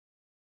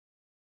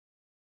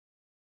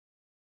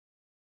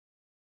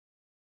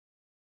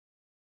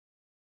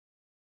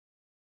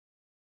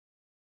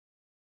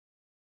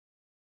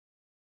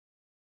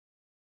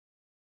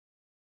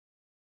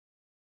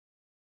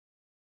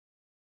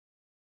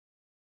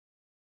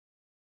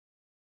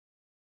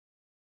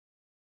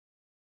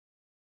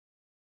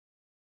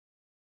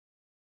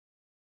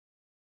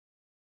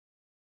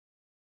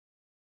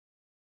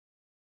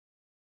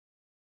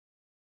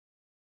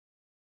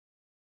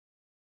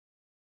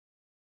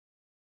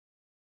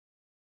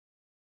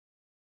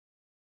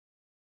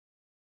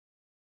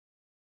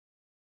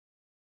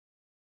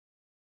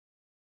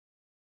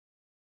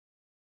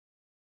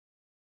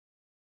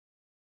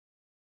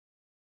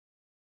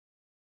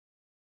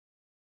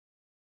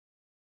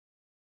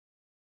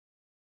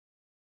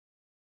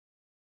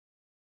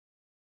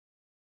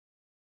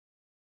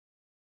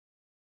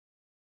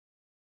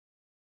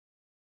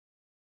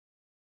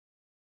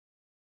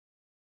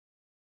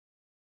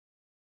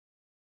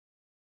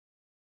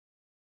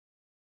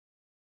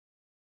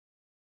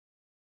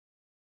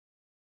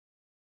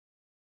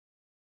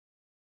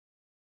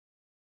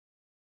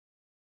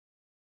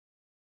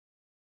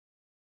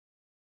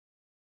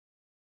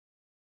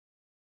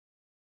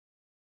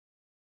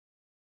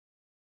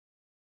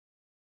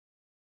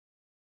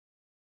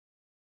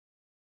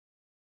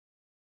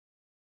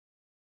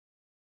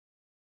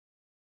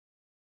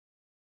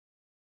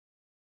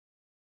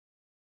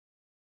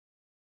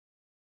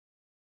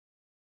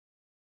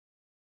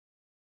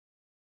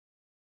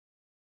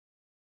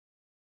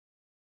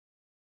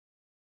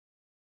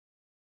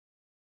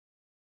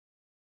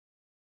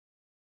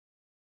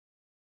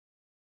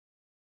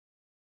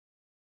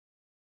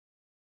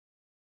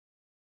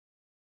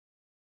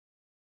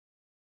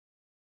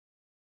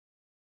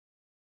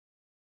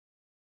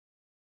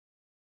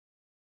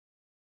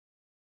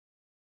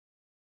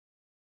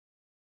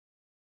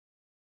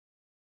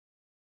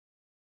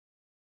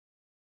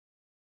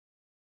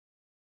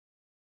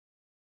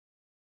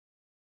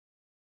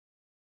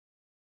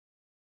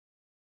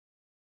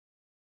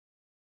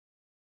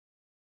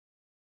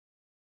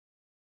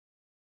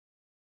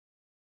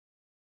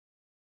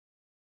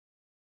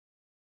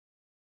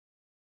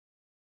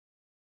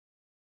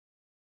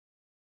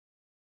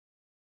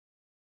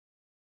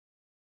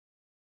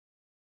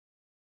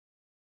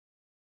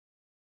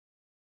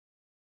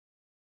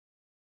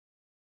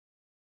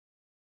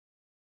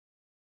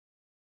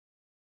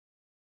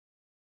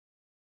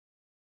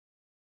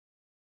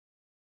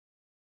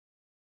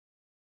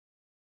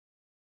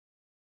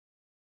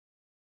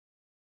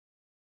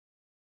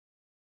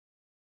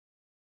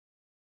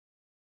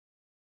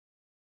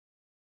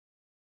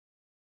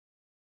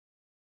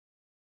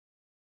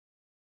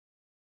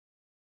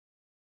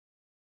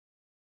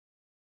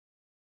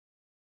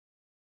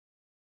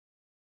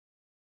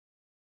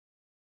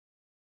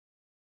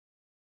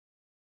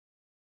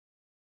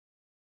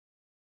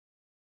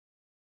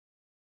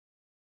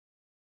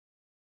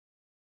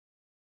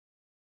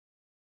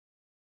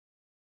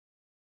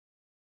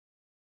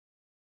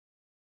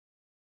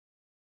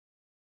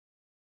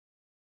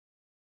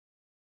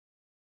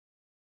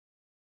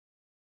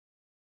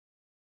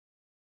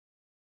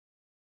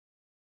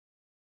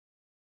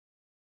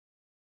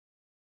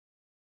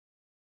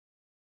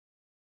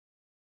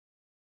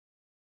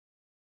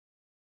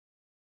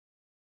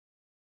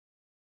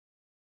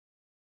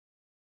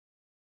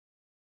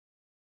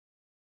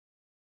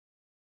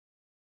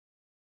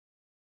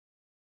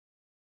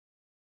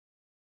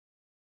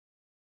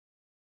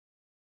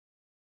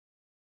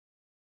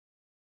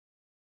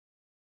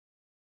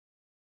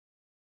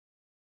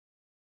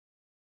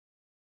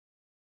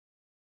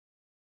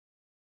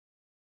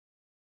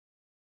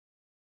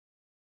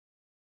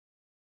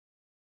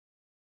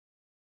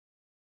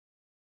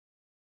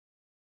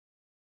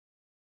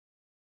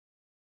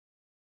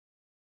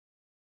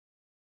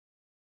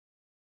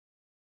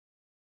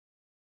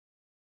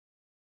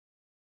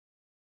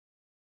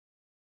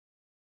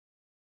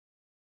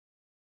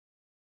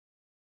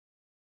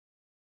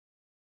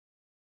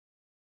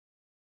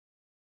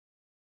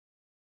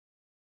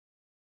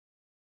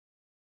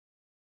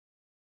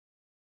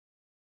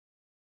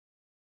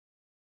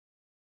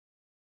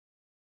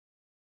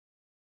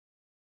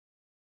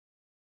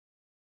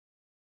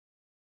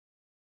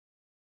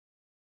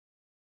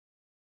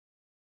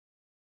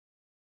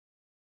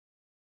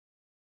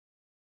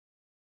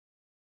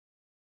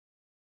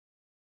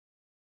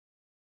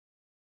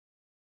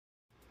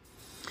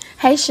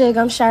Hey Suge,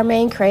 I'm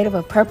Charmaine, creative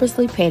of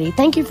Purposely Petty.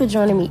 Thank you for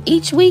joining me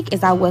each week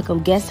as I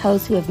welcome guest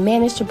hosts who have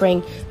managed to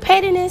bring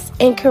pettiness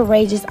and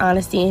courageous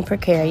honesty in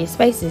precarious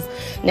spaces.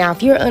 Now,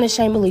 if you're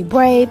unashamedly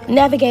brave,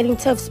 navigating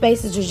tough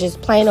spaces, or just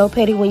plain old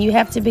petty when you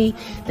have to be,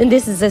 then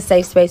this is a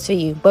safe space for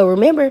you. But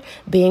remember,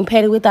 being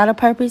petty without a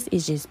purpose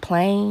is just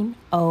plain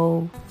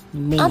old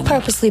me. I'm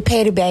purposely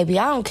petty, baby.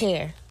 I don't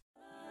care.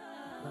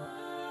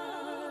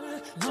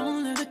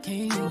 Long live the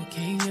king,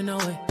 you know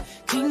it.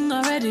 King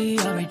already,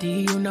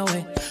 you know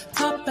it.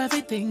 Top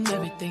everything,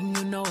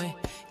 you know it.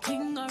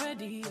 King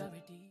already.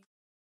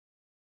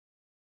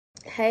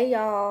 Hey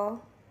y'all.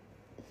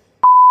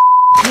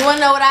 You wanna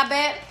know what I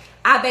bet?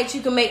 I bet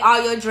you can make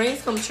all your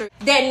dreams come true.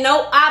 That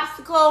no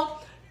obstacle,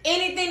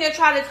 anything that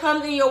try to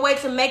come in your way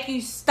to make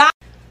you stop.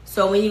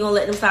 So when you gonna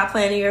let them stop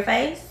playing in your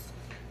face?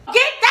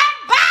 Get that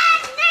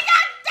bag,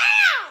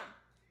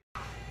 nigga,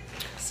 down!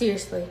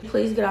 Seriously,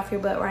 please get off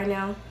your butt right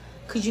now.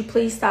 Could you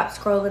please stop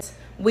scrolling?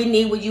 We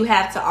need what you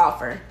have to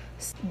offer.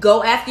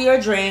 Go after your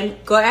dream.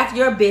 Go after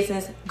your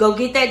business. Go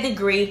get that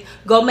degree.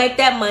 Go make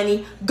that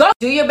money. Go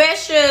do your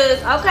best shoes.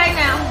 Okay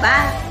now,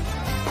 bye.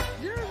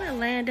 You ever been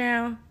laying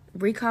down,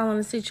 recalling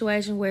a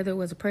situation, whether it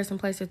was a person,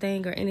 place, or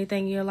thing, or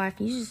anything in your life,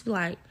 and you just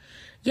like,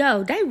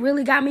 yo, they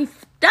really got me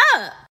f***ed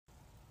up.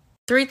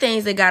 3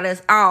 things that got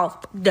us all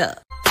f***ed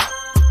up.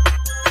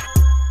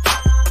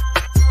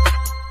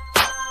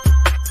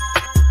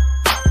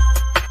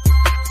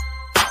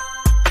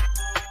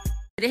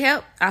 Did it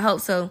help? I hope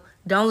so.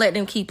 Don't let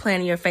them keep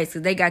playing in your face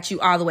because they got you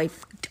all the way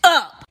f***ed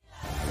up.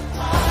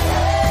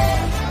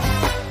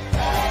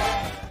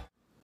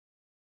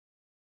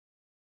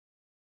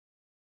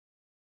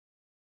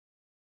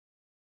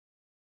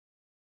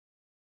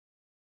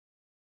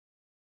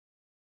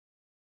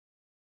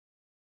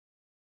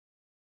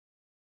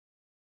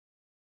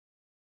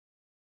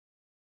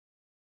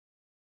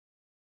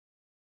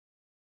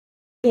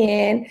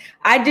 And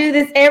I do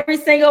this every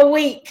single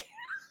week.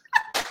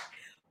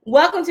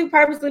 Welcome to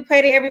Purposely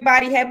Petty,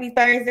 everybody. Happy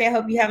Thursday. I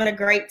hope you're having a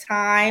great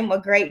time, a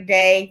great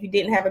day. If you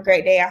didn't have a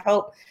great day, I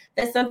hope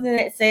that something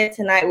that said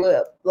tonight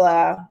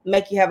will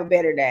make you have a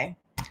better day.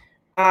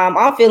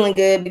 I'm feeling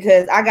good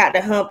because I got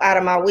the hump out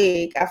of my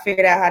wig. I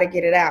figured out how to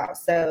get it out.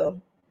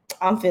 So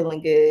I'm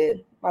feeling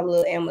good. My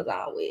little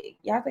Amazon wig.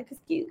 Y'all think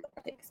it's cute?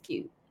 I think it's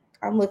cute.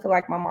 I'm looking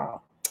like my mom.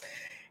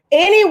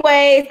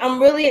 Anyways,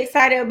 I'm really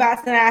excited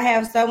about tonight. I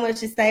have so much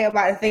to say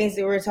about the things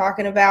that we're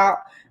talking about.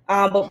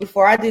 But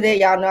before I do that,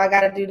 y'all know I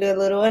got to do the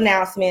little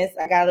announcements.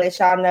 I got to let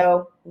y'all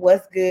know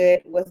what's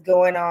good, what's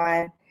going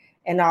on,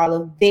 and all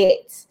of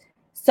that.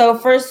 So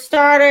for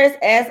starters,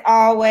 as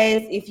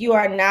always, if you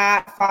are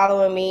not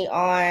following me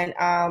on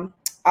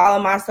all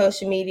of my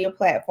social media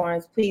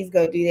platforms, please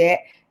go do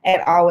that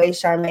at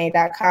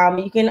alwayscharmaine.com.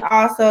 You can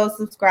also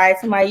subscribe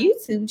to my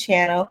YouTube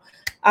channel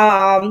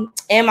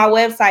and my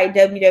website,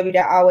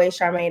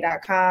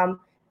 www.alwayscharmaine.com.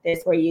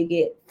 That's where you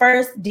get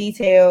first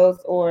details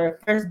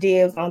or first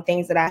dibs on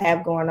things that I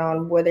have going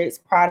on, whether it's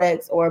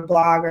products or a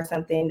blog or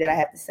something that I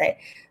have to say.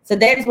 So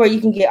that is where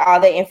you can get all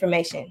the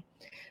information.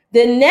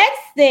 The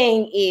next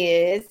thing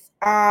is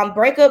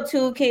breakup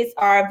toolkits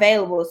are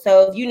available.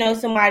 So if you know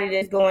somebody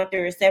that's going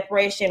through a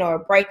separation or a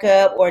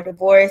breakup or a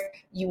divorce,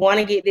 you want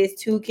to get this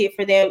toolkit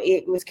for them.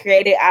 It was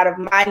created out of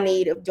my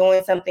need of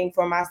doing something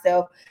for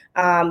myself,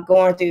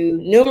 going through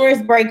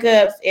numerous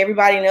breakups.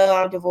 Everybody knows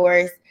I'm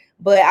divorced.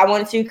 But I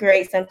wanted to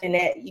create something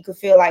that you could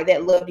feel like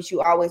that love that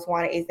you always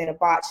wanted is in a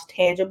box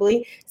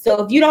tangibly.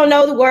 So if you don't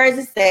know the words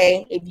to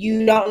say, if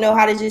you don't know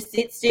how to just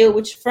sit still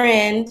with your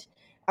friend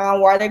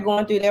while they're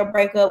going through their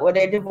breakup or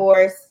their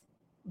divorce,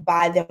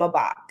 buy them a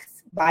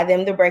box. Buy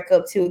them the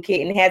breakup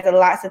toolkit, and it has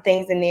lots of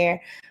things in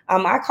there.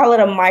 I call it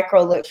a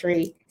micro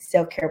luxury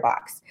self-care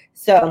box.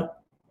 So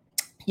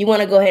you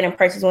want to go ahead and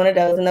purchase one of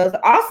those. And those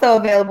are also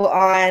available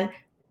on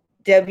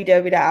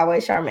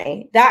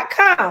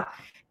www.alwayscharmaine.com.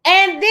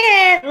 And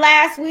then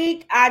last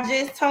week, I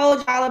just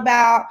told y'all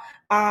about,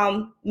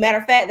 matter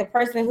of fact, the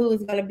person who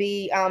is going to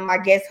be my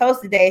guest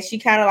host today, she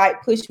kind of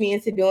like pushed me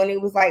into doing it.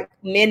 It was like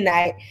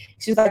midnight.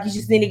 She was like, you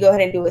just need to go ahead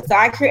and do it. So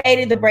I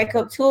created the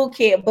breakup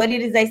toolkit, but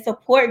it is a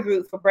support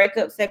group for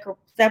breakup,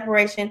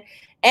 separation,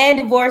 and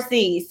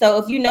divorcees.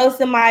 So if you know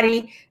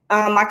somebody,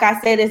 like I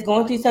said, is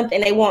going through something,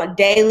 they want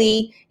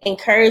daily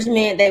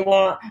encouragement, they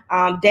want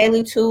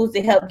daily tools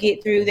to help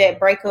get through that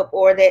breakup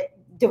or that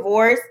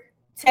divorce,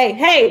 say,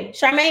 hey,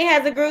 Charmaine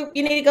has a group.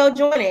 You need to go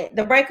join it.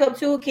 The Breakup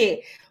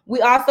Toolkit.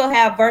 We also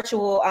have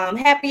virtual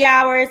happy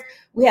hours.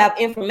 We have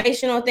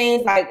informational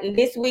things. Like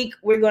this week,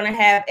 we're going to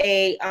have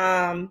a,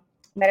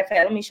 matter of fact,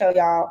 let me show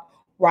y'all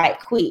right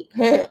quick.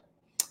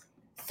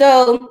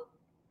 So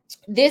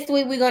this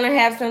week, we're going to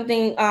have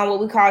something,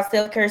 what we call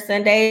Self-Care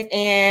Sundays.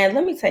 And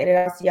let me take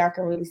that off so y'all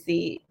can really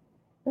see it.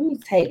 Let me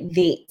take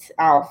that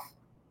off.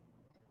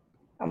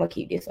 I'm gonna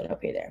keep this one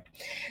up here there.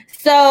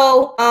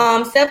 So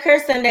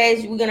self-care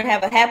Sundays, we're gonna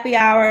have a happy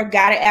hour,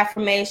 guided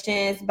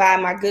affirmations by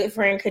my good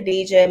friend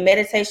Khadija,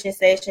 meditation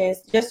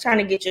sessions, just trying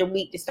to get your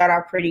week to start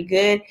out pretty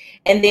good.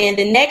 And then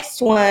the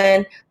next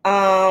one,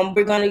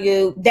 we're gonna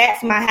do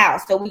That's My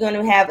House. So we're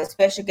gonna have a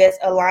special guest,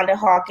 Alonda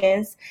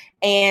Hawkins,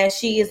 and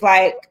she is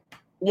like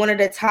one of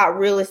the top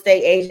real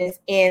estate agents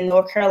in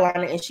North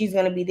Carolina, and she's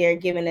gonna be there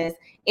giving us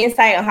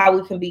insight on how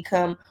we can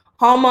become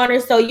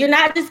homeowners. So you're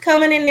not just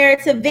coming in there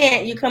to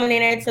vent, you're coming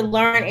in there to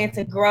learn and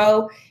to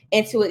grow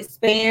and to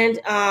expand.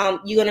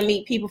 You're going to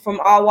meet people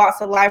from all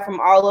walks of life, from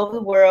all over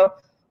the world,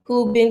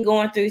 who've been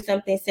going through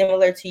something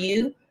similar to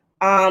you.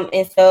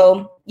 And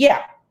so,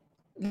 yeah,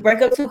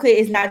 Breakup Toolkit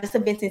is not just a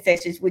venting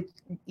session, which,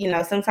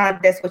 sometimes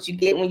that's what you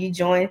get when you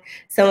join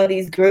some of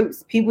these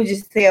groups. People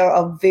just tell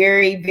a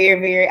very, very,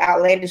 very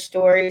outlandish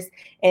stories,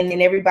 and then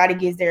everybody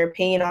gives their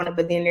opinion on it,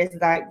 but then there's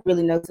like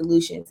really no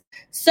solutions.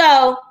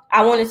 So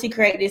I wanted to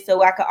create this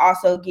so I could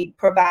also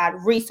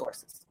provide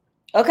resources.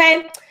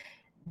 Okay.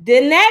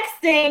 The next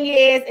thing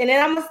is, and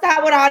then I'm going to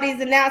stop with all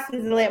these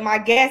announcements and let my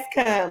guests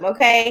come,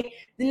 okay?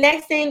 The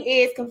next thing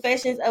is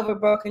Confessions of a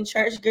Broken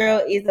Church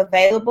Girl is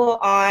available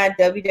on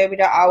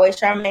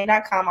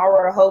www.alwayscharmaine.com. I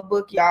wrote a whole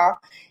book, y'all,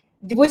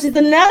 which is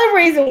another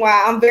reason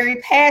why I'm very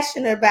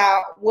passionate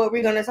about what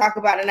we're going to talk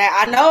about tonight.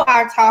 I know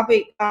our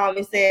topic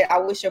is that I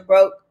wish a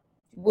broke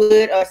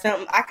would or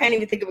something. I can't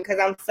even think of it because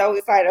I'm so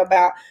excited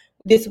about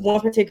this one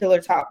particular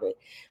topic.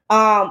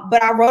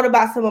 But I wrote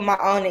about some of my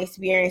own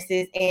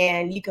experiences,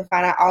 and you can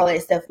find out all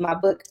that stuff in my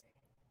book.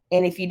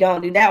 And if you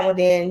don't do that one,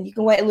 then you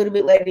can wait a little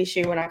bit later this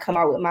year when I come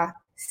out with my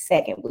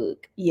second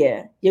book.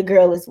 Yeah, your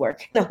girl is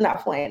working. I'm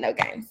not playing no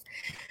games.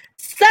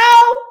 So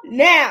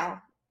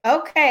now,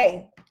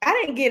 okay, I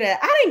didn't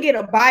get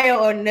a bio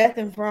or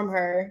nothing from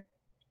her,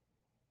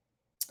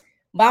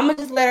 but I'm gonna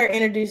just let her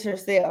introduce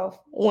herself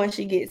once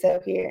she gets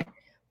up here.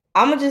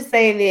 I'm going to just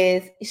say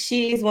this.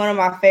 She's one of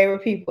my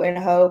favorite people in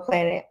the whole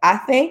planet. I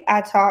think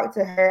I talk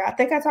to her. I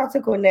think I talk to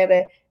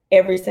Quinetta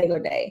every single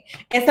day.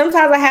 And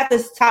sometimes I have to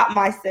stop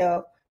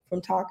myself from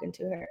talking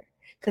to her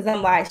because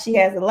I'm like, she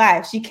has a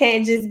life. She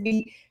can't just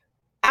be,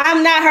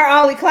 I'm not her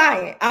only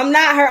client. I'm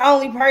not her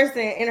only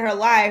person in her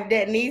life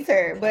that needs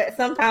her. But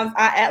sometimes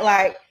I act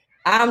like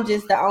I'm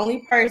just the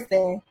only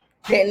person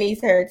that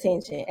needs her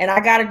attention. And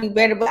I got to do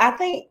better. But I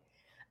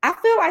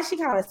feel like she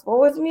kind of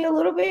spoils me a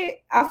little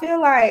bit. I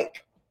feel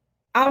like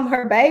I'm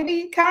her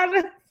baby, kind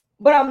of,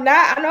 but I'm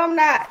not. I know I'm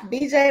not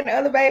BJ and the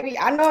other baby.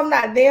 I know I'm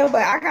not them,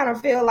 but I kind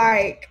of feel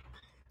like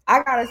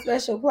I got a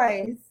special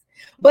place.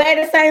 But at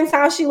the same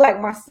time, she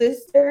like my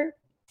sister,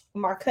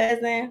 my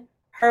cousin,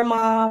 her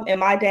mom,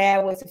 and my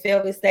dad went to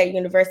Fayetteville State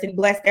University.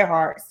 Bless their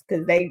hearts,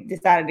 because they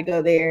decided to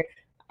go there.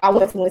 I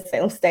went to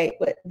Winston State,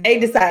 but they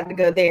decided to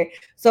go there.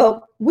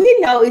 So we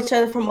know each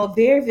other from a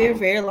very, very,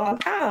 very long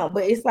time.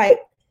 But it's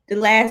like the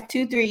last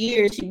 2-3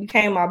 years, she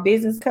became my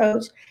business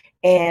coach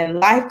and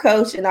life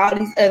coach and all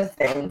these other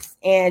things,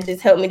 and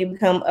just helped me to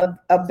become a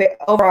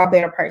overall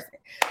better person.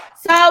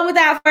 So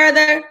without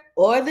further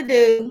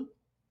ado,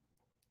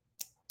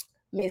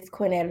 Miss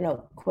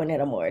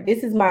Quinetta Moore.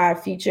 This is my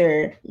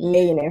future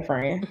millionaire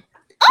friend.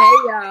 Hey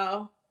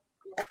y'all.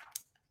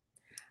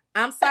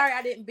 I'm sorry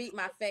I didn't beat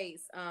my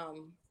face.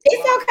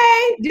 It's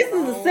okay. This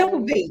is a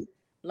simple beat.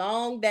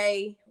 Long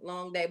day,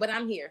 but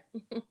I'm here.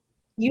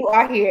 You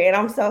are here, and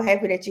I'm so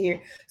happy that you're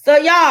here. So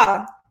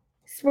y'all,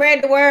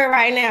 spread the word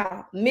right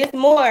now.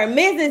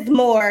 Mrs.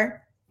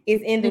 Moore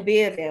is in the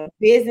building.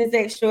 Business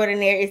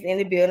extraordinaire is in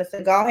the building.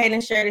 So go ahead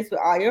and share this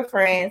with all your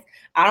friends.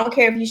 I don't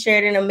care if you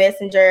share it in a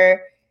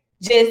messenger.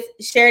 Just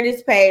share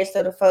this page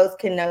so the folks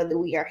can know that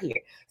we are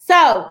here.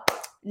 So,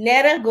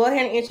 Netta, go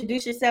ahead and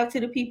introduce yourself to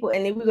the people,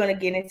 and then we're going to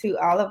get into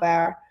all of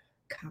our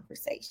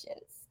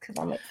conversations because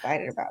I'm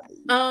excited about these.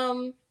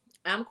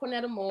 I'm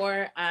Quinetta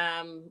Moore.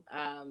 I'm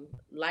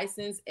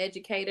licensed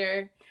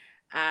educator.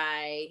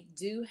 I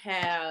do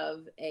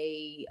have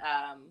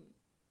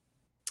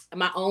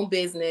my own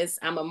business.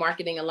 I'm a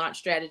marketing and launch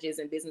strategist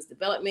and business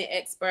development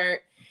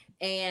expert,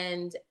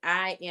 and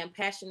I am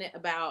passionate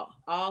about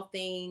all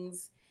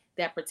things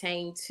that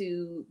pertain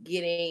to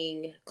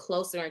getting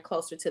closer and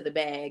closer to the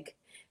bag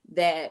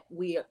that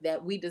we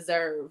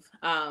deserve.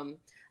 I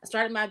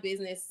started my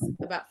business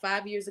about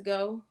 5 years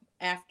ago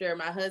after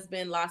my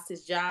husband lost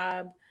his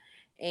job,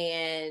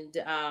 and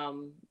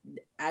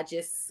I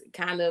just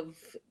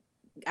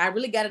I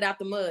really got it out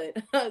the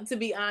mud, to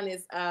be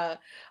honest.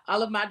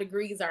 All of my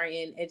degrees are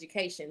in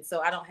education, so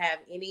I don't have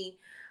any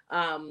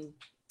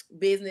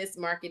business,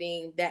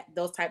 marketing,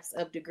 those types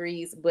of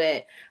degrees.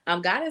 But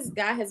God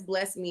has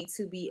blessed me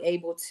to be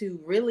able to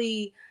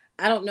really,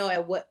 I don't know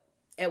at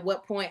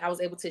what point I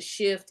was able to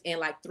shift and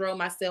like throw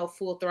myself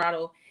full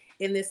throttle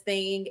in this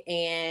thing.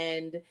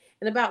 And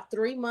in about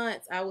 3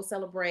 months, I will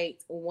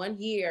celebrate 1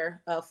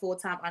 year of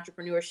full-time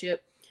entrepreneurship.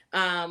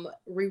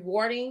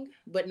 Rewarding,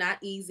 but not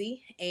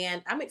easy.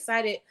 And I'm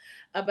excited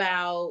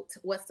about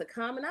what's to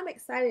come. And I'm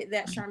excited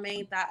that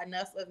Charmaine thought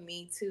enough of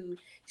me to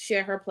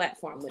share her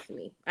platform with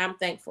me. I'm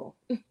thankful.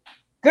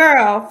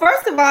 Girl,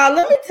 first of all,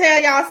 let me tell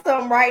y'all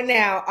something right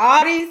now.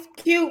 All these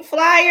cute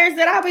flyers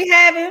that I be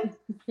having,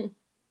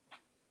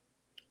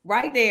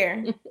 right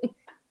there.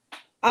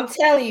 I'm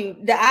telling you,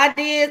 the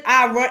ideas,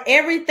 I run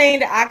everything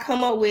that I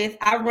come up with,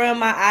 I run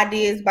my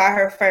ideas by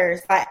her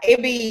first. Like,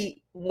 it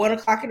be 1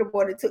 o'clock in the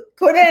morning to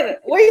Cornetta,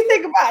 what do you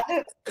think about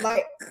this?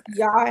 Like,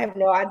 y'all have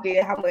no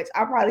idea how much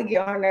I probably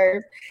get on her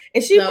nerves.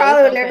 And she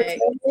probably would never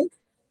tell me.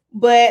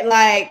 But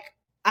like,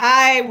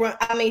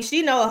 I mean,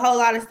 she know a whole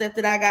lot of stuff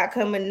that I got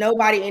coming.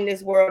 Nobody in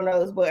this world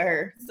knows but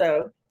her.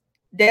 So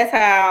that's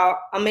how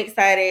I'm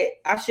excited.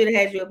 I should have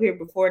had you up here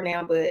before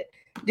now, but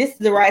this is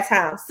the right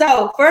time.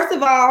 So first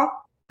of all,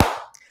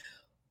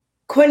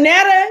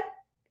 Cornetta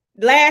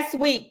last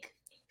week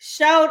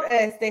showed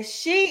us that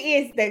she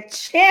is the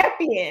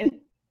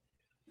champion.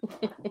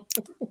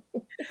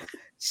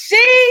 She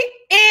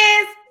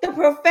is the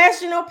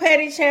professional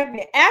petty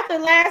champion. After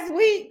last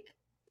week,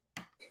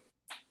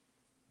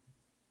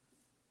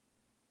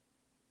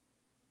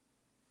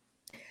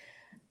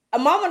 a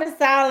moment of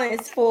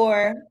silence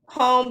for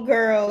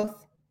homegirls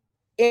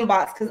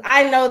inbox, because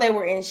I know they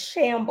were in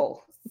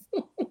shambles.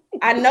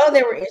 I know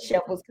they were in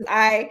shambles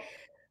because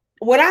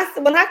when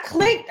I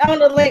clicked on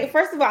the link,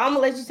 first of all, I'm gonna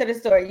let you tell the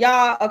story,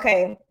 y'all.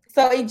 Okay,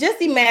 so just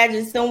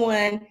imagine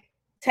someone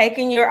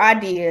taking your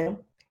idea,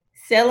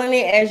 selling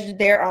it as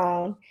their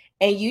own,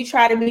 and you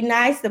try to be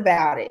nice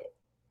about it.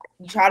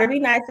 You try to be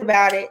nice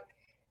about it,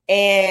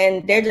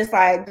 and they're just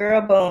like, "Girl,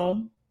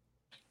 boom,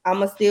 I'm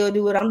gonna still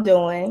do what I'm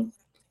doing.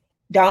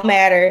 Don't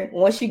matter.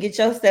 Once you get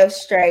yourself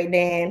straight,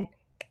 then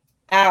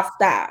I'll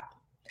stop."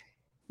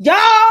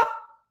 Y'all,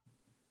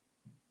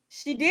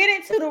 she did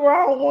it to the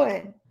wrong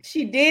one.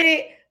 She did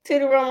it to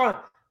the wrong one.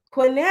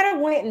 Cornetta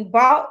went and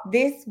bought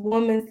this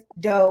woman's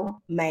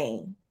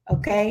domain.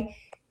 Okay.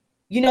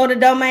 You know what a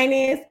domain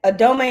is? A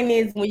domain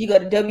is when you go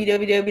to www.com.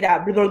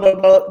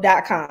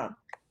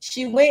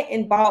 She went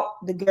and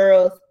bought the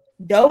girl's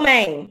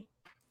domain.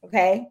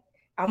 Okay.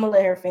 I'm gonna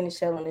let her finish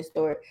telling this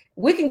story.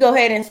 We can go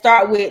ahead and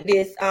start with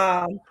this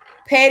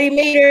petty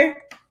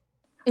meter.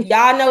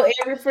 Y'all know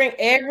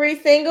every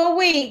single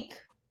week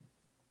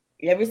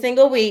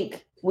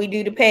we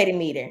do the petty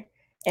meter,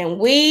 and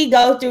we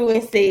go through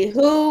and see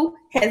who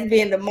has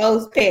been the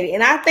most petty.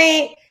 And I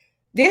think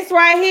this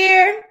right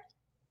here,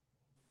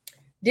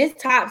 this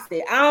tops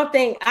it.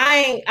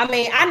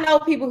 I know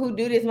people who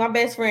do this. My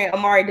best friend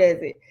Amari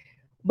does it,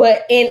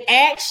 but in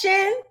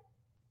action,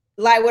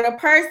 like when a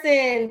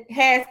person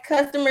has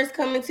customers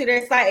coming to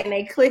their site and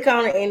they click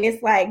on it and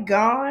it's like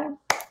gone,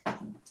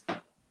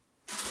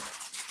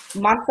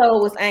 my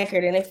soul was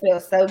anchored and it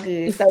felt so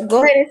good. So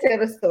go ahead and tell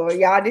the story,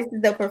 y'all. This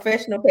is the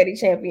professional petty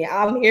champion.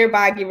 I'm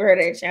hereby giving her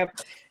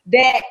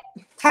that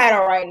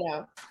title right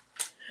now.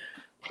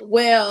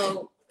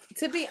 Well,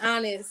 to be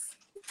honest,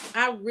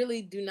 I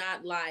really do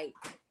not like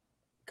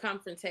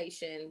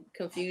confrontation,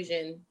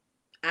 confusion.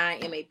 I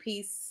am a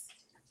peace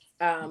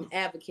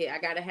advocate. I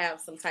got to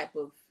have some type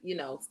of,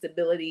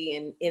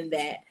 stability in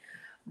that.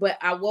 But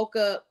I woke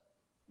up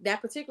that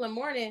particular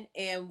morning,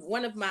 and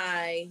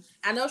I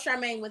know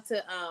Charmaine went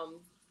to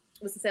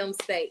Winston-Salem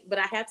State, but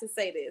I have to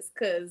say this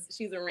because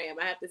she's a Ram.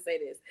 I have to say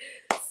this.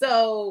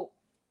 So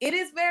it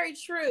is very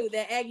true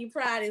that Aggie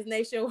Pride is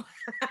nationwide.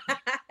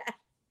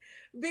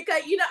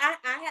 Because, I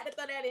had to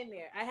throw that in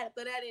there.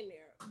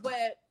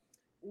 But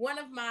one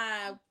of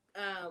my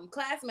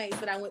classmates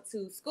that I went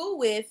to school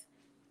with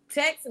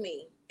texted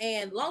me.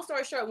 And long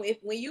story short,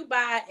 when you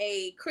buy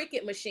a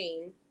Cricut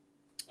machine,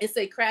 it's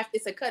a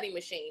cutting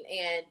machine.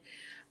 And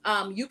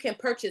you can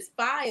purchase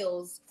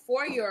files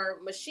for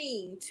your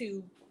machine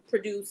to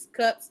produce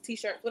cups,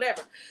 t-shirts,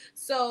 whatever.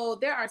 So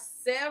there are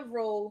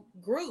several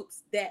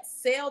groups that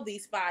sell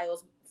these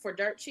files for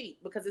dirt cheap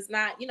because it's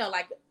not,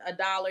 like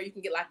 $1. You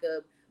can get like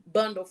a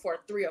bundle for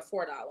 $3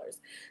 or $4.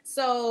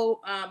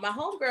 So my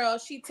homegirl,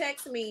 she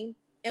texted me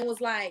and was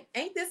like,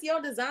 "Ain't this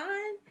your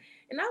design?"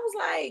 And I was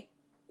like,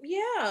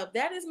 "Yeah,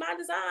 that is my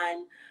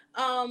design."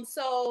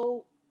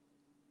 So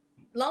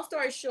long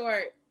story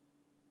short,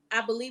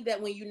 I believe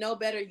that when you know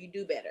better, you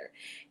do better.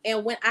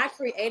 And when I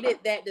created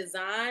that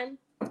design,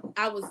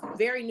 I was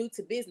very new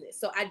to business,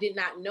 so I did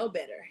not know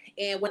better.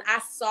 And when I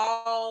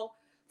saw,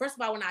 first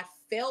of all, when I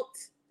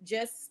felt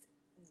just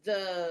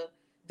the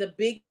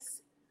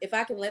biggest, if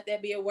I can let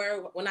that be a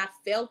word, when I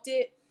felt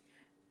it,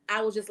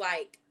 I was just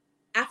like,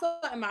 I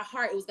felt in my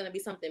heart it was going to be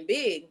something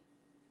big,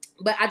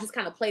 but I just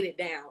kind of played it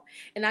down.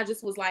 And I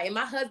just was like, and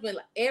my husband,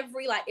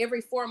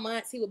 every 4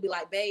 months, he would be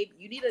like, "Babe,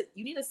 you need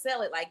to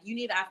sell it. I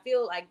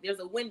feel like there's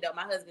a window."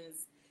 My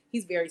husband's,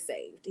 he's very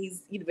saved.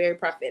 He's very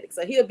prophetic.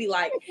 So he'll be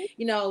like,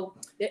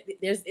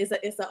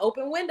 it's an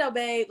open window,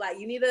 babe. Like,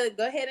 you need to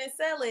go ahead and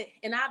sell it.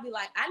 And I'll be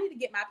like, I need to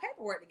get my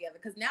paperwork together.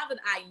 Because now that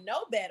I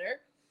know better,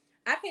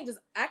 I can't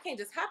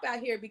just hop out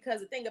here,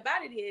 because the thing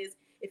about it is,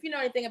 if you know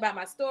anything about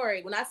my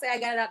story, when I say I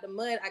got it out the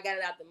mud, I got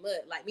it out the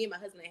mud. Like, me and my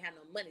husband ain't had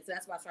no money, so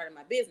that's why I started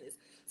my business.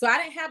 So I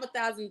didn't have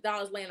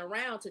 $1,000 laying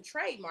around to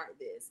trademark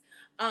this.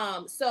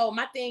 So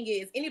my thing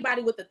is,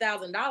 anybody with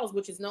 $1,000,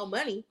 which is no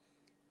money,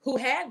 who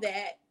had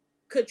that,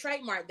 could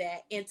trademark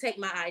that and take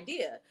my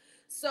idea.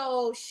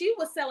 So she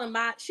was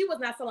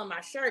not selling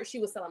my shirt. She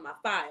was selling my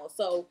file.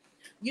 So,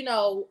 you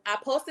know, I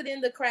posted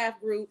in the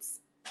craft groups.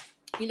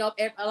 You know,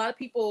 a lot of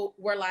people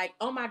were like,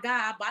 oh my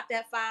God, I bought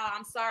that file.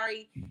 I'm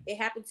sorry it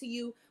happened to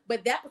you.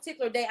 But that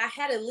particular day, I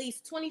had at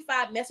least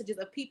 25 messages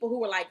of people who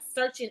were like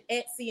searching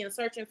Etsy and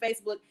searching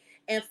Facebook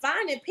and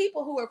finding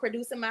people who were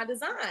producing my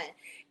design.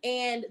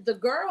 And the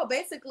girl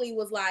basically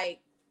was like,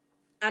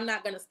 I'm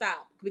not going to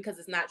stop because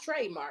it's not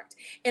trademarked.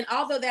 And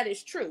although that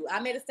is true, I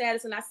made a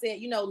status and I said,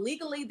 you know,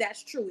 legally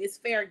that's true. It's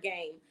fair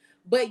game.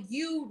 But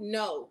you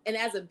know, and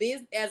as an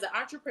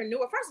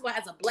entrepreneur, first of all,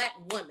 as a Black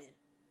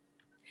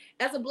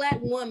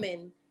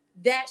woman,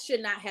 that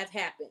should not have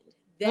happened.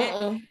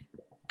 That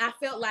I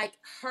felt like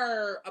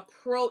her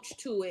approach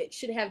to it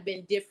should have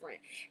been different.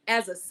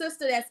 As a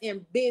sister that's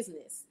in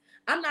business,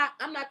 I'm not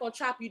gonna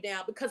chop you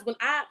down, because when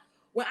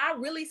I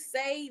really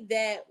say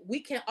that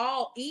we can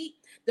all eat,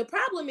 the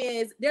problem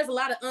is there's a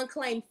lot of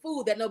unclaimed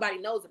food that nobody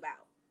knows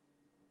about.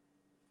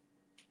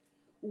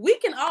 We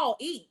can all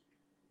eat.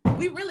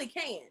 We really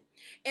can.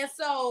 And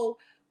so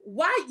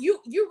why you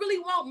really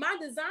want my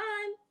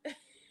design?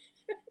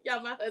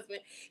 Y'all, my husband,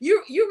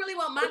 you really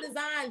want my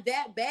design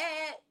that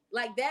bad,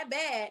 like that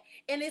bad?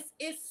 And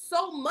it's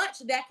so much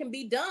that can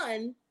be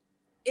done.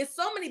 It's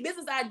so many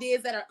business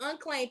ideas that are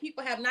unclaimed.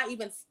 People have not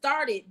even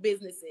started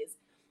businesses.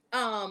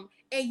 And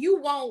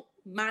you want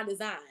my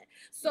design.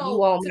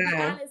 So to be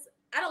honest,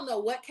 I don't know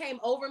what came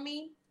over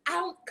me.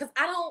 I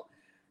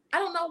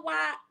don't know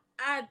why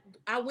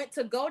I went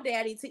to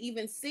GoDaddy to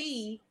even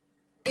see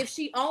if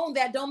she owned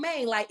that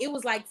domain. Like, it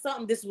was like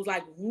something, this was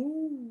like,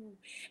 woo.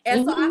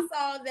 And so I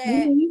saw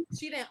that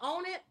she didn't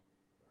own it.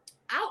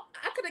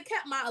 I could have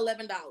kept my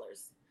 $11,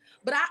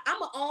 but I'm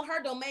gonna own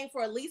her domain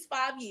for at least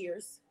 5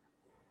 years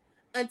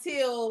and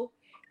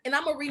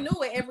I'm gonna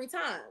renew it every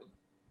time.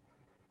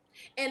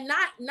 And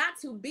not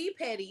to be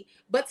petty,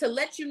 but to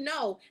let you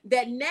know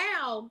that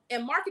now,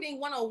 and Marketing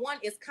 101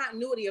 is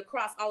continuity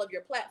across all of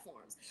your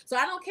platforms. So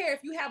I don't care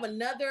if you have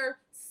another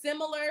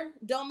similar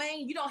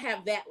domain, you don't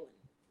have that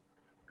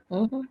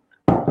one.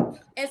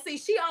 And see,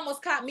 she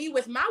almost caught me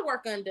with my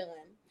work undone,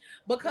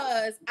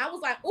 because I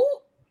was like, ooh,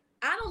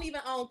 I don't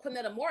even own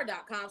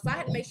QuinettaMoore.com. So I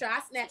had to make sure I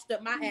snatched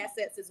up my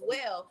assets as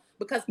well,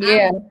 because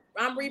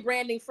I'm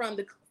rebranding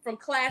from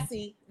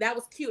Classy. That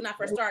was cute when I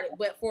first started,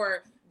 but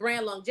for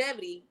brand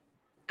longevity,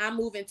 I'm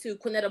moving to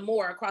Quinetta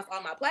Moore across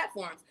all my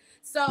platforms.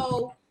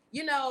 So,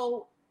 you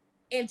know,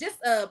 and just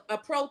a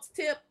pro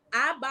tip,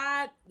 I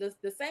buy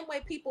the same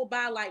way people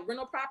buy like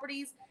rental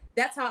properties.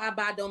 That's how I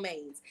buy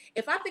domains.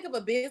 If I think of a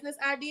business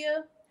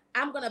idea,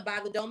 I'm going to buy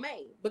the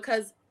domain,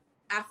 because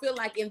I feel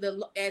like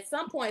at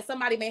some point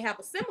somebody may have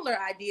a similar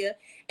idea,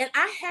 and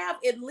I have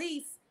at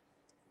least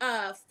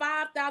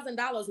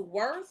 $5,000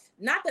 worth,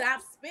 not that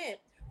I've spent,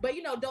 but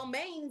you know,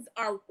 domains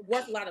are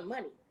worth a lot of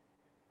money.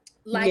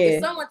 Like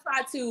if someone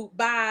tried to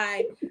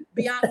buy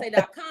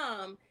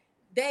Beyonce.com,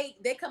 they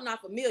coming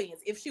off of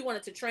millions if she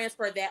wanted to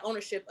transfer that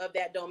ownership of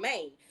that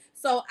domain.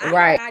 So I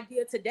had an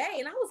idea today,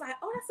 and I was like,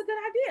 oh, that's a good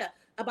idea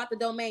about the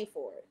domain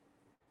for it.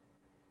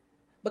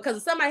 Because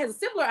if somebody has a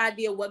similar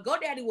idea, what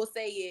GoDaddy will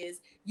say is,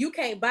 you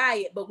can't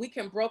buy it, but we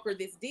can broker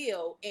this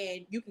deal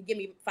and you can give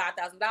me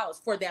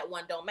 $5,000 for that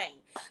one domain.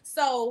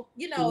 So,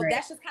 you know,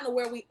 that's just kind of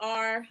where we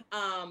are.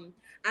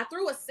 I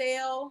threw a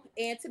sale,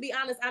 and to be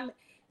honest,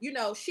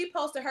 she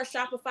posted her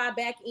Shopify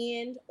back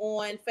end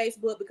on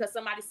Facebook because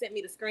somebody sent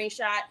me the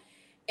screenshot,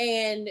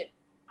 and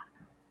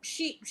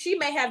she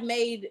may have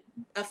made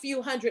a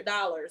few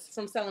 $100s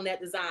from selling that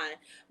design,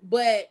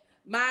 but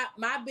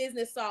my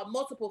business saw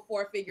multiple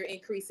 4-figure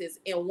increases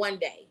in one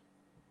day,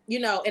 you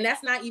know, and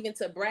that's not even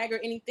to brag or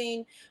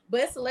anything,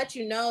 but it's to let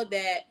you know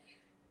that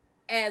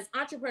as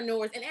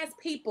entrepreneurs and as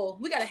people,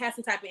 we got to have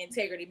some type of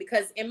integrity,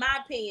 because in my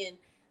opinion,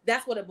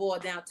 that's what it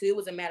boiled down to. It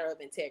was a matter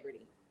of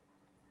integrity.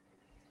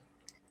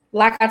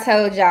 Like I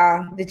told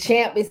y'all, the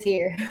champ is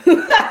here.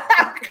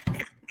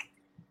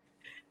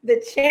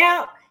 The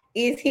champ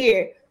is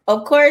here.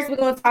 Of course, we're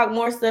going to talk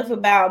more stuff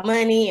about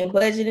money and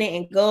budgeting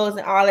and goals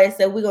and all that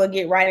stuff. We're going to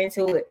get right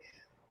into it.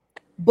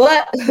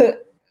 But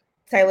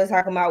Taylor's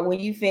talking about when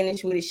you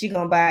finish with it, she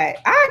going to buy it.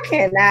 I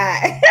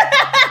cannot.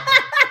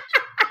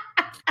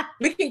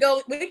 We can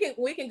go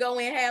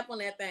in half on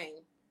that thing.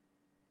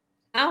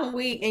 I'm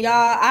weak, and y'all,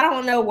 I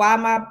don't know why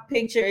my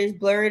picture is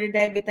blurry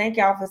today, but thank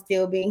y'all for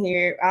still being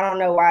here. I don't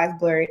know why it's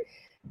blurry.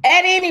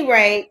 At any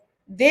rate,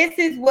 this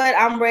is what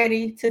I'm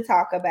ready to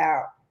talk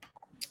about.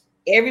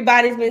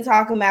 Everybody's been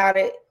talking about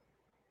it.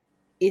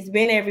 It's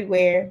been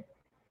everywhere.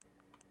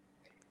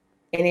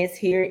 And it's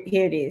here.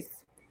 Here it is.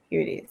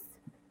 Here it is.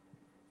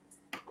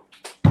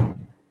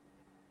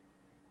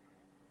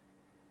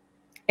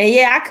 And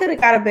yeah, I could have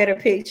got a better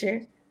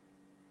picture,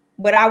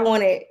 but I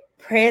wanted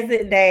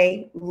present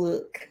day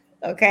look.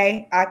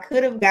 Okay, I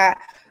could have got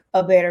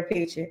a better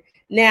picture.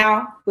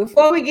 Now,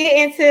 before we get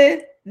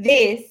into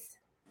this,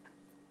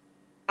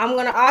 I'm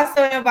going to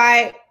also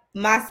invite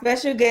my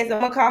special guest. I'm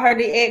going to call her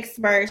the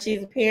expert.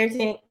 She's a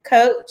parenting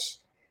coach.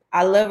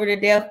 I love her to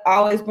death.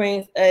 Always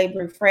brings a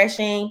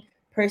refreshing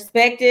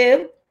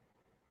perspective.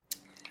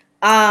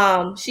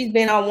 She's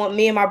been on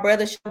me and my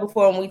brother's show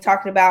before when we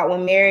talked about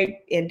when married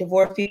and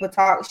divorced people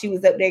talk. She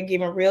was up there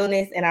giving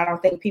realness, and I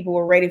don't think people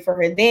were ready for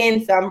her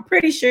then. So I'm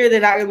pretty sure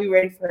that I'm gonna be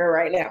ready for her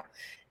right now.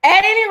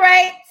 At any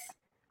rate,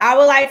 I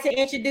would like to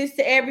introduce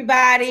to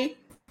everybody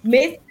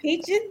Miss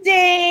Peaches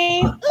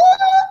Dean.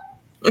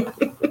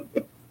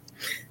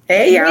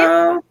 Hey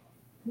y'all.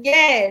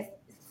 Yes.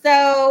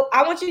 So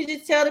I want you to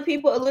just tell the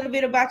people a little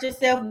bit about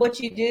yourself, what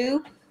you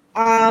do.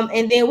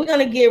 And then we're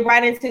gonna get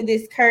right into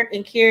this Kirk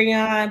and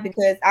Kerrion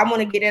because I want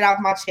to get it off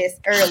my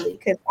chest early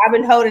because I've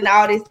been holding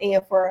all this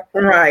in for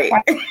right.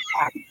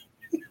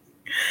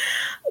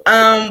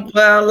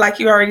 Well, like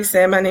you already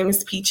said, my name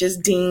is Peaches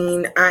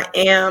Dean. I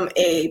am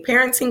a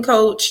parenting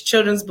coach,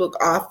 children's book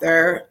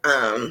author.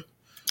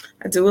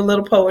 I do a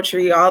little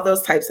poetry, all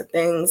those types of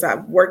things.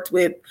 I've worked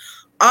with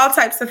all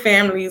types of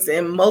families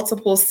in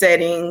multiple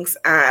settings.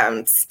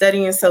 I'm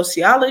studying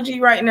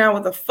sociology right now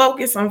with a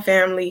focus on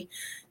family.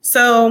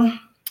 So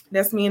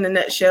that's me in a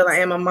nutshell. I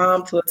am a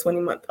mom to a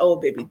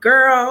 20-month-old baby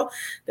girl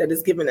that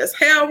is giving us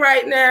hell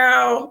right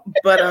now,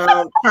 but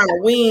trying to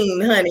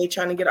wean, honey,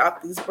 trying to get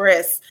off these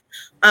breasts.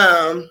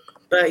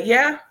 But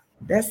yeah,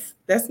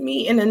 that's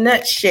me in a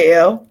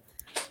nutshell.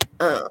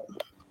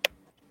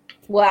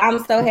 Well,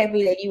 I'm so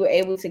happy that you were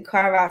able to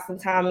carve out some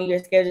time in your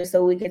schedule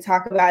so we can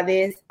talk about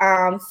this.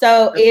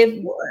 So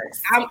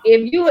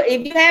if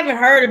you haven't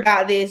heard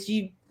about this,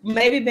 you've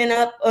maybe been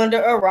up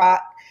under a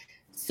rock.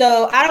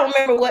 So I don't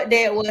remember what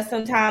day it was,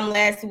 sometime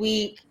last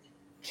week.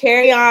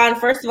 Kerrion,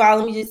 first of all,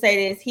 let me just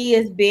say this. He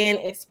has been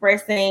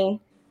expressing,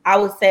 I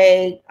would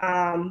say,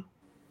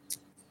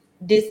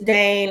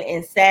 disdain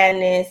and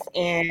sadness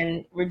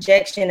and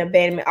rejection,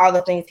 abandonment, all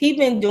the things. He's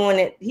been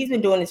doing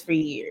this for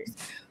years.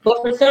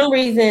 But for some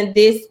reason,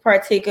 this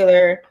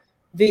particular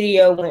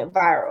video went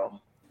viral.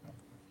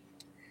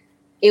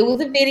 It was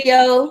a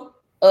video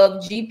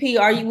of GP,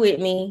 are you with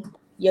me?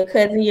 Your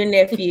cousin, your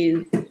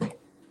nephew,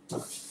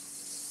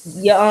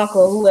 your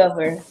uncle,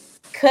 whoever,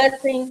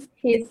 cussing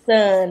his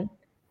son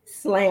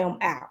Slam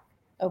out.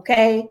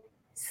 Okay?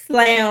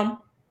 Slam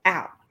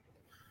out.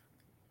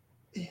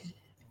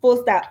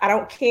 Full stop. I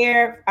don't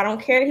care. I don't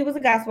care that he was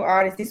a gospel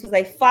artist. This was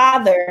a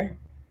father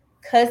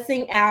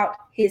cussing out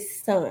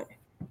his son.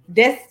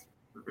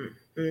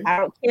 I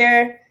don't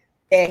care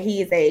that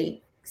he is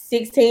a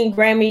 16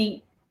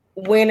 Grammy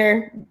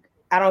winner.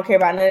 I don't care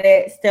about none of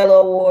that. Stellar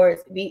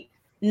Awards,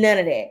 none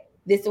of that.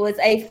 This was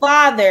a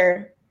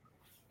father.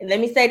 And let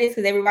me say this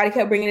because everybody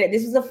kept bringing it.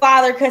 This was a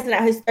father cussing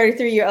out his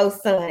 33-year-old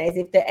son as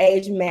if the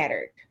age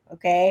mattered.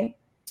 Okay.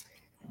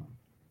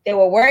 There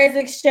were words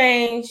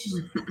exchanged.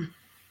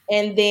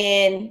 And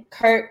then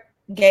Kirk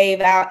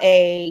gave out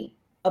a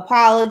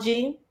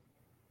apology.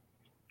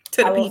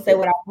 To the I people. won't say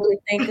what I really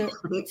think of.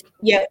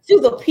 Yeah, to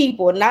the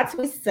people, not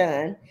to his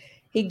son.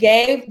 He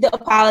gave the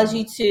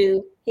apology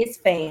to his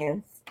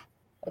fans,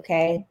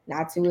 okay,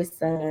 not to his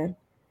son.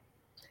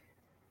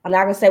 I'm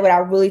not gonna say what I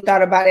really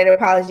thought about that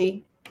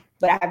apology,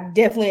 but I've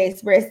definitely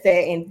expressed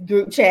that in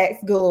group chats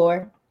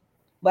galore.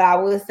 But I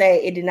will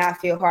say it did not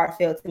feel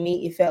heartfelt to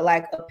me. It felt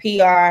like a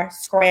PR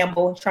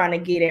scramble trying to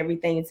get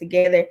everything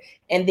together.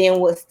 And then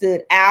what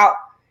stood out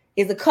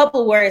is a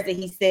couple words that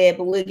he said,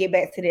 but we'll get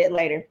back to that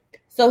later.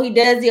 So he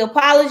does the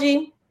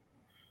apology.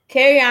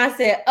 Kerrion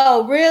said,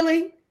 "Oh,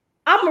 really?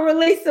 I'm going to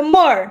release some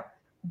more."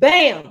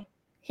 Bam.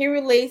 He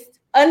released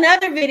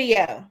another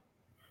video.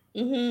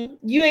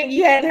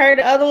 You hadn't heard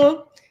the other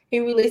one? He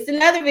released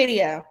another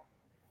video.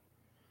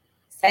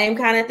 Same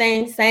kind of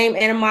thing, same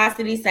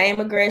animosity, same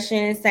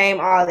aggression, same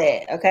all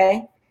that,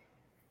 okay?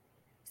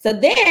 So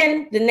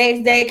then the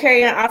next day,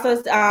 Kerrion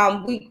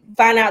also, we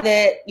find out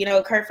that,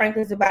 Kirk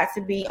Franklin's about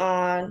to be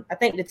on, I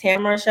think, the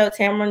Tamron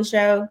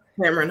Hall.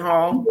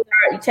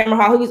 Tamron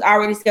Hall. He was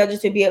already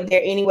scheduled to be up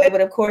there anyway, but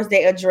of course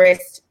they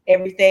addressed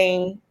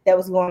everything that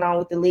was going on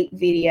with the leaked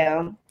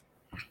video.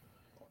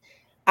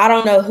 I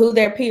don't know who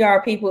their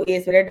PR people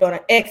is, but they're doing an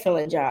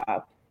excellent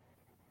job.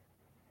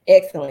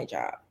 Excellent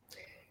job.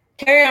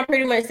 Kerrion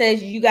pretty much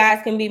says you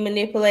guys can be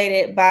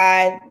manipulated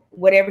by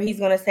whatever he's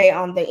going to say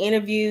on the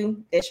interview.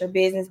 That's your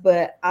business,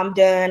 but I'm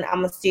done. I'm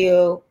going to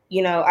still,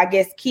 I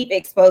guess keep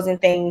exposing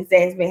things that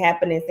has been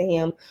happening to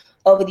him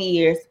over the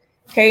years.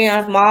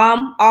 Kerrion's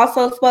mom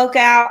also spoke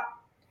out.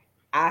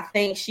 I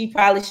think she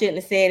probably shouldn't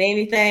have said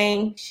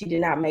anything. She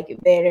did not make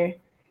it better.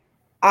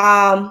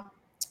 And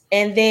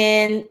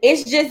then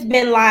it's just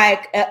been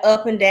like an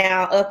up and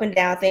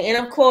down thing.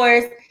 And of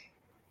course,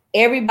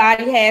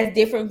 everybody has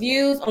different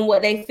views on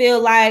what they feel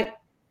like,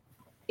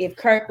 if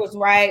Kirk was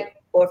right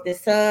or if the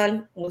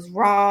son was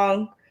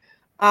wrong.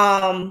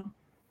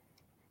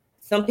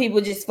 Some people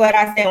just flat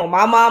out saying, well,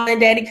 my mom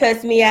and daddy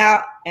cussed me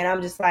out. And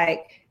I'm just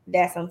like,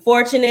 that's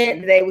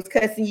unfortunate that they was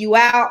cussing you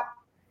out.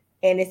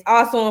 And it's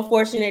also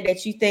unfortunate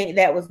that you think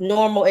that was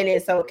normal and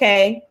it's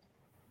okay.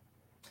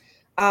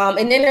 And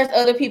then there's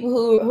other people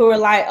who are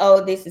like,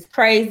 oh, this is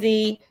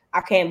crazy. I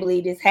can't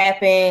believe this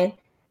happened.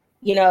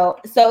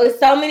 So it's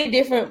so many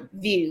different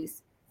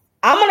views.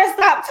 I'm going to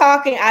stop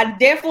talking. I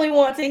definitely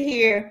want to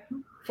hear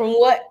from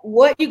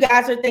what you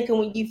guys are thinking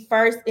when you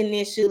first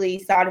initially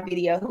saw the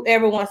video.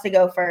 Whoever wants to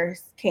go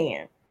first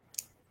can.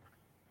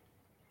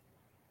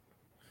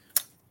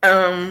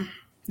 Do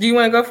you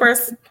want to go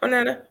first,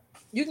 Cornetta?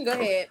 You can go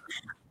ahead.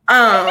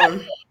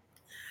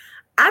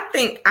 I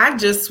think I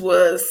just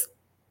was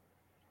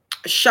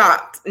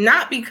shocked,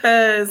 not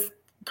because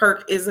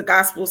Kirk is a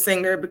gospel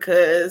singer,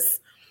 because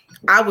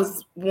I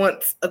was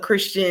once a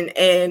Christian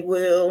and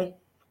will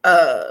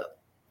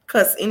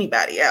cuss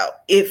anybody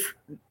out if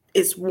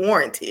it's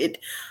warranted,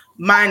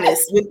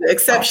 minus with the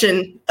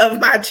exception of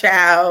my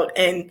child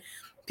and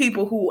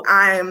people who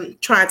I am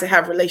trying to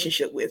have a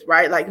relationship with,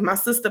 right? Like, my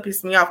sister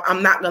pissed me off,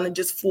 I'm not going to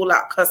just full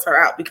out cuss her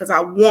out because I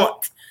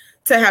want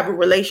to have a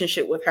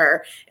relationship with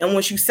her. And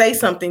once you say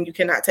something, you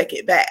cannot take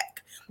it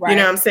back. Right. You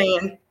know what I'm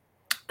saying?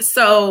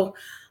 So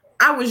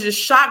I was just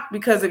shocked,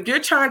 because if you're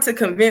trying to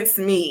convince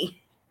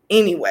me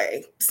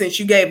anyway, since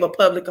you gave a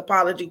public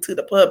apology to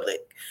the public,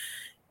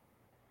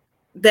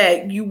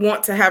 that you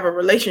want to have a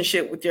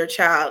relationship with your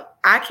child,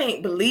 I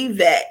can't believe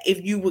that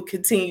if you would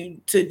continue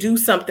to do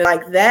something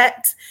like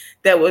that,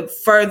 that would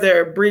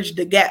further bridge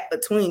the gap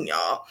between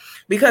y'all.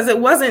 Because it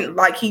wasn't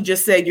like he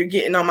just said, you're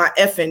getting on my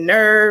effing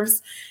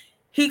nerves.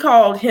 He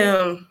called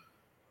him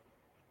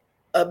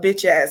a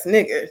bitch ass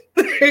nigga.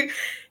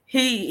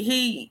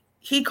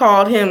 He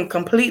called him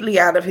completely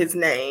out of his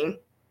name,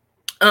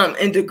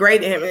 and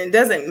degraded him. And it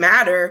doesn't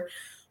matter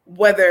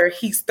whether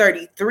he's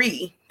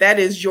 33, that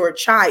is your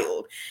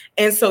child.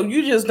 And so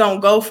you just don't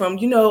go from,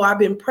 I've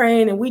been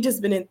praying and we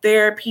just been in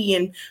therapy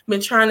and been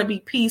trying to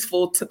be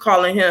peaceful, to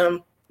calling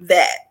him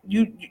that.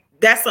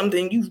 That's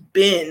something you've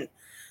been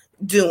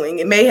doing.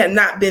 It may have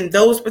not been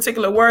those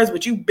particular words,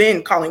 but you've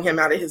been calling him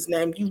out of his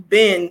name. You've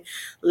been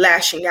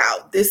lashing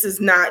out. This is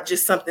not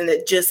just something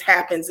that just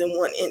happens in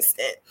one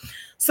instant.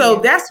 So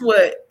that's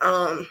what,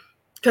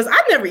 because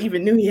I never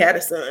even knew he had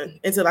a son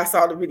until I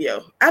saw the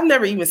video. I've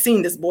never even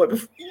seen this boy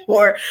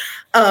before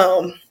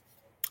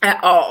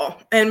at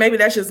all. And maybe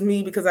that's just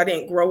me because I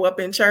didn't grow up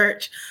in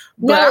church.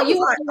 But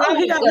no,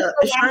 he got a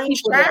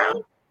strange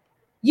child.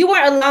 You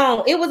weren't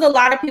alone. It was a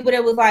lot of people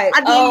that was like,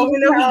 I didn't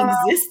even know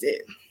he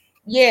existed.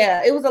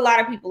 Yeah, it was a lot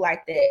of people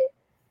like that.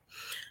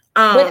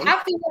 But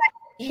I feel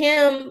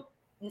like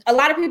a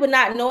lot of people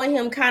not knowing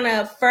him kind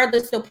of further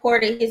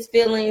supported his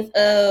feelings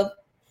of,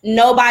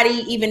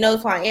 nobody even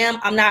knows who I am.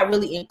 I'm not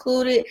really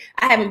included.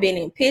 I haven't been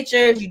in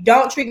pictures. You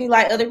don't treat me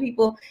like other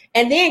people.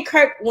 And then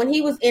Kirk, when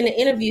he was in the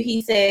interview,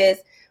 he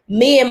says,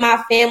 me and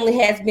my family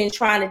has been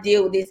trying to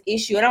deal with this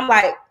issue. And I'm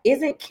like,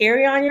 isn't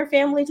Carry On your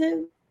family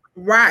too?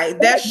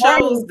 Right. That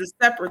shows the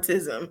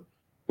separatism.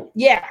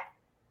 Yeah.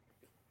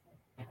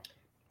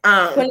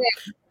 Go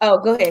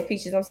ahead,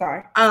 Peaches. I'm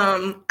sorry.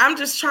 I'm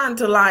just trying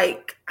to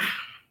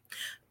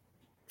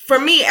for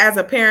me as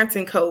a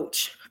parenting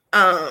coach,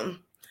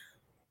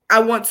 I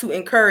want to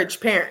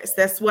encourage parents.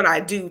 That's what I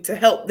do, to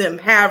help them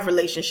have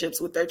relationships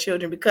with their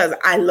children, because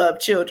I love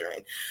children.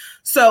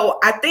 So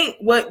I think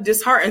what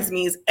disheartens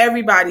me is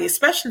everybody,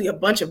 especially a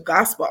bunch of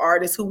gospel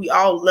artists who we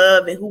all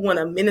love and who want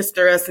to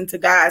minister us into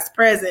God's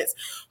presence,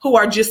 who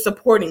are just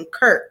supporting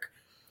Kirk.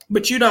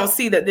 But you don't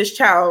see that this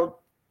child,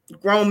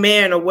 grown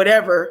man or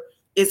whatever,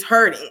 is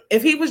hurting.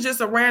 If he was just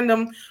a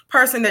random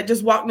person that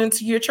just walked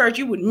into your church,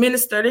 you would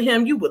minister to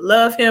him, you would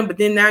love him. But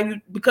then now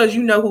because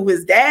you know who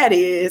his dad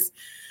is,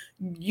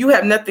 you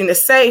have nothing to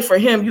say for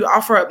him. You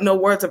offer up no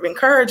words of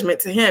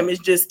encouragement to him.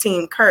 It's just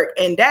Team Kirk.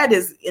 And that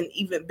is an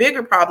even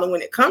bigger problem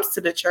when it comes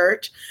to the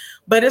church.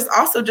 But it's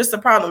also just a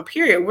problem,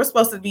 period. We're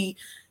supposed to be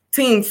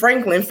Team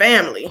Franklin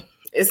family.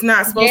 It's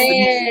not supposed to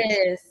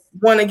be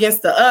one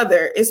against the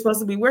other. It's supposed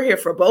to be, we're here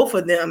for both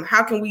of them.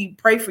 How can we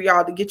pray for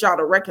y'all to get y'all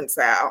to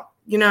reconcile?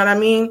 You know what I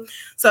mean?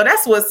 So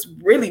that's what's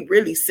really,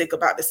 really sick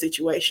about the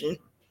situation.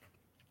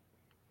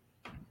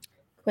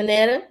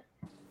 Cornetta?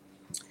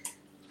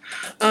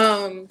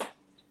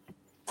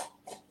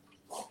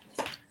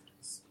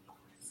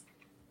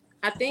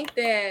 I think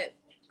that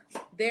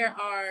there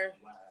are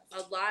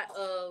a lot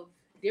of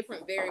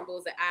different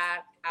variables that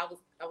I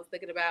was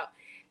thinking about,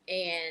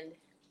 and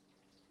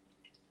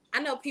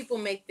I know people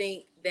may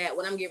think that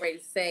what I'm getting ready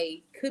to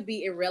say could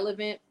be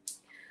irrelevant,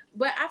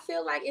 but I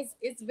feel like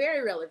it's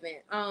very relevant.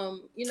 I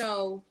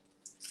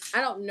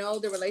don't know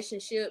the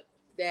relationship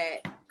that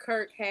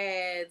Kirk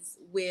has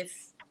with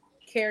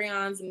Carry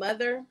On's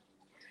mother,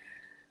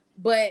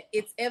 but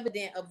it's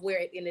evident of where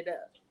it ended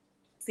up,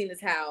 seeing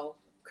as how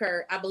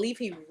Kirk, I believe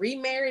he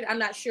remarried. I'm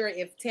not sure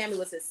if Tammy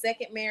was his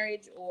second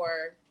marriage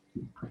or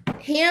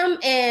him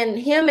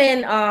and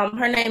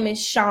her name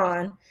is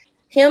Sean.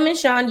 Him and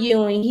Sean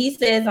Ewing, he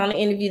says on the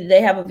interview that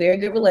they have a very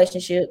good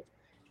relationship.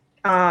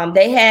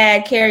 They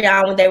had Carry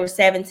On when they were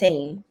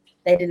 17.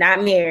 They did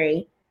not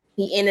marry.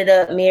 He ended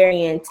up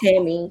marrying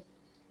Tammy,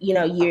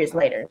 years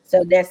later.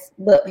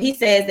 But he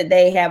says that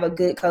they have a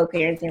good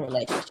co-parenting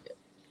relationship.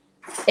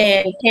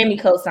 And Tammy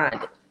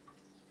co-signed it.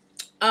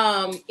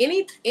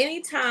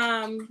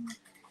 Anytime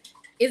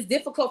it's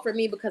difficult for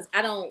me because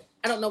I don't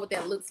know what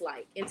that looks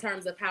like in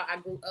terms of how I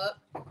grew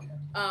up.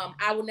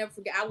 I will never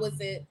forget. I was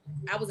in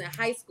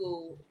high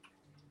school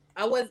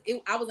I was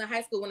in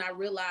high school when I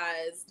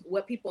realized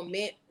what people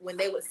meant when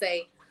they would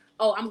say,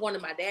 "Oh, I'm going to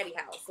my daddy's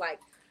house." Like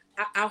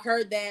I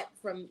heard that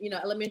from, you know,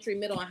 elementary,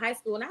 middle, and high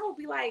school, and I would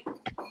be like,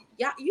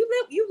 "Yeah, you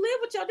live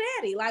with your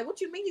daddy. Like,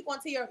 what you mean you going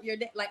to your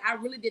dad?" Like, I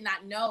really did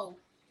not know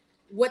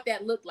what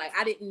that looked like.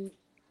 I didn't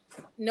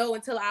know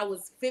until I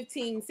was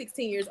 15,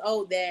 16 years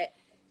old that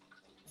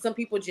some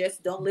people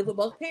just don't live with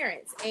both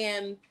parents.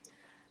 And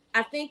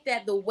I think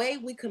that the way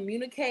we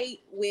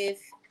communicate with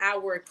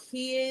our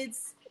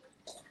kids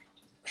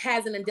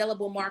has an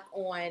indelible mark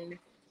on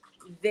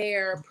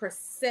their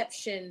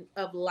perception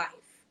of life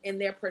and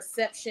their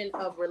perception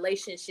of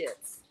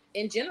relationships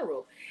in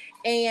general.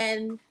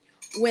 And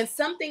when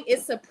something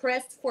is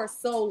suppressed for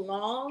so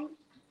long,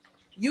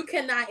 you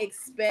cannot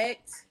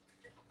expect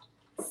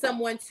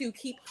someone to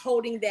keep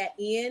holding that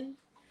in,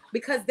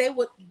 because they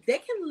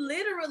can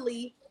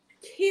literally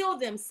kill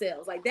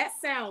themselves. Like, that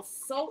sounds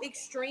so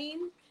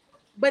extreme,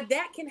 but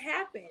that can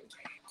happen.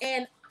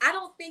 And I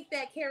don't think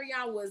that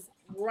Kerrion was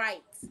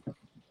right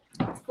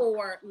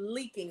for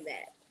leaking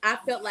that. I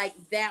felt like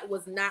that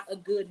was not a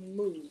good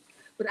move,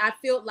 but I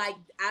felt like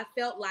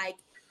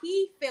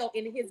he felt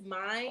in his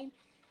mind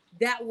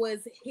that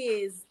was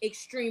his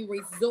extreme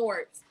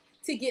resort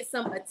to get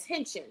some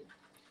attention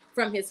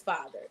from his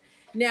father.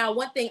 Now,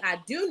 one thing I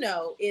do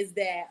know is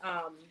that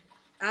I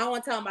don't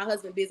want to tell my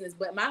husband business,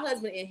 but my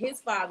husband and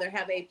his father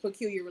have a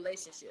peculiar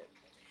relationship,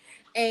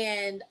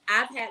 and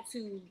I've had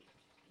to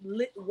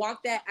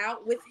walk that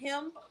out with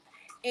him.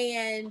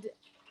 And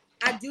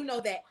I do know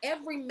that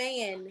every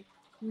man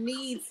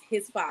needs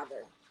his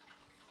father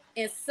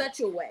in such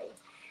a way.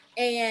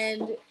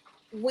 And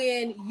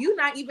when you're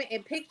not even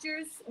in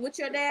pictures with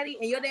your daddy,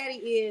 and your daddy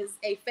is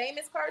a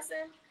famous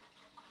person,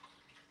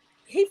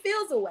 he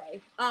feels a way.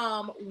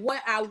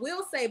 What I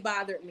will say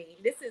bothered me,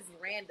 this is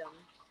random,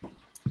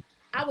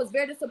 I was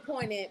very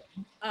disappointed,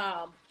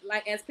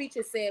 like as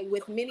Peaches said,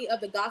 with many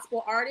of the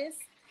gospel artists.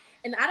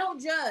 And I don't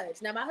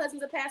judge. Now, my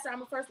husband's a pastor,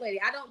 I'm a first lady.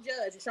 I don't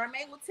judge.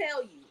 Charmaine will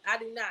tell you, I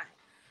do not.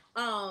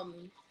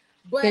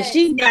 But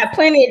she got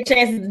plenty of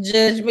chances to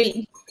judge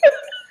me.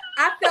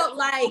 I felt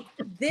like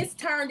this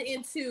turned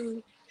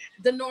into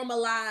the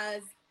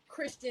normalized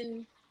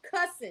Christian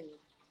cussing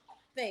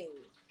thing.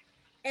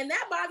 And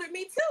that bothered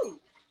me too,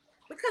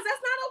 because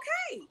that's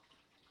not okay.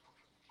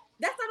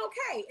 That's not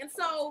okay. And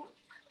so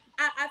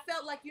I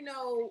felt like, you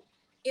know,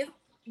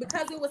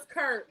 because it was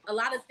Kurt, a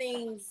lot of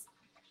things,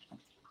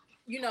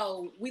 you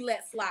know, we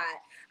let slide.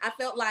 I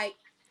felt like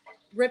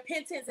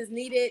repentance is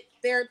needed,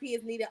 therapy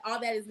is needed, all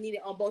that is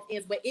needed on both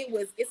ends, but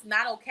it's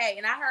not okay.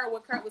 And I heard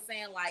what Kurt was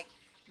saying, like,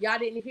 y'all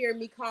didn't hear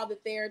me call the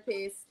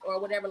therapist or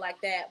whatever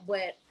like that,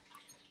 but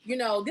you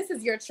know, this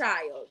is your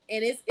child,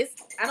 and it's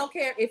I don't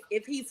care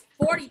if he's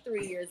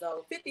 43 years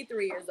old,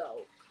 53 years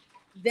old,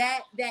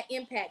 that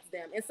impacts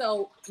them. And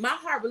so my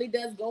heart really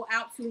does go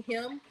out to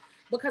him,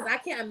 because I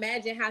can't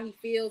imagine how he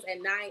feels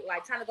at night,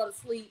 like trying to go to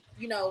sleep,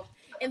 you know.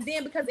 And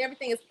then because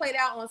everything is played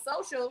out on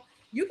social,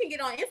 you can get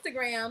on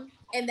Instagram,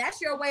 and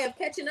that's your way of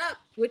catching up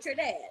with your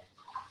dad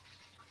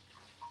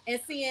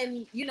and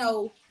seeing, you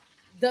know,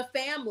 the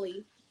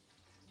family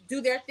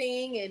do their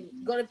thing and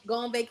go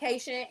on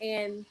vacation,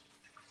 and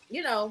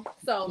you know,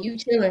 so you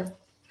chilling.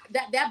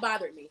 That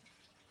bothered me.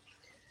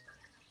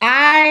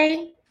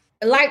 I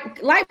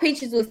like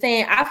Peaches was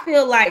saying, I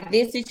feel like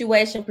this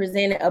situation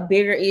presented a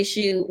bigger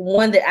issue,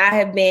 one that I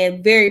have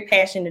been very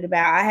passionate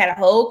about. I had a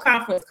whole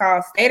conference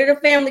called State of the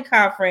Family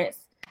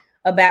Conference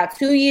about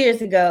 2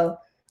 years ago,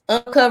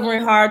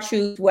 uncovering hard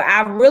truths, where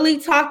I really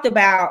talked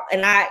about,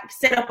 and I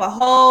set up a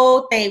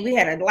whole thing. We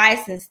had a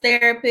licensed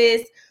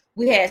therapist.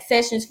 We had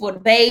sessions for the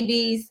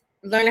babies,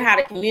 learning how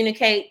to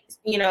communicate.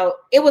 You know,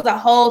 it was a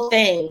whole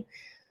thing,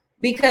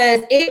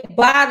 because it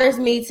bothers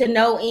me to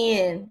no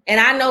end. And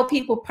I know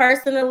people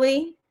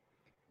personally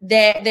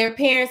that their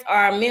parents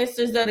are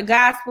ministers of the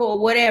gospel or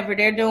whatever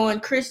they're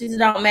doing. Christians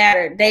don't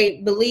matter.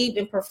 They believe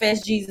and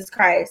profess Jesus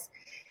Christ,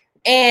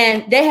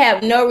 and they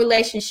have no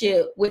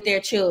relationship with their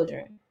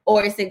children,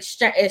 or it's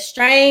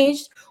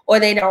estranged, or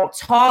they don't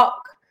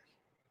talk.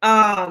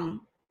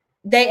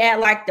 They act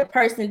like the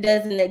person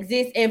doesn't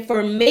exist. And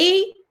for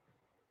me,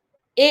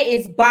 it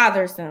is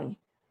bothersome,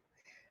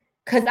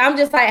 because I'm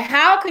just like,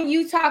 how can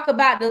you talk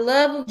about the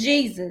love of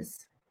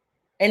Jesus,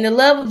 and the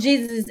love of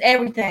Jesus is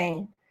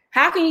everything?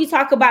 How can you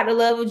talk about the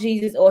love of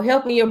Jesus or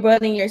helping your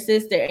brother and your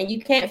sister, and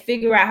you can't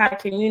figure out how to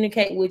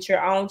communicate with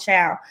your own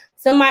child,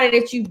 somebody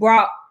that you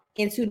brought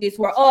into this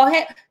world? Oh,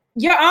 hey,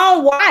 your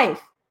own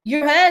wife,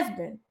 your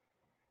husband,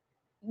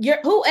 your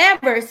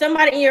whoever,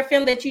 somebody in your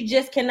family that you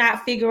just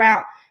cannot figure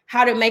out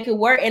how to make it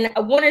work. And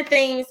one of the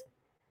things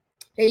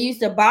that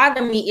used to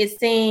bother me is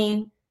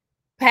seeing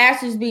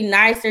pastors be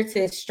nicer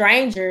to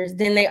strangers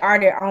than they are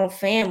their own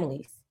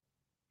families.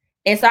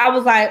 And so I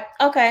was like,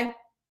 okay,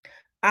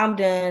 I'm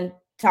done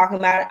talking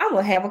about it. I'm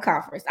gonna have a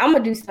conference. I'm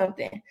gonna do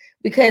something,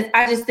 because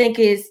I just think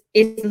it's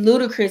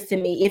ludicrous to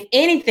me. If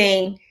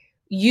anything,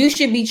 you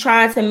should be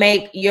trying to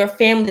make your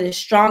family the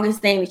strongest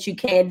thing that you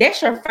can.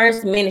 That's your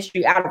first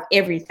ministry out of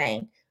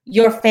everything,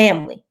 your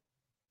family.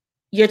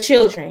 your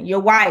children, your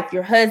wife,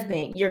 your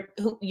husband,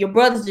 your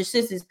brothers, your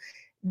sisters.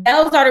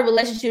 Those are the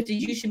relationships that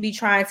you should be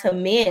trying to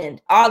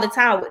mend all the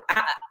time.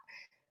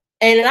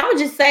 And I would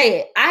just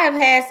say it. I have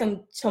had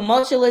some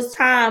tumultuous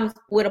times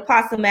with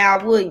Apostle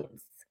Mal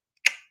Williams.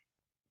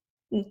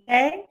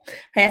 Okay?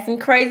 Had some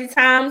crazy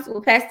times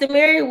with Pastor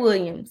Mary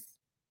Williams.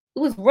 It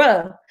was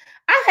rough.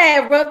 I've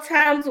had rough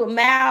times with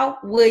Mal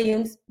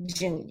Williams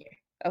Jr.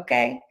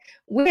 Okay?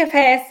 We have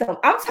had some,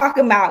 I'm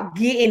talking about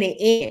getting it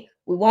in.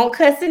 We won't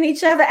cussing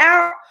each other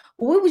out.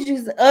 We would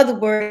use the other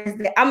words.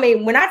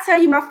 When I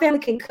tell you my family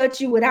can cut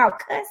you without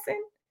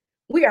cussing,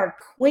 we are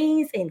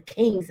queens and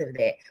kings of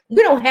that.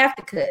 We don't have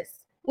to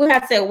cuss. We don't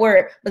have to say a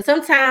word. But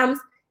sometimes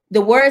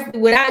the words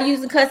without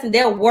using cussing,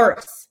 they're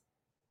worse.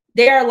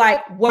 They're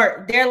like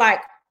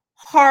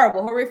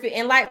horrible, horrific.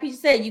 And like Peach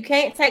said, you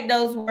can't take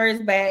those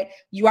words back.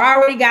 You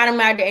already got them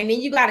out there. And then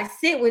you got to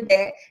sit with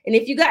that. And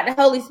if you got the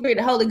Holy Spirit,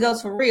 the Holy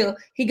Ghost for real,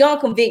 he going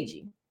to convict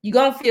you. You're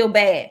going to feel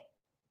bad.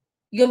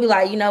 You're going to be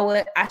like, you know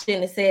what? I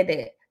shouldn't have said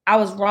that. I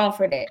was wrong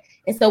for that.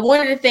 And so one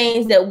of the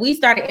things that we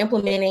started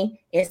implementing,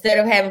 instead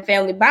of having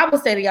family Bible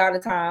study all the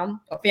time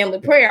or family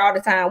prayer all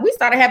the time, we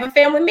started having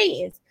family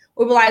meetings.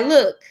 We were like,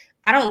 look,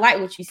 I don't like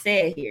what you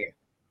said here.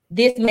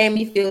 This made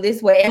me feel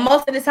this way. And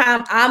most of the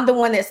time, I'm the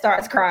one that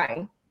starts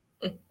crying.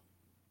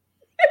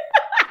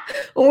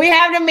 When we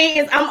have the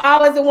meetings, I'm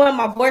always the one,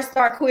 my voice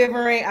start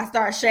quivering. I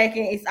start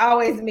shaking. It's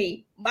always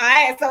me.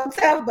 My ass so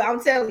tough, but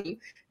I'm telling you,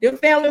 the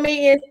family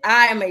meetings,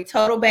 I am a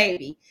total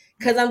baby.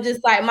 Because I'm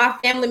just like, my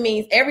family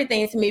means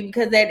everything to me,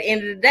 because at the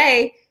end of the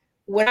day,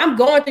 when I'm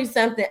going through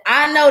something,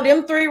 I know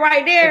them three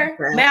right there,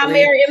 exactly. Mal,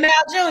 Mary, and Mal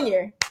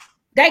Jr.,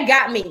 they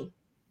got me.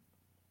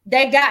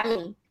 They got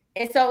me.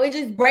 And so it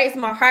just breaks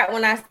my heart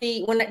when I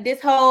see, when this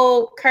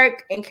whole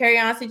Kirk and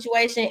Carry-On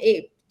situation,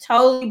 it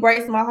totally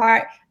breaks my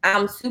heart.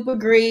 I'm super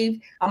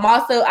grieved.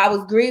 I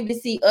was grieved to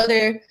see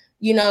other,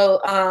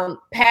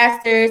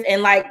 pastors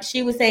and like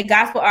she would say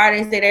gospel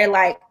artists that are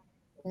like,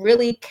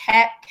 really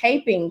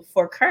caping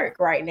for Kirk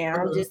right now.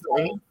 I'm just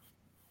like,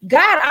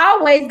 God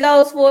always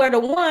goes for the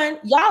one.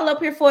 Y'all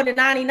up here for the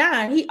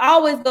 99. He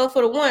always goes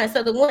for the one.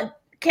 So the one,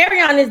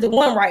 Carry-On is the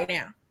one right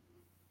now.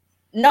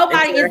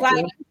 Nobody is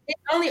like,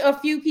 it's only a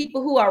few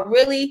people who are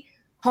really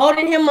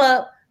holding him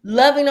up,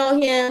 loving on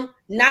him,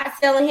 not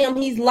telling him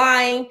he's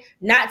lying,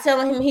 not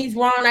telling him he's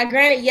wrong. Now,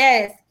 granted,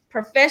 yes,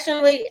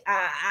 professionally,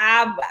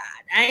 I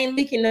ain't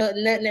leaking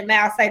nothing that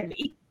Mal say to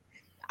me.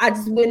 I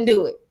just wouldn't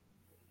do it.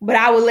 But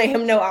I would let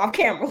him know off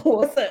camera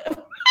what's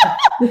up.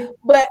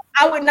 But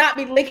I would not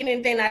be licking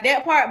anything like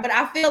that part. But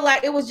I feel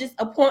like it was just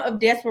a point of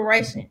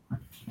desperation.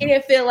 He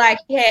didn't feel like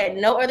he had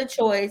no other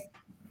choice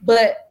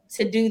but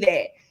to do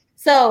that.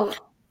 So,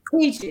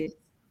 Peaches,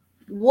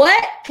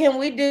 what can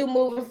we do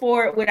moving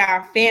forward with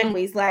our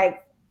families?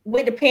 Like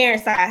with the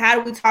parent side, how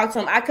do we talk to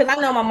them? Because I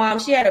know my mom,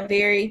 she had a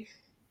very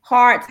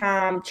hard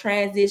time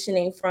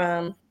transitioning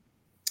from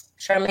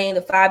Charmaine,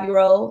 the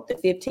 5-year-old, the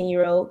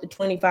 15-year-old, the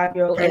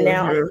 25-year-old, and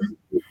now.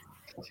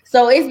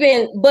 So it's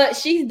been, but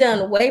she's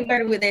done way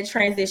better with that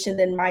transition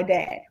than my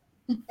dad.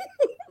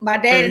 My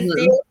dad is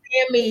still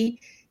seeing me.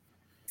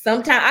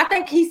 Sometimes I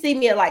think he see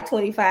me at like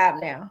 25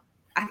 now.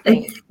 I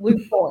think we're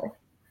 4.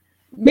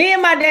 Me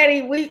and my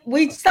daddy,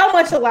 we so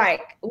much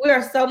alike. We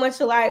are so much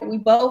alike. We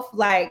both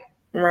like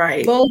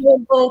boom,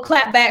 boom, boom,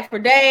 clap back for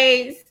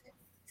days,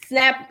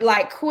 snap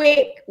like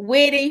quick,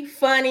 witty,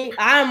 funny.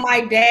 I'm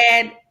my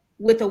dad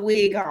with a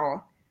wig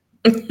on.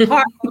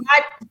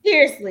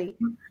 Seriously.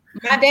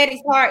 My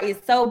daddy's heart is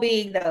so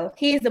big, though.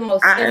 He's the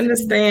most. I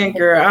understand,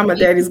 girl. I'm a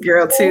daddy's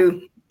girl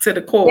too, to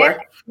the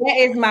core. That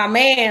is my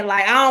man.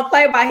 Like, I don't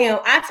play by him.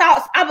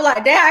 I be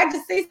like, Dad, I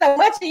just see so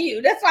much of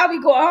you. That's why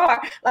we go hard.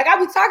 Like, I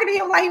be talking to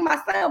him like he's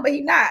my son, but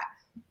he's not.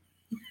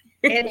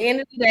 At the end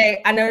of the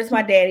day, I know it's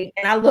my daddy,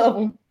 and I love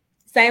him.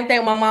 Same thing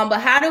with my mom.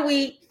 But how do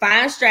we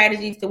find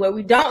strategies to where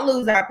we don't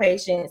lose our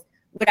patience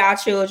with our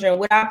children,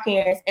 with our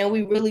parents, and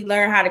we really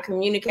learn how to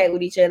communicate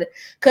with each other?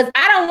 Because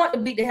I don't want to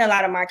beat the hell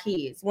out of my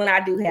kids when I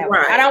do have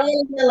them. I don't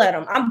want to yell at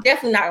them. I'm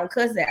definitely not going to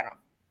cuss at them.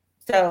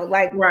 So,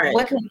 like,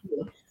 what can we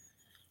do?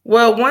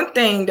 Well, one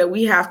thing that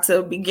we have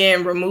to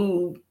begin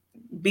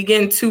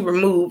to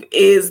remove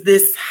is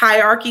this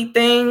hierarchy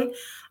thing.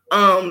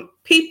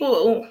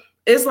 People,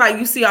 it's like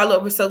you see all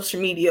over social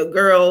media,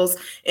 girls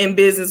in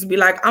business be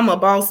like, I'm a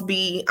boss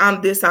bee,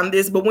 I'm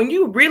this. But when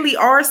you really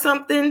are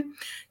something,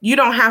 you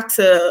don't have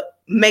to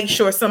make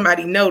sure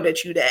somebody know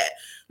that you that.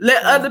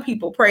 Let other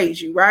people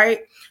praise you, right?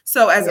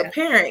 So as a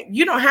parent,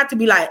 you don't have to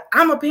be like,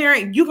 I'm a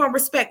parent, you're going to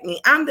respect me.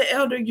 I'm the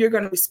elder, you're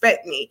going to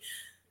respect me.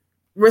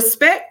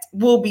 Respect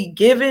will be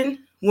given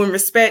when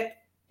respect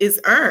is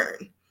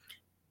earned.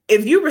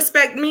 If you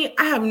respect me,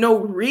 I have no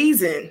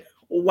reason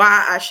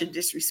why I should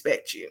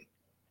disrespect you.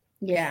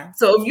 Yeah.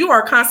 So if you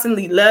are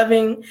constantly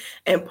loving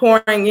and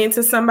pouring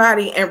into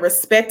somebody and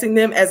respecting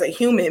them as a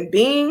human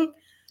being,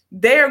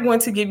 they're going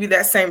to give you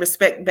that same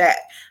respect back.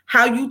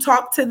 How you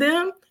talk to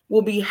them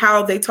will be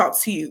how they talk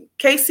to you.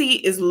 Casey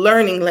is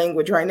learning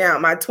language right now,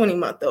 my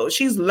 20-month-old.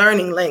 She's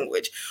learning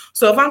language.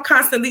 So if I'm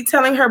constantly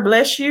telling her,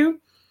 bless you,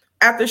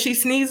 after she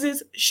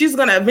sneezes, she's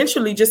going to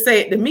eventually just say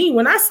it to me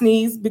when I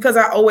sneeze because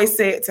I always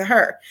say it to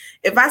her.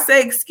 If I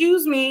say,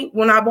 excuse me,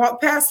 when I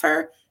walk past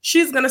her,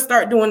 she's going to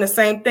start doing the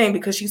same thing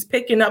because she's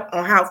picking up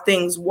on how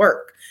things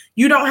work.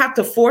 You don't have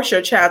to force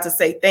your child to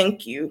say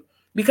thank you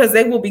because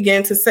they will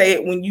begin to say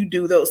it when you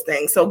do those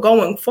things. So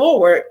going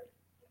forward,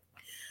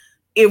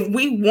 if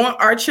we want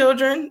our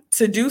children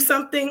to do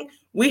something,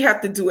 we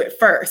have to do it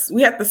first.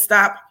 We have to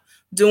stop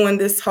doing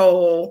this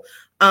whole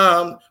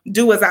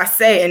do as I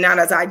say and not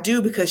as I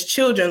do, because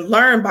children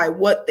learn by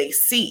what they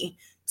see.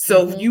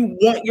 So if you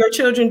want your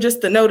children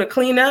just to know to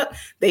clean up,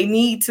 they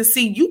need to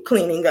see you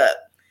cleaning up.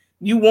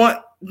 You want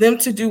them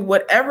to do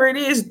whatever it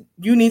is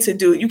you need to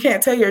do. You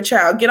can't tell your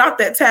child, get off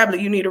that tablet,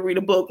 you need to read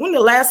a book. When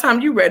the last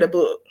time you read a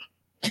book?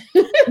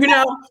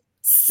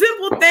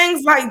 Simple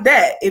things like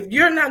that. If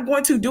you're not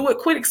going to do it,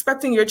 quit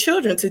expecting your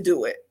children to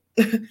do it.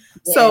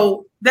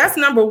 So that's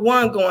number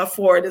one going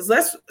forward, is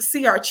let's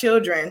see our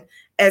children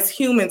as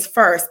humans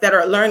first that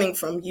are learning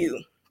from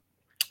you.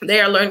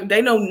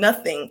 They know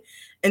nothing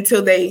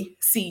until they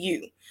see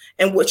you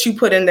and what you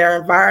put in their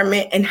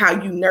environment and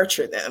how you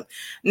nurture them.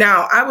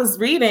 Now, I was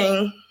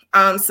reading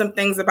some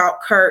things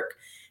about Kirk,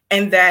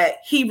 and that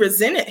he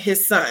resented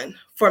his son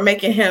for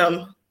making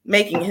him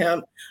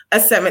a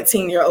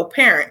 17-year-old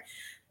parent.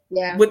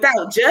 Yeah.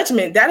 Without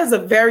judgment, that is a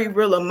very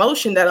real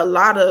emotion that a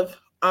lot of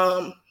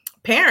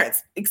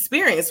parents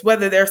experience,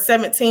 whether they're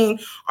 17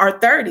 or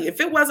 30.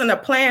 If it wasn't a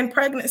planned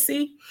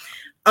pregnancy,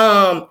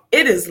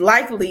 it is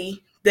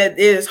likely that it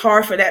is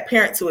hard for that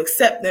parent to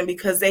accept them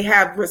because they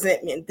have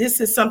resentment. This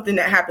is something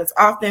that happens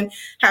often,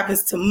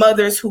 happens to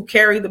mothers who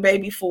carry the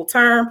baby full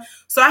term.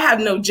 So I have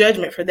no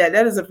judgment for that.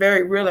 That is a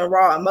very real and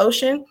raw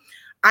emotion.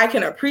 I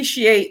can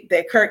appreciate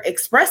that Kirk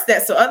expressed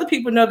that so other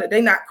people know that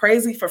they're not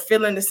crazy for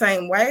feeling the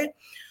same way.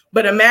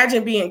 But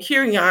imagine being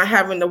Kirion,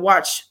 having to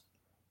watch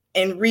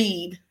and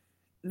read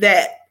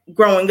that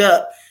growing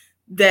up,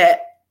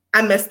 that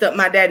I messed up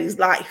my daddy's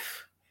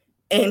life.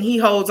 And he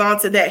holds on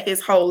to that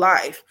his whole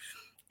life.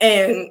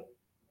 And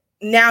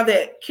now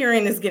that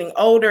Kirion is getting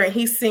older and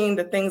he's seeing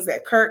the things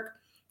that Kirk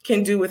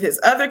can do with his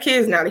other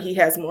kids, now that he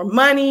has more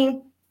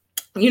money,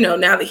 now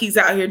that he's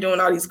out here doing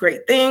all these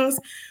great things,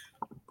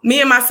 me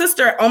and my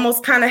sister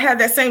almost kind of had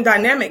that same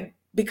dynamic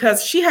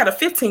because she had a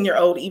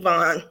 15-year-old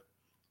Yvonne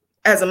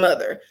as a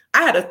mother.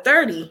 I had a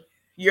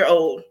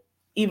 30-year-old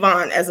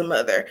Yvonne as a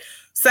mother.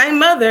 Same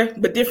mother,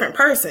 but different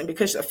person,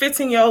 because a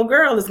 15-year-old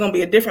girl is going to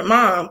be a different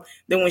mom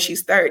than when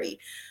she's 30.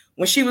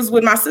 When she was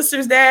with my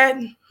sister's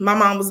dad, my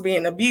mom was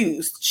being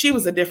abused. She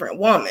was a different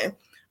woman,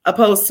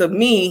 opposed to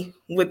me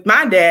with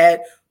my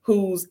dad,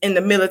 who's in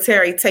the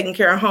military taking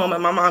care of home,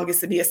 and my mom gets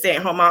to be a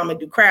stay-at-home mom and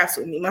do crafts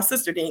with me. My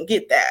sister didn't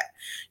get that.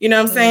 You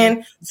know what I'm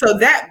saying? So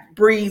that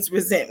breeds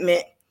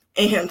resentment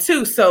in him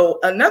too. So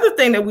another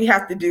thing that we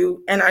have to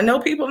do, and I know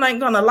people ain't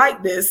going to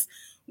like this,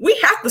 we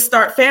have to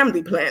start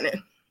family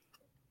planning.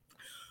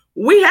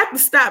 We have to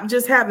stop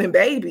just having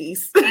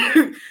babies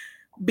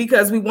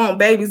because we want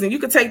babies. And you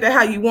can take that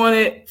how you want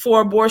it,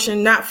 for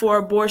abortion, not for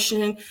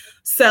abortion,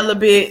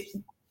 celibate,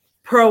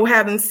 pro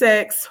having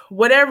sex,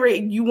 whatever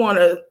you want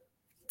to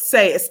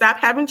say. Stop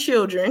having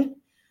children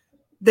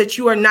that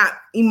you are not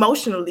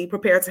emotionally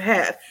prepared to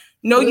have.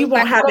 No, you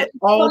won't have it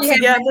all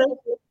together.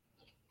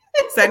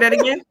 Say that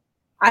again.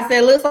 I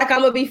said, looks like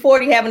I'm going to be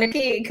 40 having a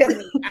kid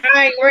because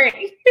I ain't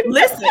ready.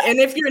 Listen, and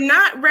if you're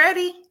not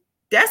ready,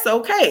 that's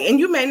okay. And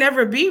you may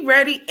never be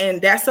ready,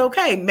 and that's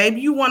okay. Maybe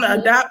you want to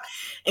adopt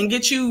and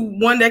get you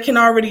one that can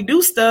already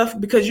do stuff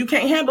because you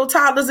can't handle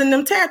toddlers and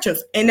them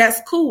tantrums. And that's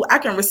cool. I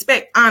can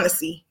respect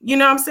honesty. You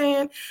know what I'm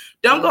saying?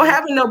 Don't go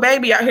having no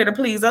baby out here to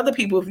please other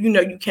people if you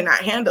know you cannot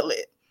handle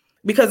it.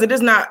 Because it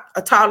is not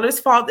a toddler's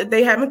fault that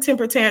they having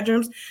temper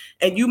tantrums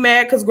and you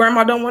mad because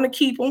grandma don't want to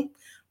keep them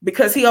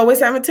because he always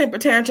having temper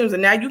tantrums,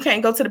 and now you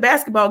can't go to the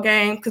basketball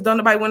game because don't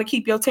nobody want to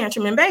keep your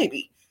tantrum and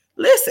baby.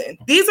 Listen,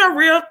 these are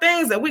real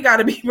things that we got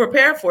to be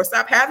prepared for.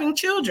 Stop having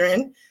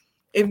children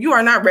if you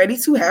are not ready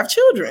to have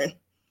children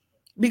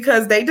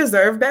because they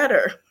deserve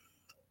better.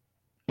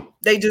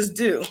 They just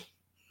do.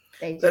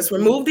 Let's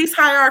remove these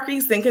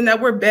hierarchies, thinking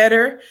that we're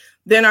better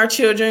than our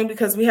children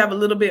because we have a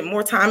little bit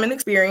more time and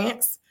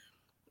experience.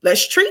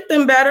 Let's treat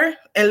them better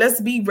and let's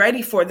be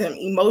ready for them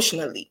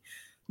emotionally.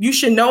 You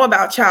should know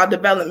about child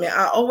development.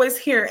 I always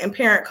hear in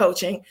parent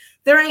coaching,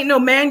 there ain't no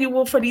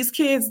manual for these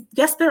kids.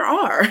 Yes, there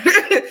are.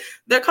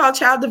 They're called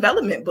child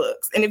development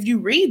books. And if you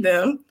read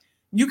them,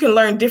 you can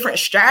learn different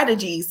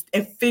strategies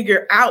and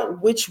figure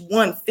out which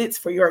one fits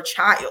for your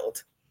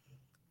child.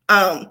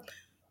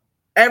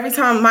 Every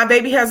time my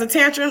baby has a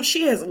tantrum,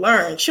 she has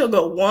learned. She'll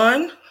go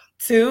 1,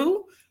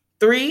 2,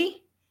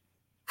 3,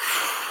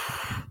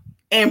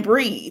 and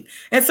breathe.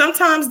 And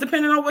sometimes,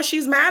 depending on what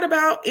she's mad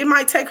about, it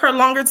might take her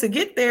longer to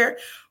get there,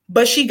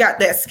 but she got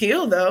that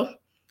skill though.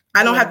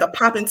 I don't have to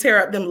pop and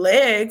tear up them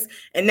legs.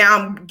 And now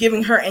I'm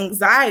giving her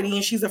anxiety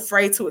and she's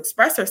afraid to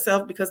express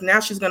herself because now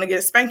she's going to get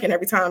a spanking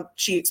every time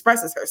she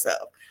expresses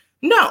herself.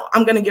 No,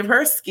 I'm going to give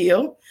her a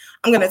skill.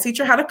 I'm going to teach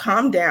her how to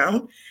calm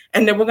down.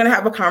 And then we're going to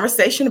have a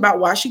conversation about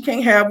why she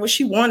can't have what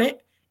she wanted.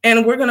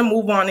 And we're going to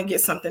move on and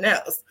get something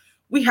else.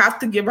 We have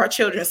to give our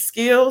children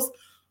skills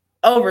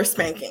over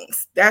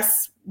spankings.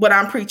 That's what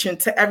I'm preaching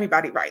to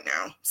everybody right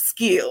now.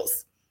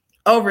 Skills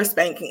over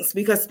spankings,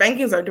 because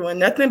spankings are doing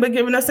nothing but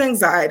giving us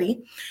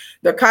anxiety.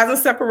 They're causing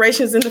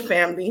separations in the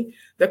family.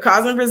 They're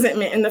causing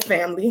resentment in the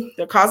family.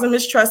 They're causing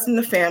mistrust in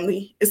the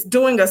family. It's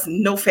doing us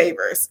no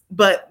favors,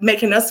 but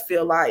making us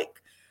feel like,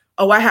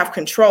 oh, I have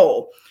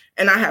control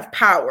and I have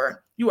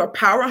power. You are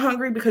power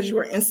hungry because you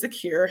are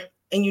insecure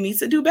and you need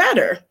to do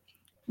better.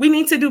 We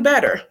need to do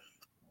better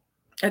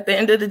at the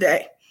end of the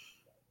day.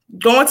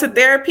 Going to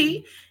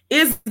therapy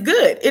is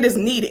good. It is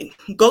needed.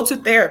 Go to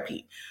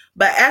therapy.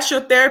 But ask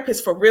your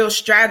therapist for real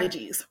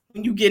strategies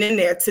when you get in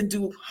there to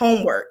do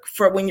homework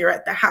for when you're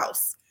at the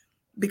house,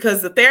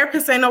 because the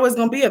therapist ain't always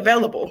going to be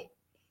available.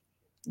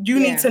 You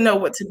need to know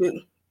what to do.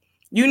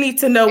 You need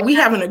to know we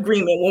have an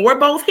agreement. When we're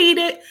both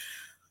heated,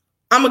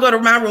 I'm going to go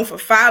to my room for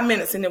 5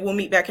 minutes and then we'll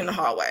meet back in the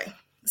hallway.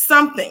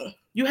 Something.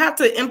 You have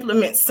to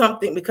implement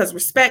something, because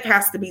respect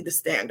has to be the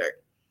standard.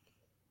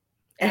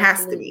 It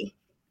has to be.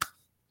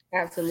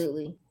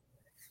 Absolutely.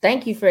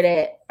 Thank you for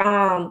that.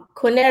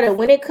 Quinetta,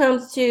 when it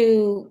comes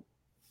to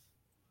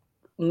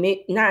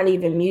not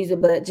even music,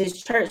 but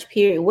just church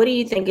period, what do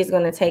you think it's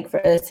going to take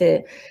for us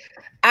to,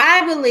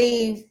 I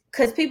believe,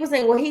 because people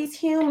say, well, he's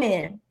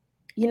human.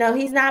 You know,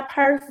 he's not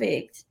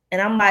perfect.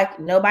 And I'm like,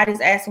 nobody's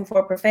asking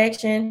for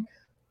perfection.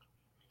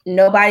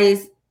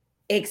 Nobody's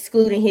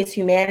excluding his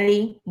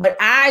humanity. But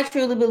I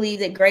truly believe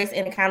that grace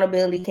and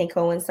accountability can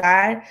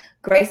coincide.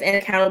 Grace and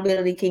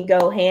accountability can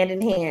go hand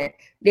in hand.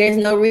 There's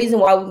no reason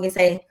why we can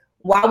say,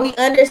 while we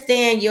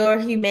understand your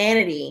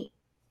humanity,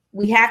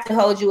 we have to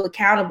hold you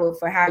accountable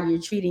for how you're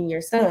treating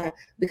your son.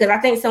 Because I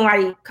think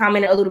somebody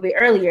commented a little bit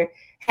earlier,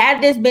 had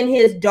this been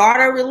his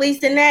daughter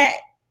releasing that,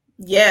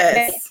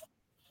 yes,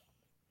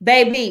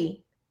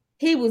 baby,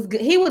 he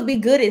would be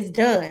good as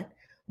done.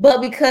 But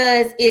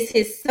because it's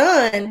his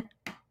son,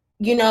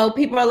 you know,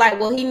 people are like,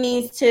 well, he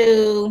needs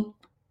to,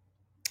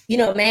 you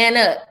know, man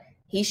up.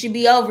 He should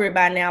be over it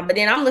by now. But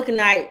then I'm looking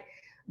like,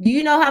 do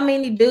you know how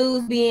many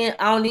dudes being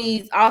on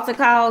these altar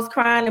calls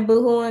crying and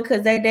boohooing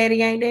because their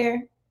daddy ain't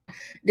there?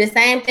 The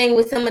same thing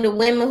with some of the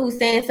women who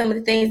saying some of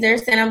the things they're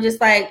saying. I'm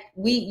just like,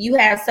 you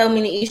have so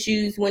many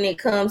issues when it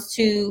comes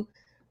to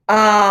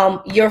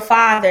your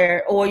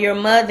father or your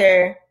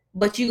mother,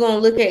 but you gonna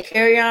look at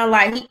Carry On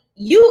like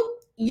you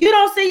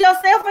don't see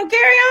yourself in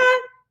Carry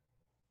On.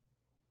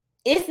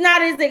 It's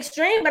not as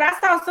extreme, but I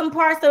saw some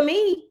parts of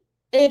me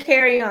in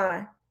Carry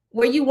On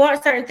where you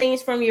want certain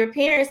things from your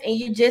parents and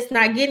you just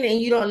not getting it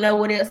and you don't know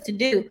what else to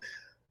do.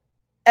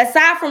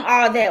 Aside from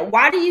all that,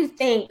 why do you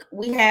think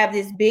we have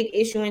this big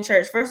issue in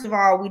church? First of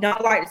all, we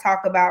don't like to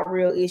talk about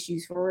real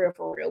issues for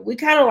real. We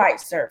kind of like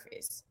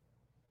surface.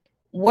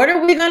 What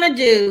are we going to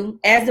do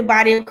as the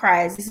body of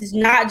Christ? This is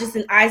not just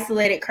an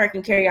isolated Kirk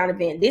and Carry On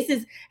event. This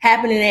is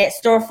happening at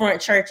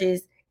storefront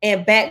churches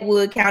in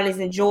backwood counties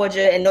in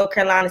Georgia and North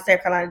Carolina,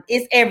 South Carolina.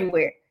 It's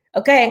everywhere,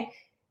 okay?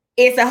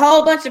 It's a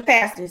whole bunch of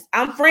pastors.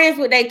 I'm friends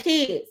with their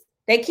kids.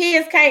 Their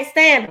kids can't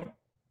stand them,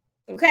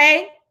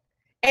 okay?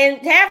 And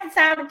half the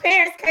time, the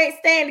parents can't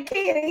stand the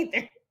kid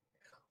either.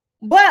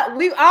 But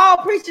we all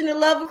preaching the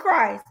love of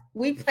Christ.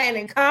 We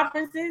planning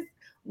conferences.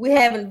 We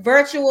having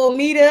virtual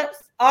meetups,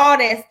 all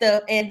that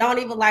stuff, and don't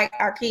even like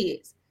our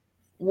kids.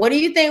 What do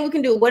you think we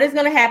can do? What is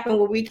going to happen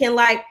where we can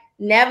like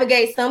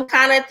navigate some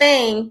kind of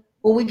thing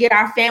where we get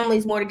our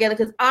families more together?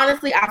 Because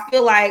honestly, I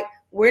feel like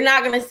we're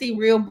not going to see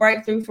real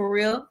breakthrough for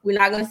real. We're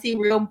not going to see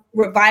real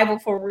revival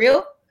for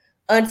real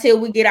until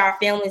we get our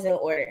families in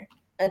order.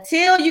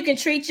 Until you can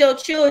treat your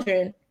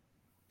children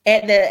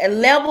at the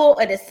level,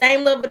 at the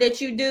same level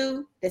that you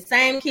do, the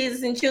same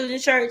kids in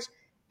children's church,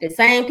 the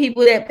same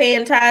people that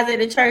paying tithes at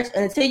the church,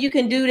 until you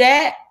can do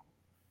that,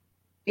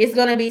 it's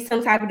going to be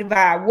some type of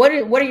divide. What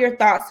are your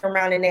thoughts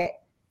surrounding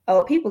that?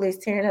 Oh, people is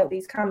tearing up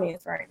these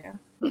comments right now.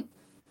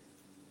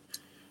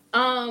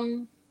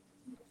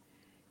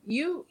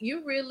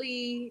 You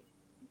really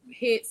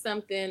hit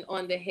something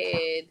on the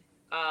head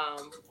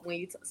when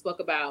you spoke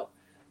about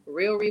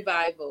real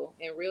revival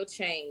and real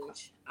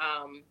change.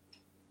 I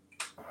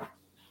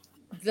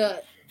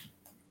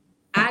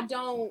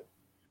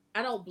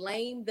don't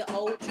blame the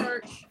old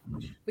church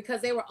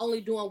because they were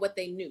only doing what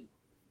they knew.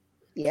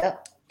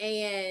 Yep.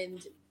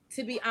 And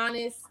to be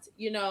honest,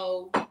 you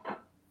know,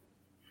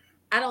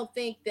 I don't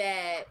think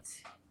that,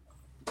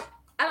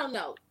 I don't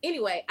know.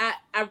 Anyway,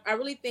 I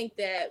really think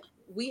that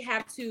we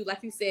have to, like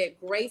you said,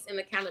 grace and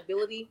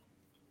accountability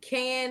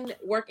can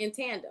work in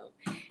tandem.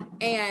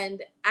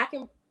 And I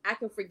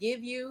can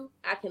forgive you,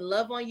 I can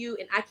love on you,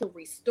 and I can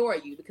restore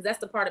you, because that's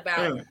the part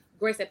about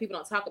grace that people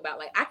don't talk about.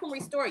 Like, I can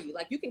restore you.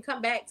 Like, you can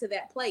come back to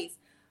that place,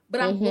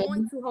 but I'm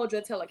going to hold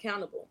your tail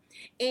accountable.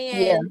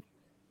 And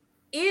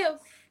if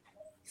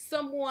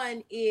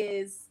someone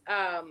is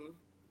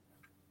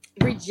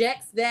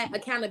rejects that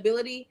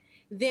accountability,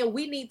 then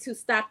we need to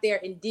stop there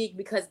and dig,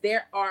 because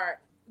there are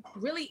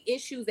really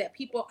issues that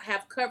people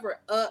have covered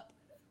up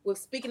with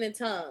speaking in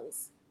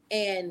tongues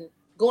and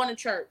going to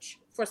church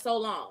for so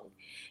long.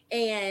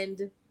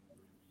 And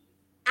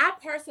I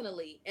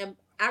personally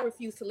I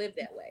refuse to live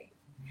that way.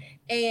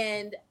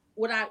 And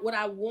what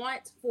I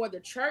want for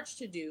the church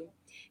to do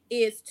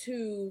is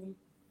to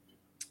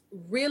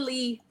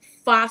really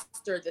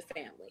foster the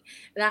family.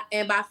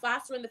 And by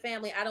fostering the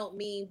family, I don't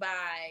mean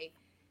by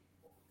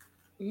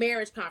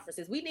marriage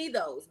conferences. We need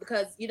those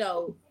because, you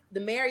know, the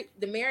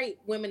married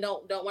women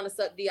don't want to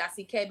suck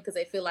DICK because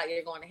they feel like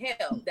they're going to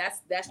hell.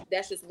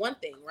 That's just one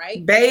thing,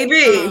 right?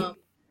 Baby,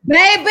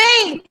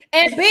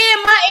 and be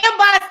in my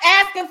inbox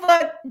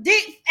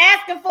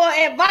asking for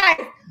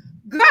advice,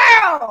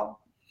 girl.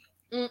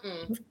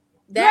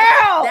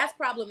 That's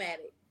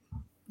problematic.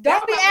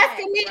 Don't be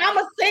asking me. Right? I'm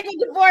a single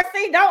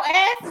divorcee. Don't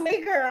ask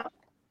me, girl.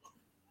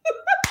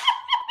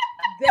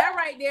 That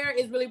right there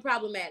is really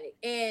problematic.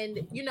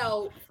 And, you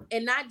know,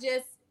 and not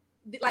just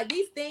like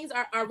these things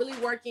are really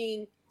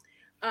working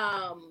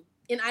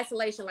in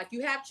isolation. Like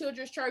you have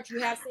children's church, you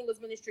have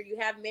singles ministry, you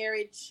have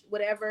marriage,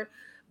 whatever.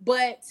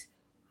 But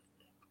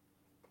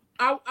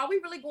are we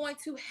really going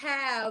to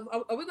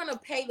are we going to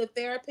pay the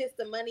therapist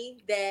the money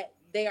that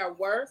they are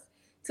worth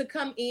to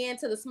come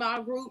into the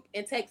small group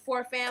and take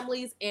 4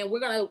 families? And we're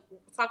going to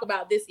talk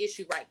about this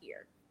issue right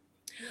here.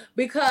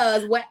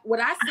 Because what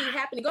I see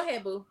happening, go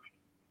ahead, boo.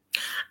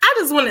 I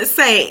just want to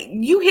say,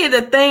 you hit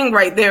a thing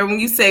right there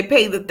when you say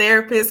pay the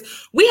therapist.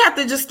 We have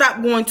to just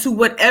stop going to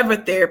whatever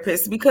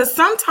therapist, because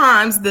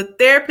sometimes the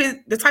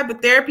type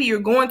of therapy you're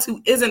going to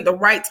isn't the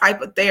right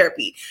type of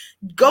therapy.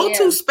 Go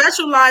to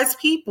specialized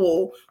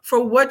people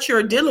for what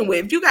you're dealing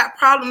with. If you got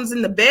problems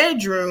in the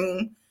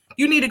bedroom,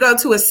 you need to go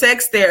to a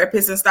sex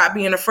therapist and stop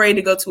being afraid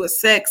to go to a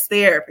sex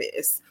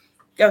therapist.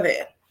 Go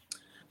ahead.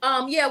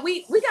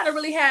 We got to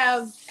really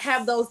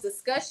have those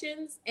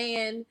discussions,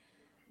 and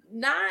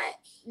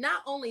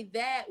not only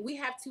that, we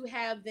have to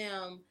have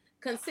them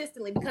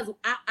consistently, because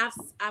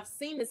I've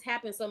seen this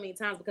happen so many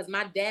times, because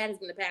my dad has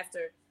been a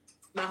pastor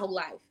my whole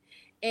life,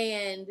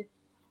 and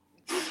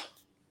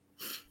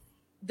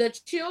the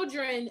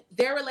children,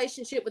 their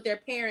relationship with their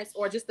parents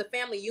or just the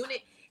family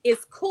unit is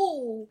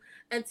cool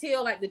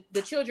until like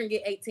the children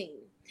get 18,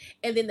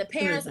 and then the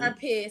parents are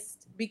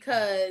pissed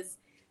because,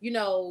 you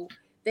know,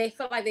 they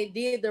felt like they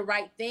did the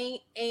right thing.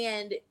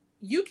 And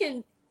you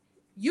can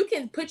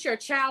put your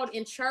child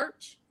in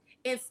church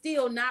and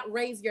still not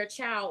raise your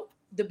child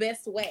the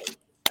best way.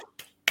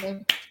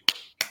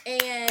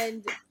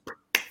 And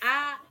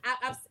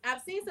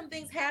I've seen some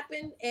things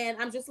happen,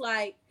 and I'm just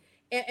like,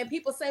 and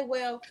people say,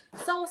 well,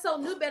 so-and-so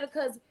knew better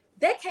because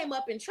they came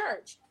up in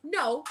church.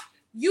 No,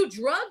 you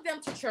drugged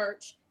them to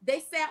church.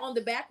 They sat on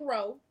the back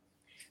row.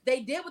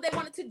 They did what they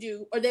wanted to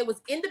do, or they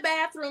was in the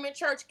bathroom in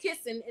church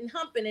kissing and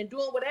humping and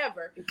doing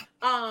whatever.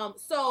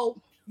 So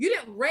you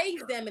didn't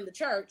raise them in the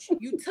church.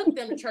 You took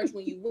them to church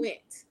when you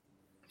went.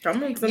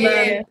 Come on,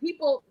 somebody. And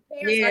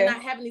parents are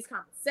not having these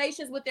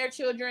conversations with their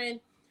children.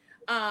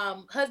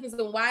 Husbands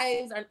and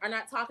wives are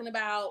not talking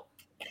about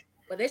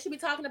what they should be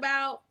talking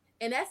about.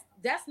 And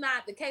that's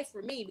not the case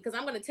for me, because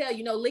I'm going to tell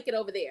you, lick it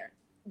over there.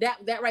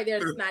 That right there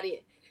is not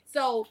it.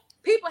 So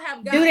people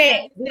have got to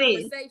have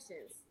these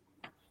conversations,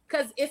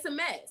 because it's a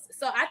mess.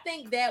 So I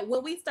think that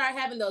when we start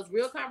having those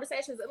real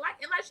conversations, and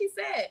like she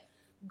said,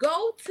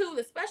 go to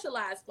the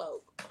specialized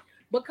folk,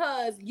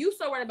 because you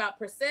so worried about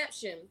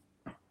perception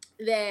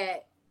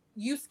that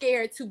you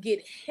scared to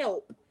get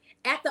help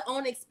at the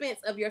own expense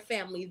of your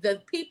family,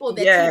 the people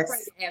that you pray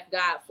to ask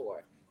God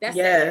for. That's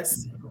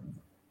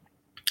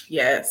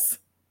Yes.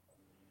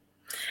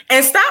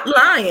 And stop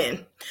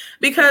lying,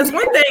 because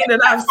one thing that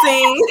I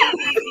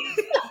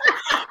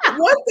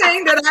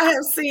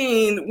have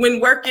seen when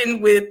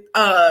working with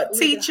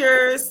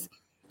teachers,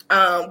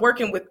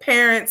 working with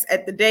parents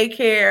at the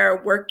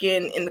daycare,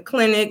 working in the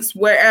clinics,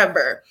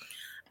 wherever,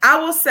 I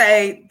will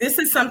say, this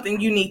is something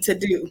you need to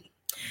do.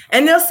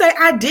 And they'll say,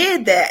 I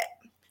did that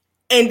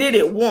and did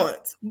it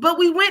once, but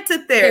we went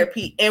to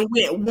therapy and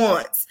went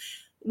once.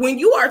 When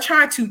you are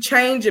trying to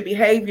change your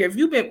behavior, if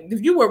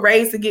you were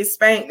raised to get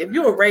spanked, if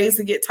you were raised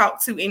to get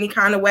talked to any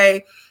kind of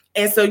way,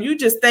 and so you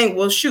just think,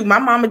 well, shoot, my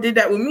mama did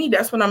that with me,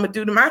 that's what I'm gonna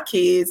do to my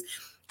kids.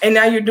 And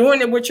now you're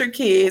doing it with your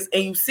kids,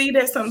 and you see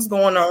that something's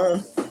going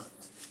on,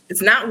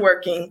 it's not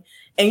working,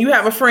 and you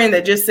have a friend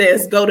that just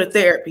says, go to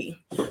therapy.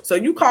 So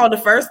you call the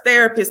first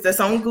therapist that's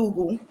on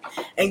Google,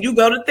 and you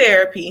go to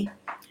therapy,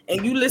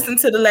 and you listen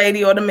to the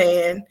lady or the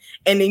man,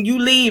 and then you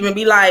leave and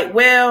be like,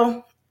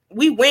 well,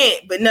 we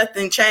went, but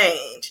nothing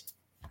changed.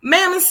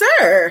 Ma'am and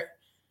sir,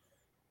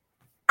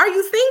 are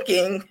you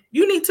thinking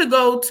you need to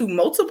go to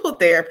multiple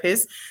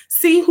therapists,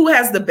 see who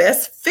has the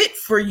best fit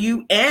for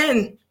you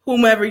and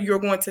whomever you're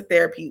going to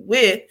therapy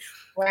with?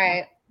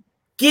 Right.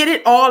 Get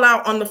it all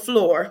out on the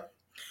floor.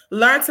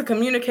 Learn to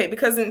communicate,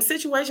 because in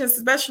situations,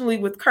 especially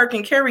with Kirk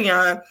and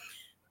Kerrion,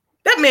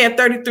 that man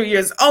 33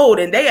 years old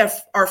and they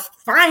are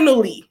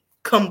finally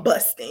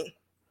combusting.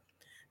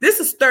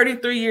 This is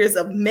 33 years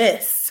of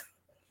mess.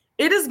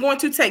 It is going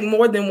to take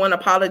more than one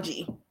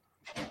apology,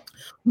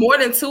 more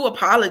than 2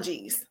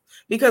 apologies,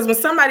 because when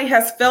somebody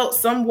has felt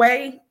some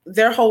way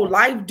their whole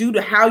life due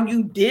to how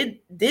you did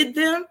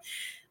them,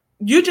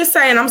 you just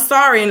saying, I'm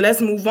sorry and let's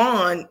move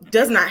on,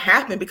 does not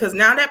happen, because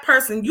now that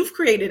person, you've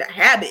created a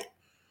habit.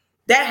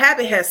 That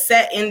habit has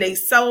set in their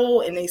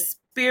soul and their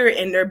spirit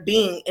and their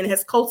being and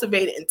has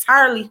cultivated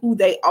entirely who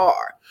they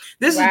are.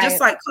 This is just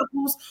like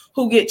couples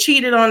who get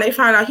cheated on. They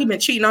find out he been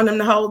cheating on them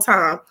the whole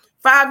time.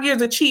 5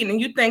 years of cheating, and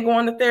you think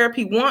going to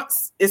therapy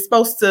once is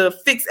supposed to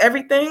fix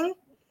everything?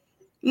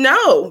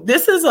 No,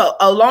 this is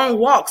a long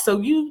walk.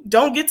 So you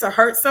don't get to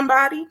hurt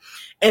somebody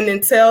and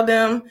then tell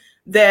them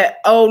that,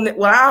 oh,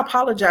 well, I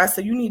apologize,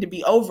 so you need to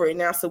be over it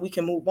now so we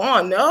can move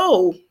on.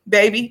 No,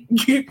 baby,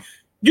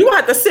 you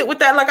have to sit with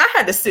that like I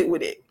had to sit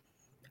with it.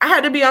 I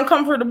had to be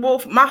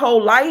uncomfortable my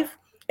whole life,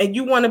 and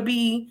you want to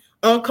be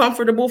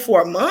uncomfortable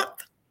for a month?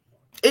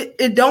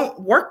 It don't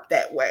work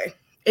that way.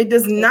 It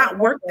does not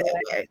work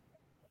that way.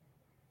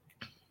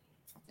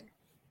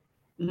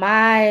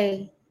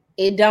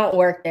 It don't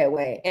work that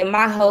way. And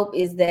my hope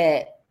is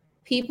that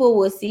people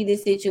will see the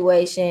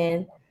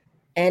situation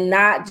and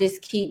not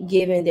just keep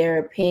giving their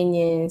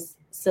opinions,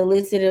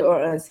 solicited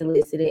or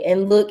unsolicited,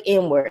 and look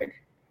inward.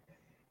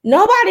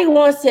 Nobody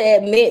wants to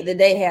admit that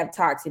they have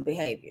toxic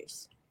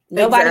behaviors.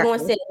 Nobody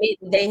wants to admit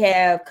that they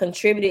have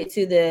contributed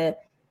to the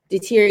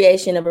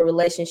deterioration of a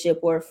relationship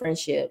or a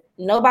friendship.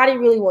 Nobody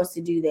really wants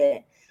to do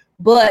that.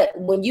 But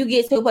when you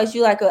get to a place,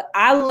 you're like,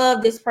 I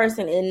love this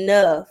person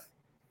enough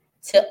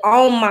to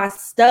own my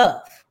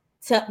stuff,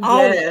 to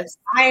own it.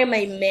 I am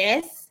a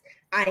mess.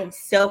 I am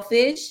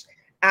selfish.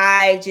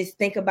 I just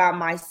think about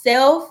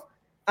myself.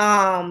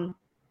 I'm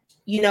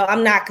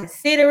not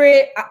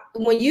considerate.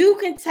 When you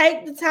can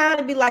take the time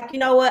to be like, you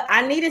know what,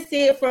 I need to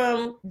see it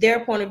from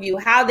their point of view,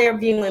 how they're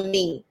viewing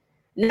me,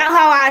 not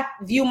how I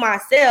view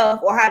myself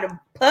or how the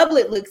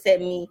public looks at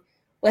me,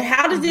 but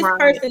how does this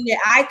person that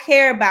I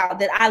care about,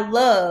 that I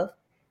love,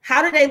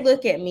 how do they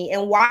look at me,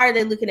 and why are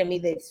they looking at me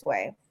this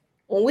way?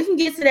 When we can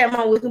get to that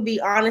moment, we can be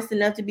honest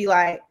enough to be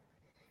like,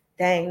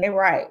 dang, they're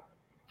right.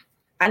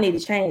 I need to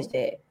change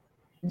that.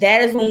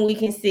 That is when we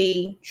can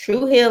see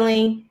true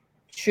healing,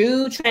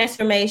 true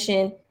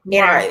transformation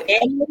in our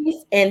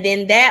families, and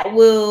then that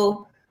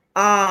will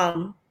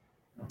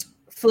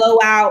flow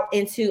out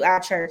into our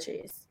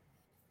churches.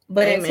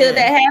 But until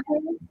that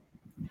happens,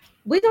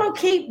 we're going to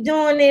keep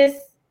doing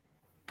this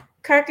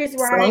Kirkus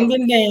right. Song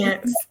and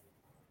dance.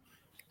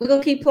 We're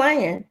going to keep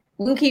playing.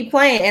 We're going to keep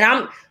playing. And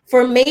I'm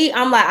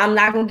like, I'm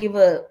not going to give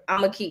up.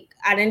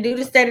 I didn't do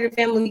the State of the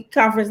Family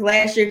conference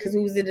last year because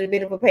we was in a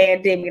bit of a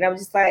pandemic. And I'm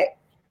just like,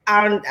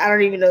 I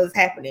don't even know it's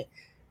happening.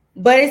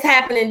 But it's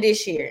happening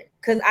this year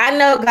because I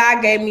know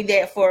God gave me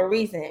that for a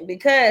reason,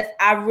 because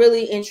I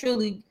really and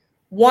truly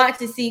want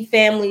to see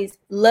families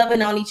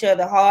loving on each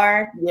other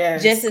hard,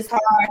 just as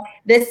hard.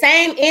 The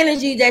same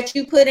energy that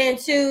you put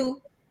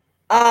into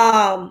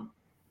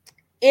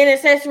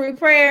intercessory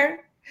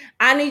prayer,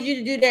 I need you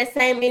to do that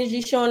same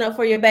energy showing up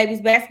for your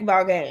baby's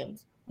basketball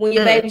games, when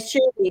your baby's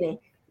cheerleading.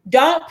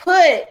 Don't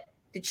put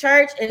the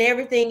church and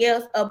everything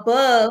else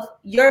above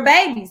your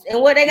babies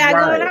and what they got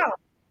going on.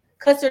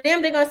 Because for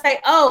them, they're going to say,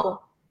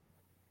 oh,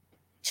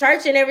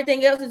 church and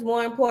everything else is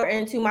more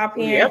important to my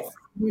parents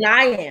than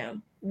I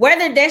am.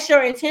 Whether that's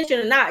your intention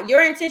or not,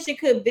 your intention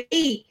could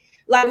be,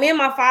 like me and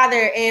my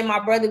father and my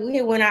brother,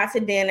 we went out to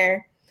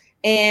dinner.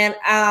 And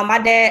my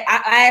dad,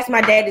 I asked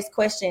my dad this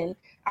question.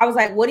 I was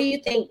like, what do you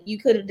think you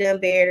could have done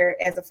better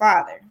as a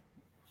father?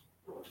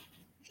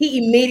 He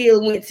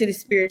immediately went to the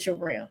spiritual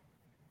realm.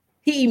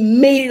 He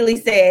immediately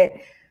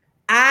said,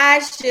 I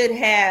should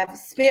have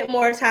spent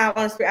more time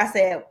on the spirit. I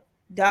said,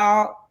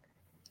 dog,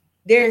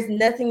 there's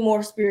nothing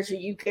more spiritual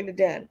you could have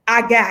done.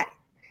 I got it.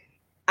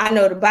 I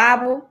know the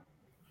Bible.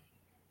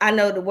 I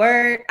know the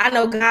word. I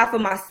know God for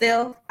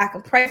myself. I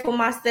can pray for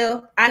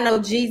myself. I know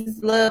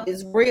Jesus' love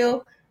is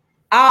real.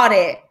 All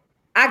that.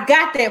 I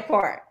got that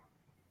part.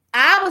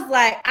 I was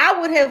like, I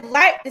would have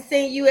liked to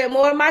see you at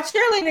more of my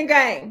cheerleading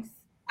games.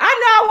 I know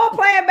I wasn't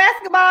playing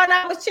basketball and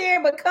I was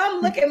cheering, but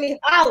come look at me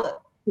holler.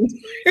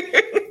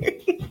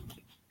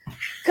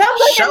 Come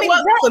look at me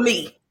jump. For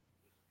me.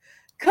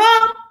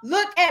 Come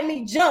look at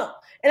me jump.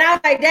 And I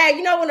was like, Dad,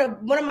 you know,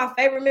 one of my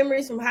favorite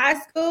memories from high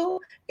school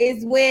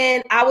is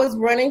when I was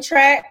running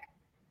track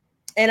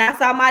and I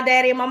saw my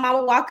daddy and my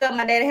mama walk up.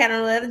 My daddy had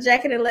on a leather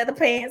jacket and leather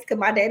pants because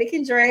my daddy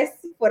can dress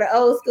for the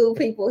old school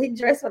people. He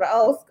dressed for the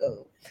old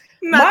school.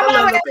 My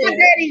mama and my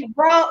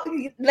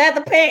daddy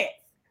leather pants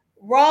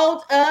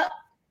rolled up,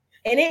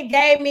 and it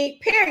gave me,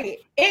 period.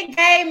 It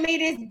gave me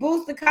this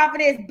boost of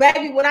confidence,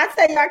 baby. When I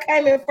tell you I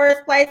came in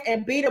first place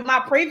and beat up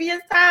my previous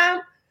time,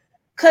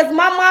 because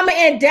my mama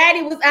and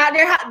daddy was out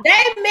there.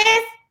 They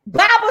missed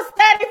Bible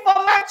study for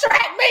my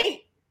track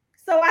meet.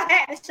 So I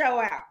had to show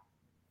out.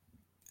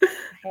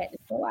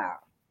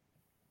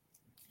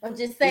 I'm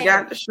just saying. You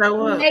got to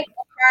show up. Make a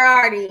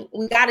priority.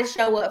 We got to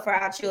show up for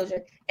our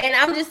children. And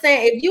I'm just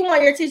saying, if you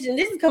want your teaching,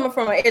 this is coming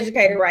from an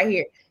educator right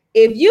here.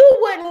 If you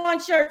wouldn't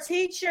want your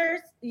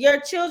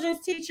children's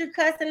teacher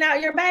cussing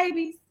out your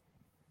babies,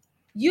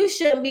 you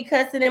shouldn't be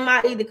cussing them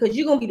out either, because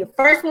you're going to be the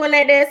first one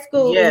at that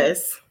school.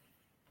 Yes.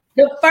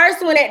 The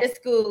first one at the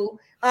school.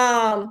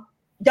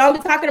 Don't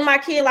be talking to my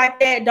kid like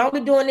that. Don't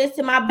be doing this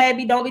to my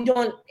baby. Don't be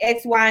doing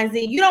X, Y, and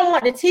Z. You don't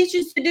want the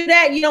teachers to do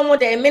that. You don't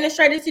want the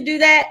administrators to do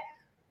that.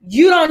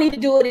 You don't need to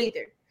do it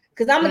either.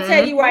 Because I'm gonna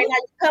tell you right now,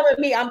 you come at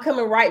me, I'm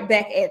coming right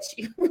back at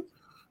you.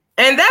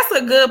 And that's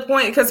a good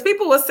point, because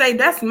people will say,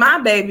 that's my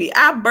baby.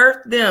 I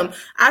birthed them.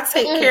 I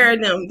take care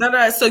of them.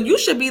 So you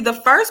should be the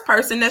first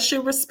person that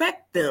should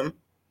respect them.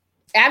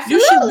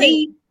 Absolutely. You should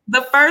be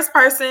the first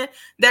person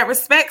that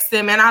respects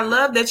them. And I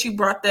love that you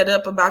brought that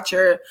up about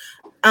you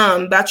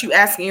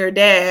asking your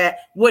dad,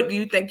 what do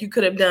you think you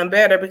could have done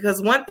better?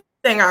 Because one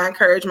thing I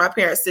encourage my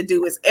parents to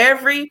do is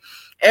every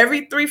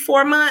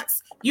 3-4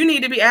 months, you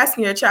need to be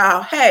asking your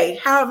child, hey,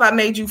 how have I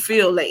made you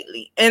feel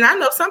lately? And I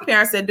know some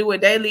parents that do it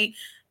daily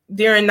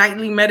during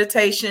nightly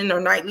meditation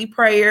or nightly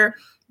prayer.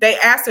 They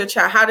ask their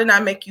child, how did I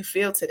make you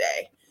feel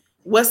today?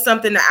 What's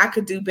something that I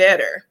could do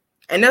better?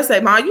 And they'll say,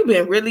 Mom, you've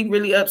been really,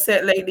 really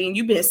upset lately, and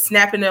you've been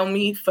snapping on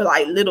me for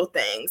like little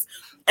things.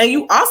 And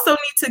you also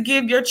need to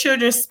give your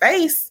children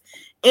space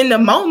in the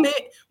moment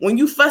when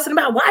you fussing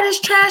about why this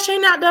trash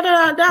ain't out, da,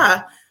 da, da,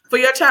 da, for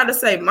your child to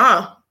say,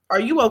 Mom, are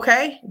you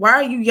okay? Why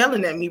are you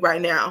yelling at me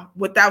right now?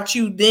 Without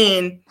you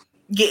then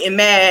getting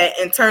mad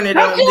and turning it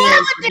on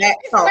them back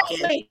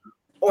talking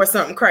or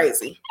something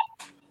crazy.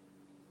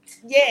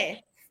 Yeah.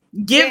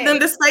 Give them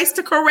the space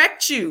to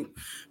correct you.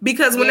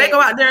 Because when they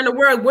go out there in the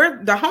world,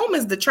 where the home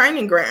is the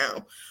training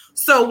ground.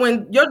 So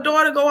when your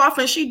daughter go off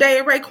and she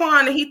dated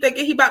Raekwon and he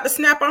thinking he about to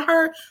snap on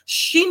her,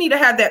 she need to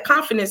have that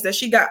confidence that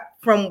she got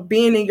from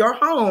being in your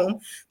home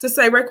to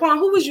say, Raekwon,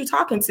 who was you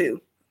talking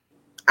to?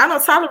 I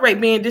don't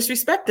tolerate being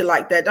disrespected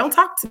like that. Don't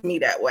talk to me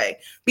that way.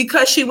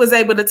 Because she was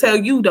able to tell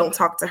you don't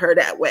talk to her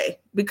that way.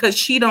 Because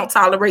she don't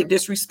tolerate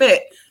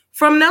disrespect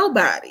from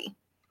nobody.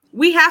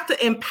 We have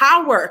to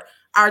empower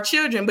our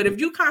children. But if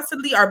you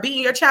constantly are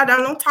beating your child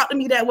down, don't talk to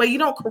me that way, you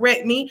don't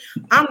correct me,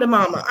 I'm the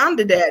mama, I'm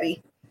the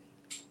daddy.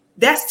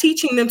 That's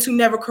teaching them to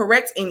never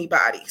correct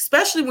anybody,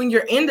 especially when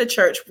you're in the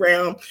church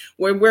realm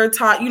where we're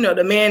taught,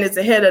 the man is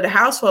the head of the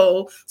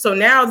household. So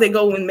now they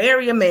go and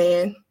marry a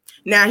man.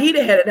 Now he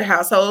the head of the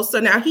household.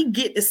 So now he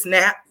get the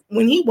snap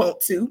when he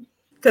want to,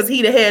 because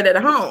he the head of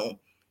the home.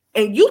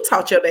 And you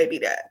taught your baby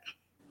that.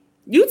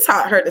 You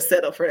taught her to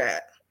settle for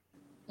that.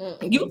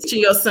 You teach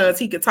your sons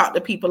he could talk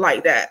to people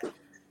like that,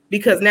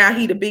 because now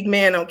he the big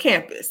man on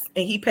campus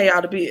and he pay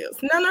all the bills.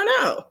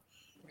 No.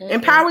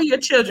 Empower your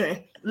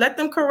children. Let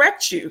them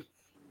correct you,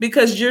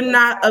 because you're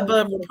not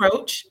above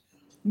reproach.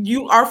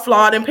 You are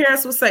flawed. And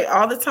parents will say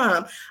all the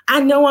time, I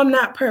know I'm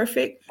not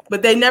perfect,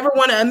 but they never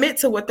want to admit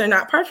to what they're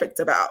not perfect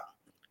about.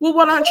 Well,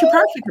 what aren't you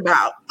perfect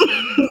about?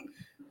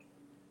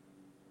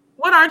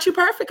 What aren't you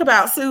perfect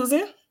about,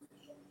 Susan?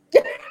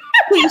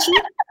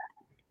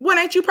 What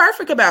ain't you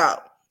perfect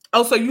about?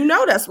 Oh, so you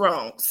know that's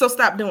wrong. So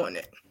stop doing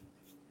it.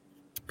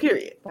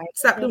 Period.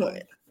 Stop doing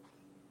it.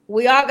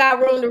 We all got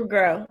room to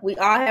grow. We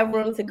all have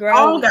room to grow.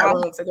 All got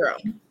room to grow.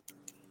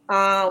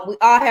 We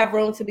all have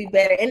room to be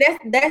better. And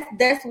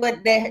that's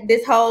what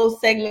this whole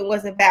segment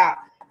was about.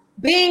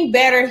 Being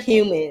better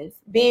humans,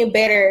 being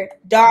better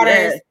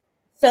daughters,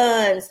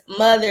 sons,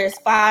 mothers,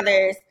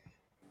 fathers,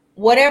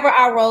 whatever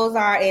our roles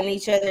are in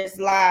each other's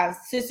lives,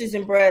 sisters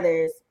and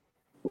brothers.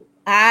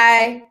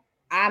 I'm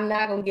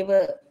not gonna give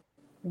up.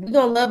 We're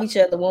gonna love each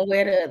other one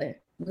way or the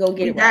other. We're gonna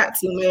get it right. Got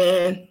to,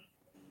 man.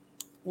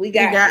 We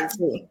got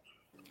to.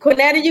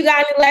 Cornetta, you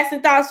got any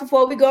lasting thoughts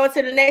before we go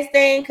into the next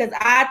thing? Because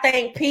I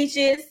think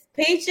Peaches,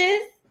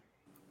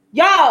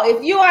 y'all,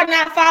 if you are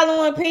not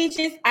following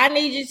Peaches, I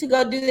need you to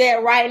go do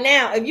that right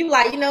now. If you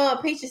like,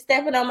 what, Peaches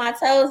stepping on my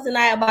toes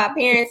tonight about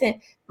parenting,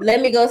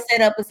 let me go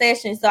set up a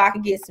session so I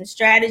can get some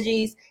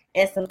strategies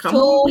and some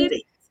tools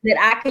that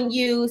I can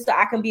use so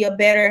I can be a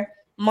better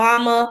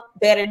mama,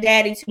 better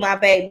daddy to my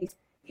babies.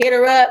 Hit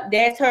her up.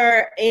 That's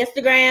her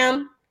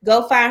Instagram.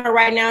 Go find her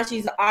right now.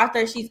 She's an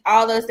author. She's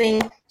all those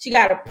things. She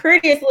got a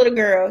prettiest little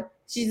girl.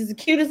 She's the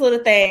cutest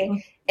little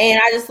thing.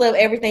 And I just love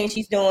everything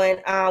she's doing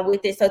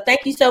with it. So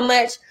thank you so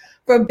much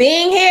for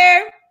being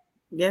here.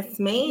 Yes,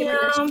 ma'am.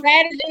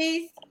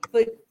 Strategies,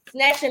 for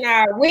snatching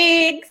our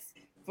wigs,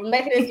 for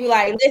making us be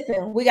like,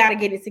 listen, we got to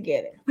get it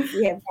together.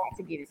 We have got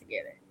to get it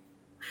together.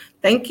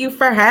 Thank you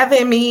for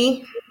having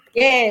me.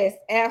 Yes,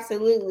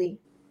 absolutely.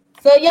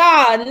 So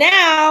y'all,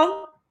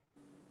 now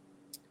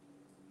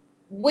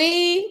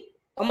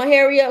I'm going to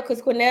hurry up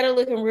because Cornetta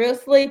looking real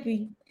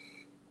sleepy.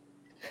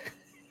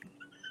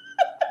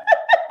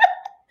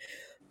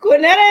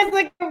 Cornetta is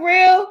looking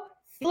real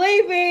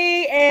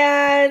sleepy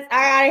and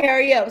I got to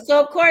hurry up.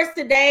 So, of course,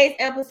 today's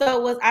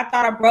episode was I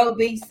Thought a Broke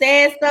Bitch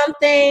Said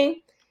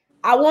Something.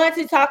 I want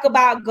to talk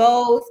about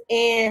goals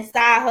and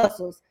side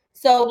hustles.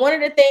 So, one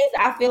of the things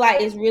I feel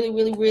like is really,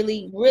 really,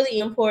 really, really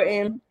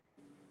important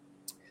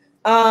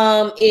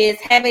is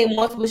having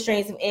multiple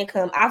streams of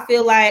income. I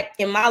feel like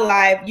in my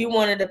life, you're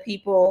one of the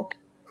people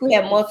who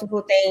have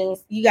multiple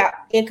things. You got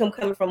income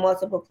coming from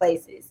multiple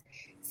places.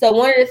 So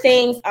one of the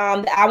things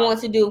that I want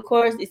to do, of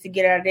course, is to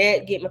get out of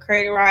debt, get my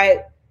credit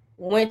right.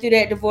 Went through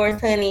that divorce,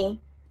 honey,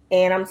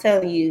 and I'm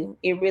telling you,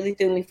 it really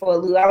threw me for a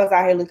loop. I was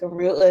out here looking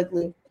real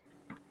ugly.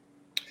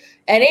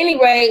 At any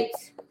rate,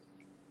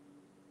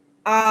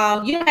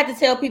 you don't have to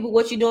tell people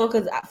what you're doing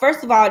because,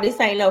 first of all, this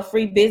ain't no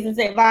free business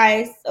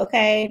advice,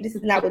 okay? This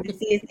is not what this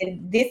is,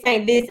 and this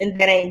ain't this, and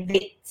that ain't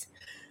this.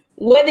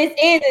 what this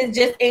is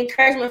just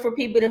encouragement for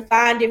people to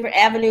find different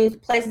avenues,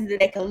 places that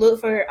they can look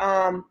for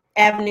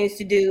avenues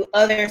to do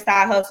other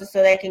side hustles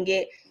so they can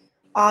get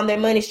their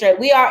money straight.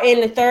 We are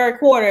in the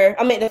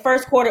the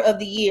first quarter of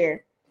the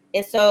year.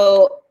 And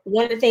so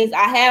one of the things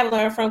I have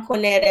learned from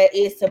Quinetta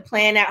is to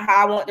plan out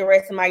how I want the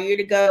rest of my year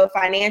to go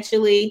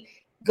financially,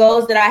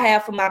 goals that I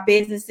have for my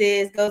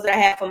businesses, goals that I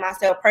have for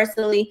myself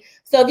personally.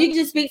 So if you can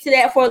just speak to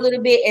that for a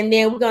little bit, and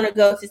then we're going to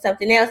go to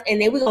something else, and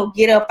then we're going to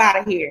get up out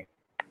of here.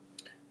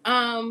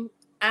 I'm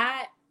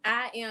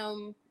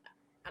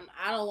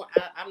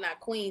not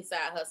queen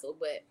side hustle,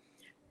 but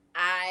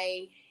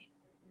I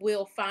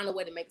will find a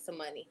way to make some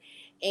money.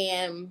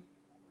 And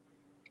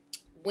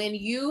when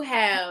you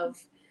have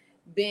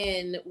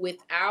been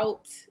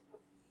without,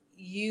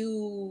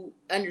 you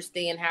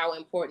understand how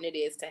important it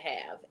is to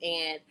have.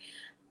 And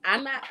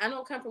I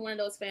don't come from one of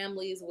those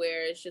families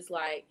where it's just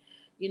like,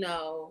 you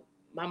know,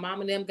 my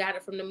mom and them got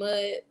it from the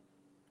mud.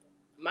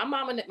 My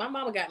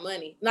mama got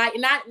money. Like,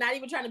 not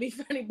even trying to be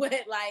funny, but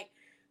like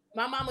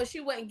my mama, she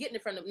wasn't getting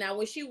it from them. Now,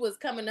 when she was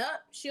coming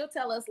up, she'll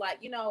tell us like,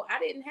 you know, I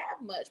didn't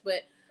have much,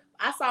 but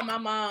I saw my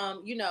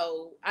mom, you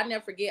know, I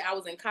never forget, I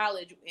was in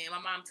college and my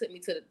mom took me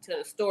to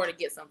the store to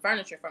get some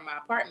furniture from my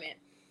apartment.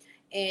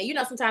 And, you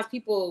know, sometimes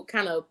people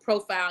kind of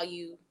profile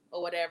you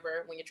or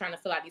whatever when you're trying to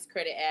fill out these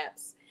credit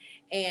apps.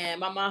 And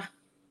my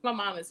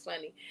mom is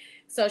funny.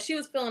 So she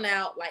was filling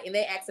out like, and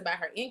they asked about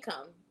her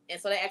income. And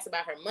so they asked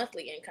about her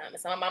monthly income. And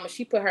so my mama,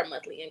 she put her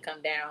monthly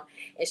income down,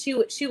 and she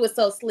was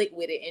so slick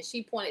with it. And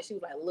she pointed, she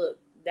was like, look,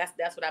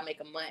 that's what I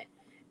make a month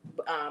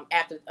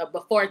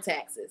before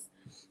taxes.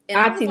 And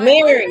Auntie I was like,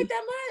 Mary. oh, you make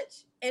that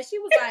much? And she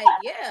was like,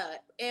 yeah.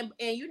 And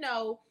you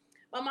know,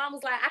 my mom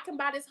was like, I can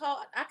buy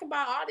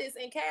all this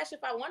in cash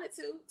if I wanted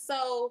to.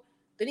 So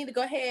they need to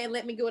go ahead and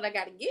let me get what I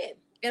got to get.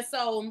 And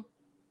so,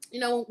 you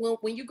know,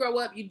 when you grow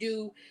up,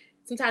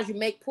 sometimes you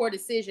make poor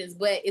decisions,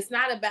 but it's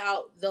not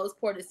about those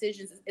poor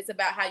decisions. It's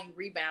about how you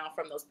rebound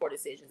from those poor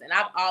decisions. And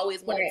I've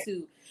always wanted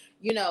to,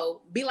 you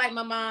know, be like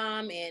my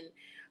mom and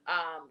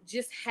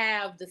just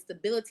have the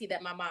stability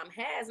that my mom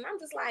has. And I'm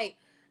just like,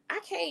 I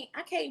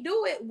can't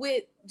do it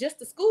with just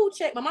the school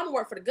check. My mama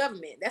worked for the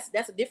government.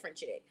 That's a different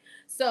check.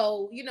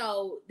 So, you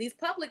know, these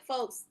public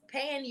folks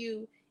paying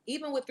you,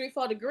 even with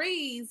 3-4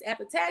 degrees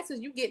after taxes,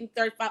 you getting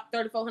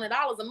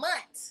 $3,400 a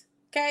month.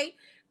 Okay.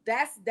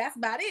 That's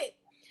about it.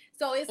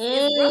 So it's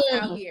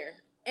rough out here.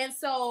 And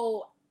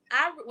so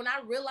when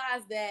I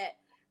realized that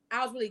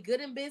I was really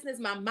good in business,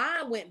 my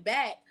mind went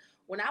back.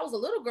 When I was a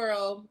little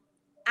girl,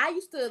 I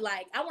used to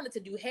I wanted to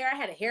do hair. I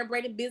had a hair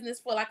braiding business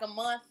for like a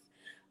month.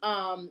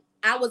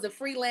 I was a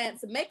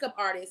freelance makeup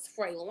artist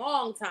for a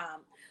long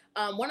time.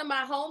 One of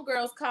my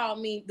homegirls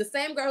called me, the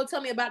same girl who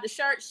told me about the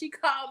shirt, she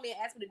called me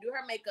and asked me to do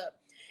her makeup.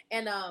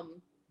 And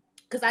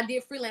because I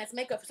did freelance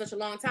makeup for such a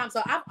long time.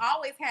 So I've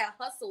always had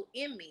hustle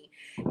in me.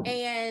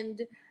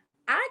 And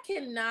I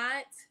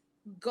cannot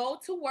go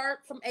to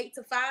work from 8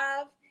 to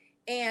 5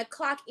 and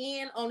clock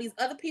in on these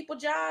other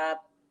people's jobs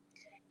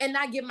and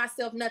not give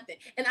myself nothing.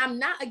 And I'm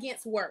not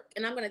against work.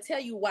 And I'm going to tell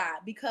you why.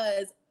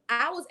 Because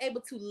I was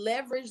able to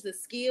leverage the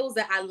skills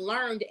that I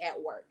learned at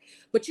work.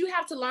 But you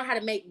have to learn how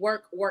to make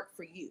work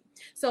for you.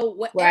 So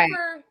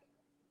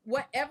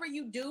whatever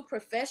you do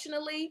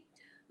professionally,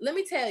 let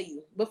me tell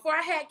you, before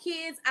I had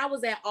kids, I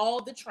was at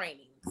all the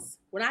trainings.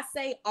 When I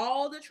say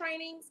all the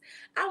trainings,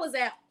 I was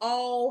at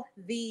all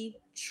the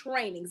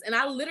trainings. And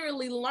I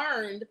literally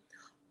learned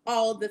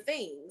all the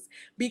things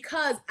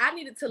because I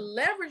needed to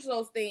leverage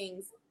those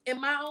things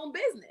in my own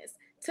business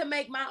to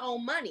make my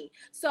own money.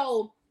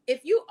 So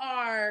if you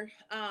are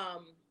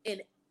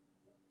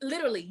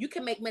literally, you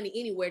can make money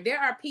anywhere. There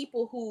are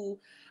people who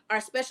are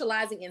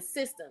specializing in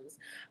systems.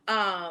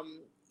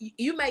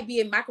 You may be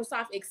a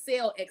Microsoft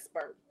Excel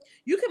expert.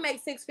 You can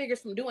make 6 figures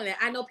from doing that.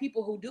 I know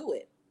people who do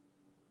it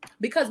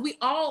because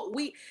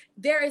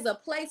there is a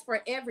place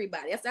for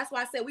everybody. That's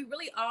why I said we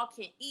really all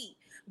can eat,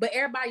 but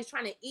everybody's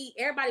trying to eat.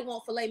 Everybody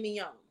wants filet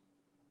mignon,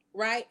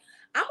 right?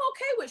 I'm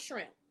okay with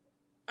shrimp.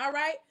 All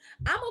right.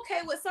 I'm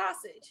okay with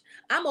sausage.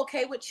 I'm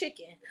okay with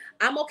chicken.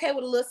 I'm okay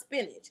with a little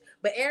spinach,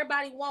 but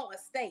everybody want a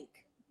steak.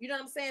 You know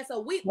what I'm saying?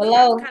 So we have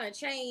to kind of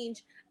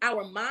change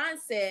our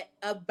mindset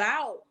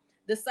about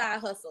the side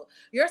hustle.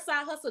 Your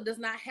side hustle does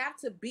not have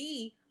to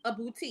be a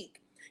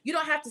boutique. You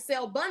don't have to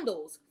sell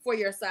bundles for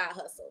your side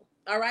hustle.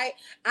 All right.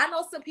 I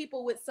know some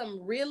people with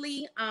some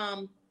really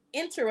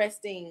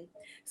interesting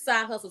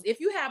side hustles. If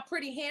you have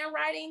pretty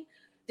handwriting,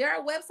 there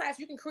are websites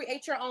you can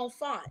create your own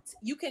font.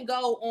 You can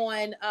go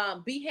on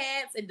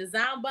Behance and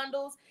design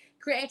bundles,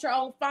 create your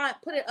own font,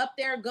 put it up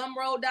there,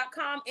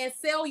 Gumroad.com, and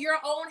sell your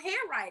own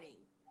handwriting.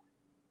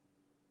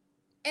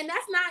 And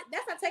that's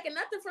not taking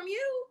nothing from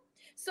you.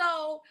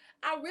 So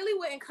I really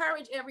would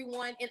encourage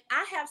everyone. And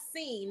I have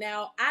seen,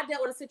 now I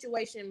dealt with a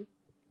situation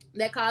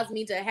that caused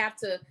me to have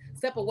to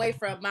step away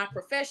from my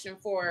profession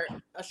for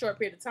a short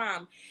period of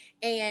time.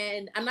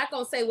 And I'm not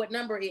going to say what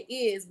number it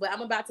is, but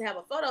I'm about to have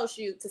a photo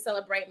shoot to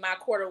celebrate my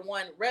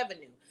Q1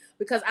 revenue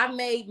because I've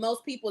made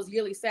most people's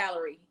yearly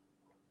salary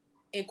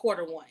in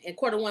quarter one, and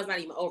quarter one's not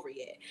even over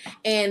yet.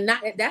 And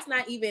that's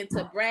not even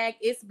to brag.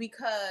 It's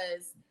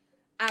because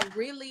I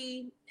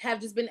really have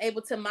just been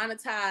able to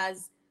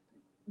monetize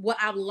what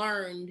I've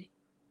learned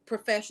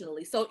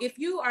professionally. So if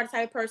you are the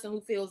type of person who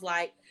feels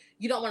like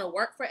you don't want to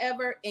work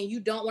forever and you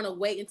don't want to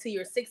wait until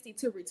you're 60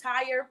 to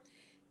retire,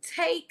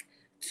 take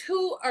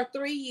 2 or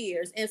 3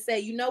 years and say,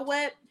 you know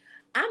what?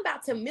 I'm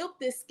about to milk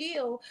this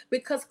skill,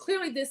 because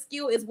clearly this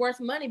skill is worth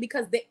money,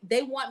 because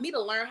they want me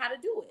to learn how to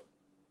do it.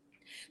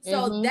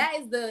 So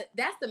that's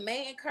the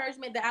main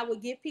encouragement that I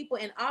would give people.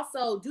 And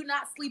also, do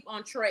not sleep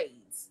on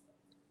trades.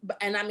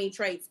 And I mean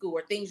trade school,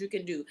 or things you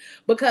can do,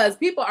 because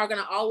people are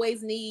going to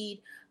always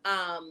need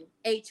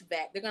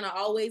HVAC. They're going to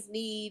always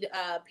need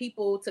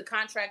people to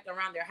contract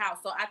around their house.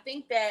 So I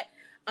think that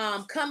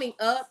coming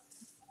up,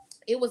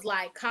 it was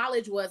like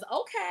college was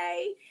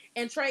okay,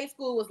 and trade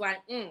school was like,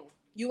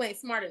 you ain't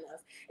smart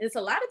enough. And it's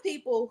a lot of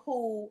people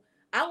who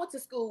I went to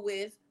school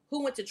with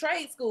who went to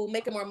trade school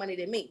making more money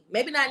than me.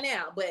 Maybe not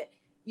now, but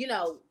you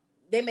know,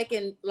 they're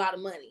making a lot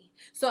of money.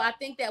 So I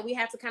think that we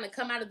have to kind of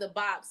come out of the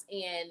box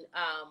and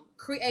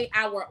create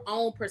our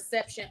own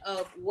perception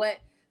of what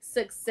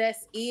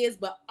success is,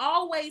 but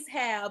always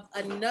have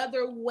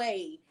another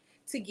way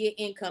to get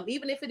income.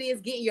 Even if it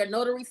is getting your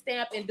notary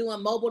stamp and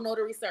doing mobile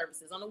notary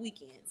services on the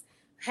weekends,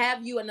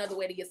 have you another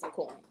way to get some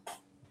coin.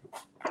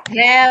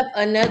 Have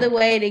another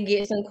way to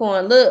get some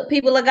coin. Look,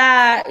 people of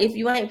God, if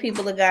you ain't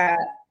people of God,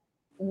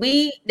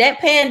 that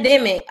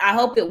pandemic, I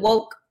hope it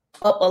woke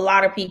up a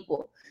lot of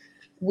people.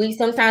 We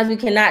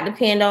cannot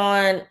depend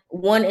on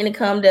one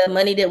income, the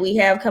money that we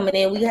have coming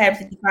in. We have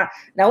to.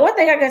 Now, one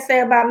thing I can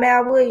say about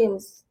Mal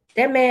Williams,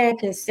 that man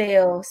can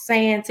sell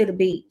sand to the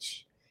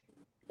beach.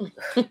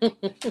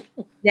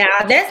 Now,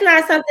 that's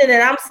not something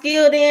that I'm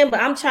skilled in,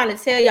 but I'm trying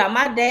to tell y'all,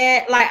 my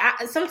dad, like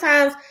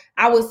sometimes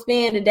I would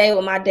spend the day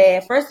with my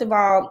dad. First of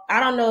all, I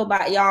don't know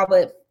about y'all,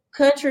 but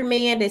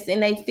countrymen that's in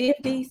their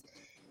 50s,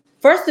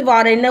 first of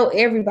all, they know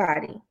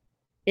everybody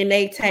in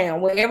their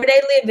town, wherever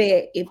they live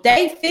at. If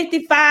they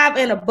 55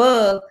 and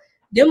above,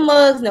 them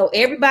mugs know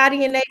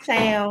everybody in their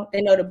town.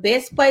 They know the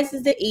best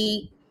places to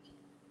eat.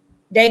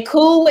 They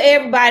cool with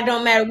everybody.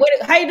 Don't matter what.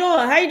 How you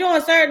doing? How you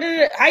doing,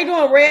 sir? How you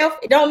doing, Ralph?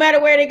 It don't matter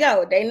where they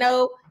go. They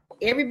know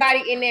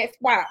everybody in that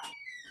spot.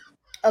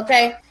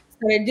 Okay,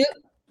 so they do.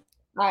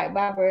 All right,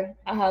 bye, bro.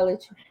 I'll holler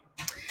at you.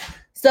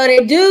 So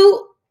they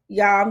do.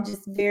 Y'all, I'm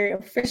just very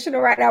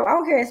professional right now. I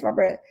don't care. It's my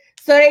brother.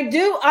 So they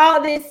do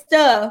all this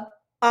stuff.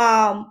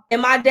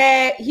 And my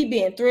dad, he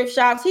be in thrift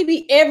shops, he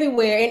be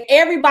everywhere, and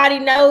everybody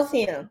knows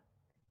him.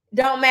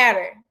 Don't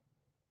matter.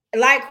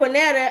 Like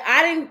Quinetta,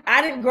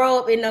 I didn't grow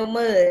up in no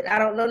mud. I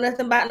don't know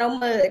nothing about no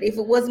mud. If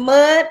it was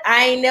mud,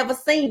 I ain't never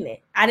seen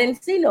it. I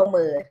didn't see no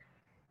mud.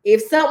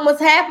 If something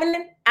was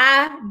happening,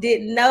 I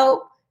didn't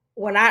know.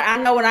 When I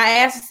know when I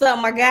asked for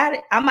something, I got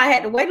it. I might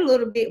have to wait a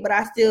little bit, but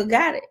I still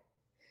got it.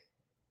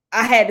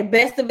 I had the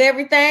best of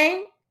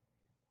everything.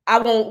 I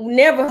won't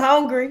never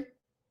hungry.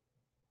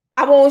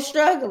 I won't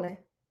struggling.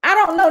 I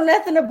don't know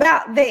nothing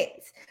about that.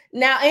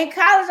 Now, in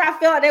college, I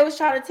felt like they was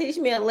trying to teach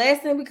me a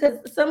lesson, because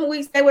some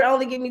weeks they would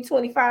only give me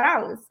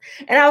 $25.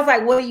 And I was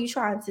like, what are you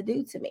trying to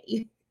do to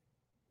me?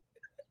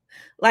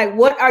 Like,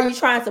 what are you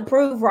trying to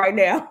prove right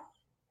now?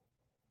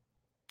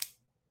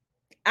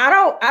 I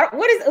don't,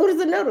 what is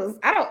oodles and noodles?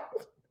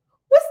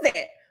 What's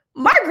that?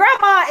 My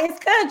grandma is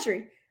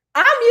country.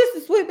 I'm used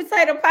to sweet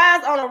potato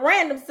pies on a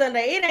random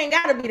Sunday. It ain't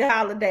got to be the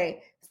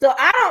holiday. So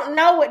I don't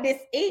know what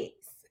this is.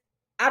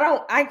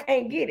 I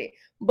can't get it.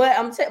 But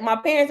my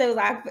parents, was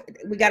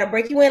like, we got to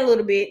break you in a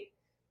little bit.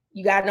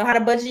 You got to know how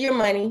to budget your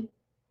money.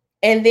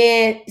 And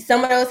then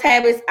some of those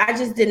habits, I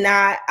just did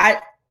not.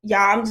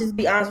 I'm just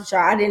be honest with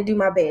y'all. I didn't do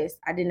my best.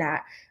 I did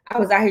not. I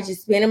was out here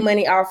just spending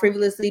money all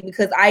frivolously,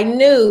 because I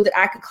knew that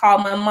I could call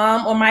my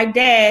mom or my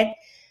dad.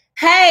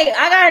 Hey,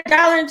 I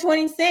got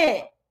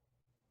 $1.20.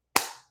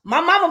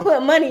 My mama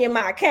put money in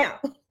my account.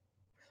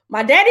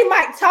 My daddy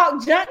might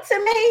talk junk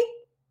to me,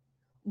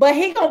 but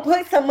he gonna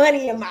put some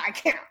money in my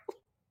account.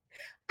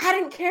 I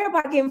didn't care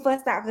about getting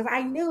fussed out, because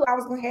I knew I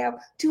was gonna have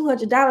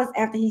 $200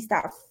 after he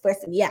stopped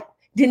fussing me out.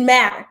 Didn't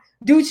matter.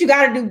 Do what you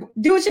gotta do.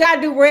 Do what you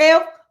gotta do,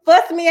 Rev.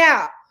 Fuss me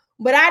out.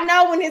 But I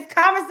know when this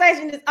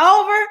conversation is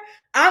over,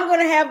 I'm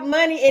gonna have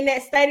money in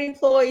that state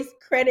employees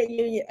credit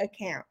union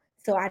account.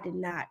 So I did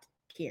not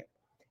care.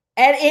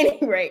 At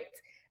any rate,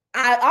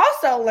 I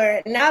also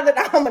learned, now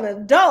that I'm an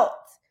adult,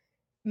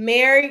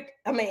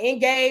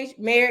 engaged,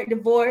 married,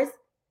 divorced.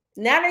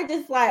 Now they're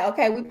just like,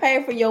 okay, we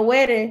paid for your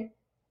wedding.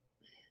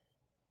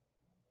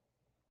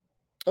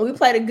 We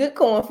played a good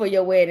coin for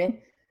your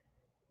wedding.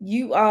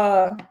 You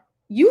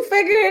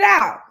figure it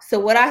out. So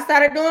what I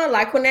started doing,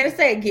 like Quinetta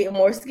said, getting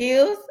more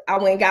skills. I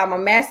went and got my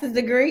master's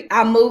degree.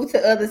 I moved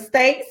to other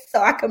states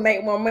so I could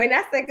make more money.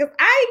 I said, because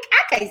I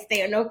can't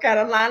stay in North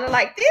Carolina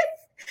like this.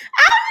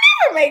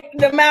 I'll never make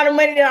the amount of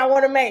money that I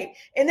want to make.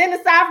 And then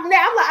aside from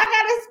that, I'm like, I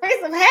got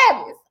expensive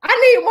habits.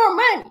 I need more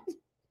money.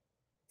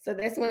 So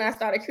that's when I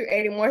started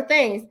creating more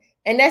things.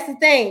 And that's the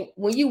thing,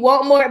 when you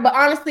want more, but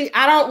honestly,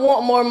 I don't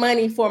want more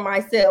money for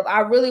myself. I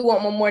really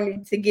want more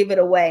money to give it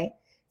away,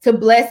 to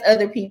bless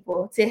other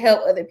people, to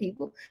help other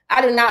people.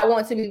 I do not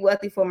want to be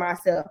wealthy for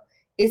myself.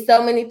 It's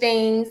so many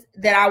things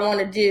that I want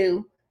to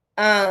do.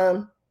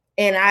 And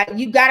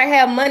you got to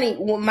have money.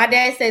 My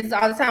dad says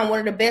all the time, one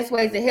of the best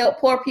ways to help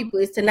poor people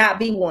is to not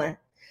be one.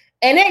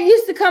 And that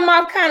used to come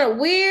off kind of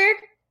weird.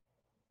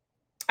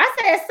 I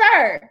said,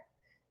 sir,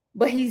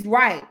 but he's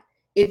right.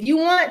 If you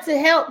want to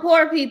help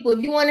poor people, if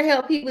you want to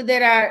help people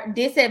that are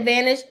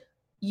disadvantaged,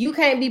 you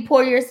can't be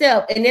poor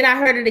yourself. And then I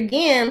heard it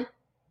again.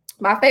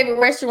 My favorite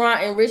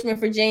restaurant in Richmond,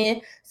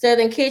 Virginia,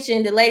 Southern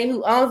Kitchen, the lady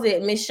who owns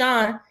it, Miss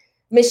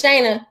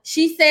Shana,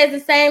 she says the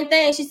same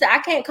thing. She said, I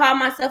can't call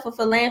myself a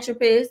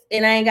philanthropist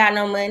and I ain't got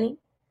no money.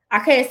 I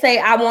can't say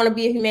I want to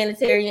be a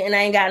humanitarian and I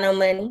ain't got no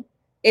money.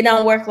 It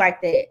don't work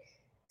like that.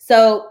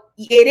 So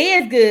it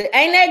is good.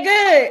 Ain't that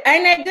good?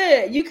 Ain't that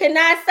good? You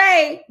cannot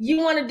say you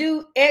want to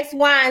do X,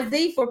 Y, and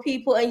Z for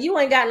people and you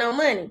ain't got no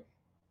money.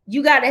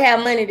 You got to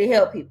have money to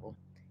help people.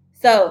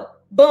 So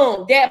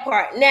boom, that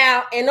part.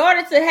 Now, in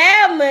order to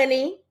have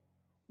money,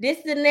 this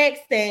is the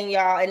next thing,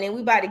 y'all. And then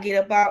we about to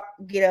get up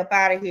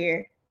out of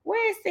here.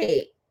 Where is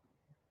it?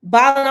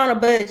 Balling on a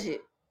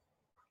budget.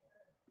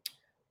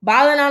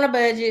 Balling on a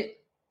budget.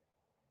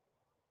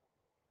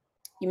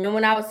 You remember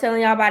when I was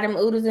telling y'all about them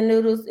oodles and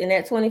noodles and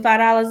that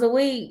 $25 a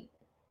week?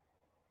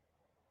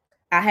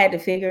 I had to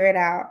figure it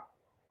out.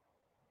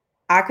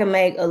 I can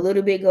make a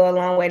little bit go a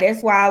long way.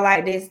 That's why I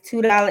like this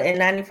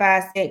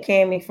 $2.95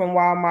 Cami from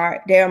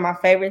Walmart. They're my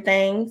favorite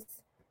things.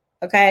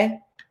 Okay?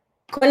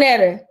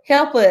 Cornetta,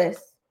 help us.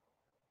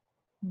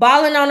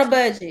 Balling on a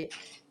budget.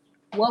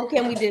 What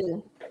can we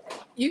do?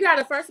 You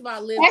gotta first of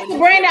all live. Actually,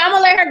 Brandon, I'm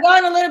gonna let her go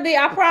in a little bit.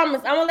 I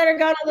promise. I'm gonna let her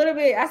go in a little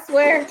bit. I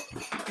swear.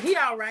 He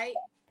all right.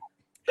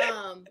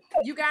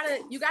 You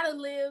gotta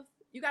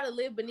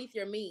live beneath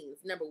your means.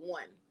 Number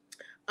one.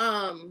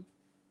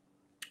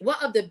 One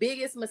of the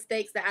biggest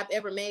mistakes that I've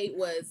ever made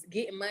was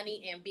getting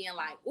money and being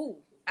like, "Ooh,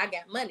 I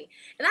got money,"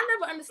 and I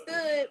never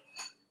understood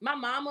my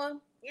mama.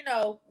 You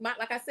know,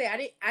 like I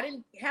said, I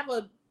didn't have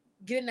a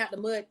getting out the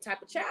mud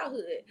type of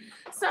childhood.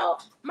 So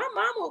my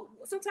mama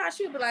sometimes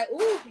she'll be like,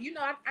 "Ooh, you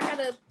know, I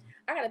gotta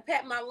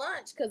pack my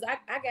lunch because I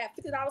got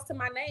 $50 to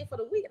my name for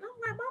the week." And I'm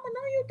like, "Mama,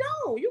 no, you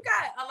don't. You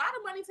got a lot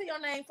of money to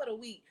your name for the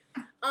week."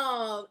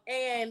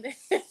 And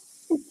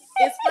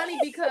it's funny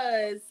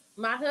because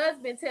my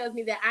husband tells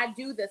me that I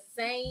do the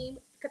same.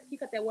 Can you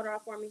cut that water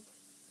off for me?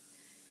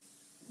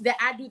 That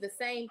I do the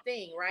same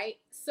thing, right?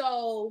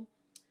 So,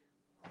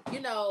 you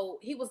know,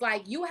 he was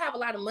like, "You have a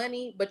lot of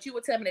money, but you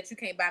would tell me that you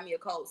can't buy me a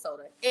cold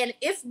soda." And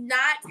it's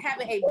not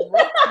having a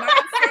broke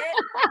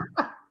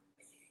mindset.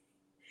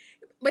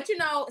 But you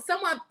know,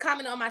 someone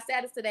commented on my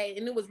status today,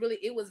 and it was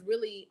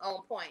really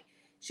on point.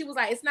 She was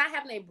like, "It's not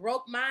having a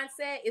broke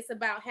mindset; it's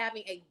about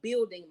having a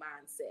building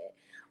mindset."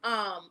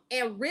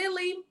 And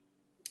really,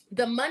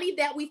 the money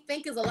that we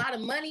think is a lot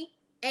of money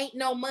ain't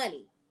no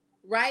money,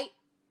 right?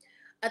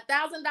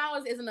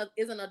 $1,000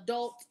 is an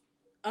adult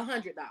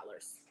 $100,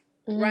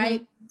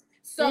 right?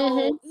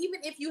 So even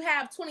if you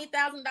have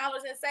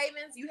 $20,000 in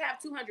savings, you have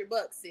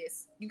 $200,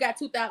 sis. You got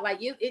 $2,000.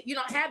 Like you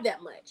don't have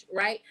that much,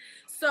 right?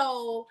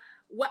 So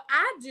what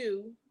I've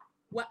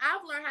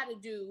learned how to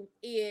do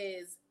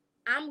is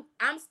I'm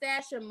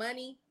stashing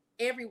money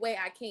every way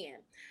I can.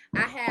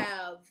 I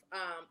have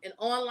an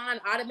online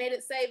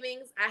automated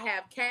savings. I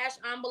have cash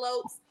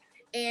envelopes,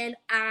 and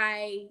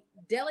I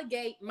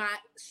delegate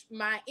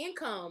my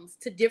incomes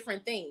to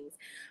different things.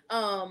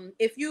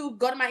 If you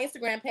go to my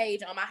Instagram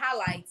page on my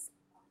highlights,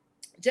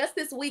 just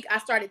this week I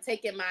started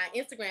taking my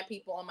Instagram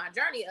people on my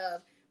journey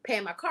of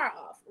paying my car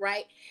off,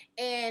 right?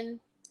 And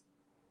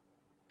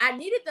I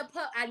need the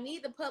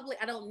public.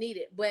 I don't need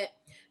it, but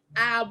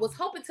I was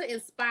hoping to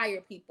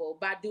inspire people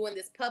by doing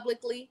this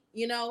publicly,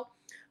 you know,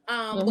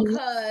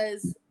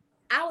 because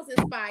I was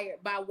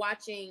inspired by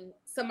watching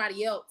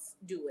somebody else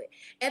do it.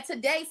 And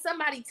today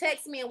somebody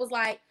texted me and was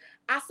like,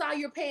 "I saw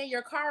you're paying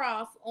your car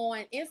off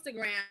on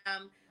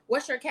Instagram.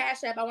 What's your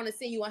Cash App? I want to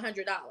send you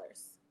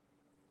 $100."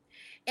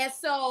 And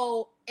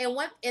so,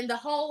 and the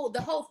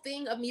whole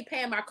thing of me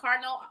paying my car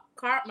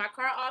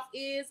off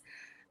is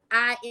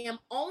I am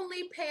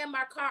only paying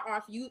my car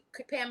off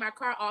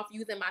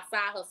using my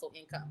side hustle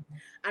income.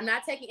 I'm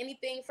not taking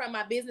anything from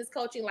my business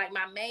coaching, like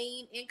my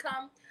main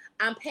income.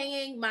 I'm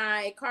paying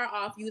my car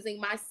off using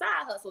my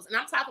side hustles. And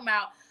I'm talking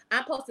about,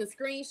 I'm posting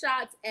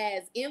screenshots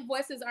as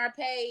invoices are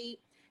paid,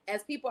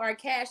 as people are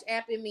cash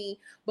apping me,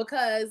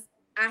 because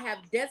I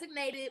have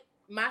designated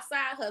my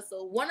side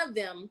hustle, one of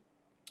them,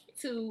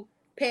 to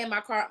paying my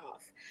car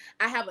off.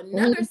 I have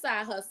another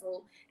side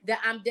hustle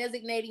that I'm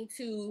designating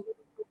to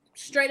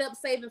straight up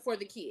saving for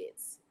the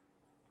kids,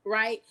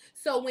 right?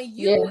 So when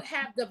you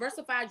have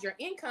diversified your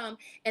income,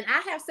 and I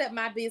have set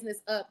my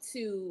business up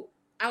to,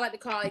 I like to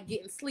call it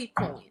getting sleep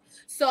coin.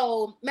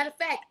 So matter of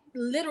fact,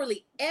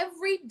 literally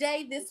every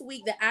day this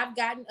week that I've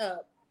gotten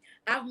up,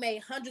 I've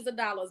made hundreds of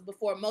dollars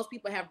before most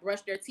people have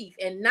brushed their teeth.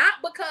 And not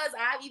because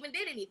I even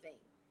did anything,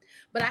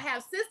 but I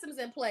have systems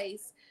in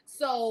place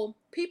so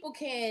people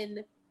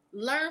can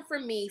learn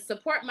from me,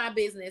 support my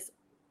business,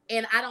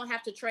 and I don't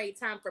have to trade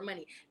time for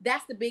money.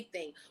 That's the big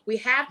thing. We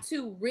have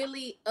to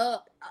really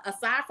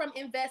aside from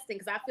investing,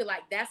 because I feel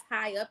like that's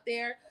high up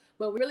there,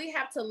 but we really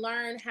have to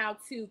learn how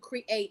to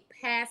create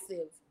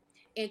passive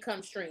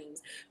income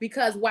streams.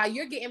 Because while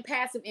you're getting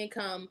passive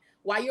income,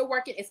 while you're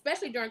working,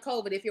 especially during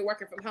COVID, if you're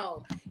working from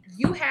home,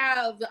 you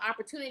have the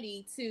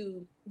opportunity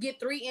to get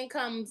 3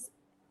 incomes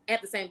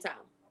at the same time,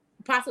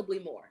 possibly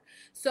more.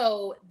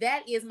 So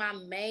that is my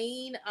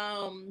main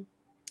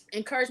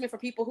encouragement for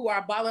people who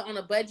are balling on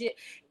a budget.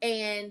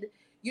 And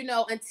you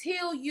know,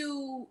 until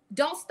you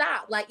don't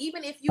stop, like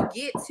even if you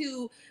get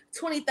to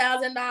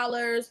 $20,000,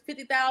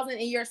 $50,000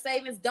 in your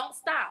savings, don't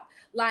stop.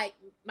 Like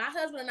my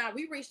husband and I,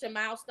 we reached a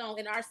milestone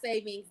in our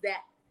savings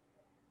that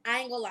I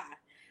ain't gonna lie,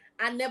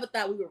 I never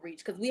thought we would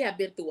reach, because we have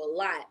been through a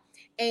lot.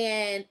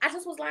 And I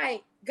just was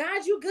like,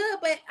 God, you good.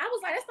 But I was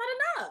like, that's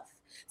not enough.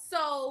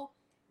 So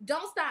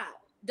don't stop.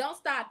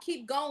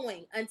 Keep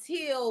going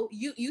until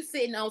you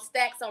sitting on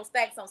stacks on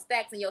stacks on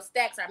stacks, and your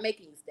stacks are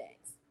making you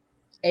stacks.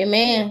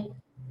 Amen.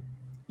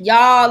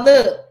 Y'all,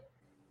 look,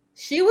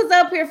 she was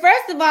up here.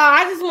 First of all,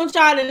 I just want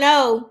y'all to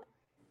know,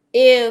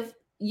 if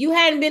you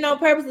hadn't been on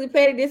Purposely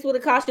Petty, this would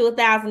have cost you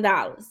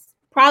 $1,000.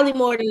 Probably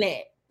more than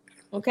that.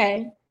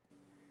 Okay.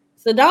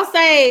 So don't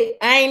say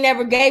I ain't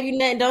never gave you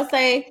nothing. Don't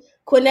say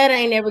Quinetta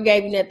ain't never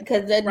gave you nothing,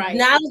 because the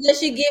knowledge that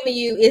she giving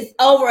you is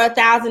over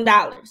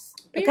 $1,000.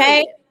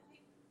 Okay.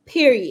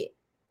 Period.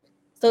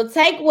 So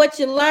take what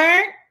you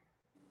learned,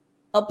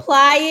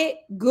 apply it,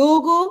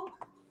 Google,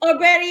 or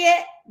better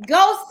yet,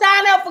 go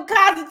sign up for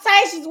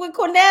consultations with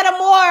Quinetta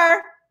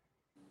Moore.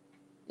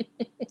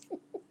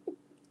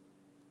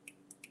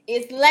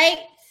 It's late.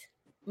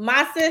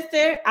 My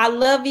sister, I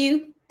love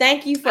you.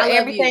 Thank you for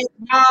everything.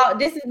 Y'all,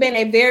 this has been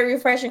a very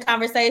refreshing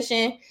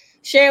conversation.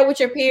 Share it with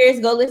your peers.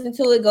 Go listen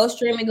to it. Go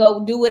stream it.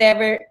 Go do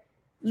whatever.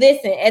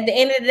 Listen, at the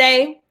end of the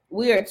day,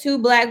 we are 2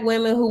 Black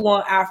women who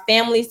want our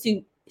families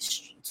to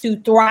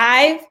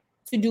thrive,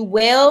 to do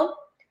well.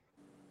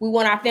 We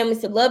want our families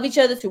to love each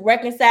other, to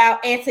reconcile,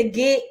 and to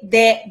get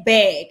that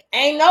bag.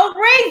 Ain't no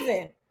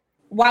reason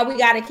why we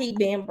got to keep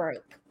being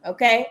broke,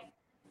 okay?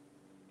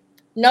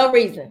 No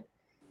reason.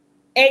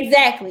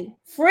 Exactly.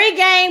 Free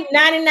game,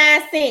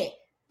 99 cents.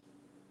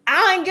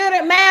 I ain't good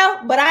at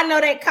math, but I know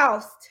that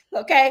cost,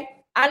 okay?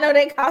 I know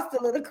that cost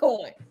a little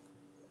coin.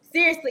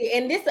 Seriously,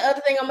 and this is the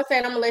other thing I'm going to say,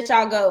 and I'm going to let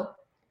y'all go.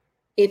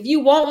 If you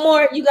want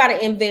more, you got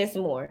to invest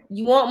more.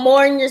 You want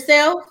more in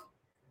yourself,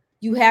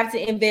 you have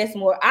to invest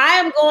more. I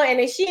am going,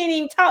 and she ain't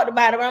even talked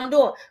about it, what I'm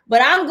doing,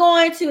 but I'm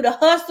going to the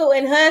Hustle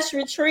and Hush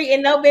retreat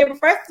in November.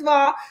 First of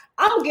all,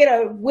 I'm going to get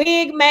a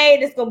wig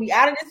made that's going to be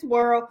out of this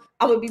world.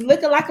 I'm going to be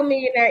looking like a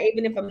millionaire,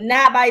 even if I'm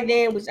not by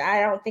then, which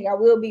I don't think I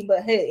will be,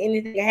 but hey,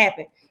 anything can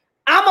happen.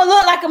 I'm going to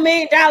look like $1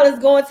 million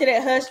going to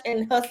that Hush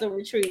and Hustle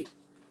retreat.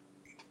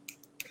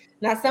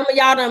 Now, some of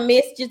y'all done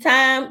missed your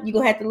time. You're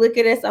going to have to look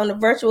at us on the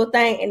virtual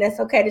thing, and that's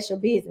okay. That's your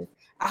business.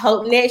 I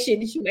hope next year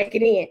that you make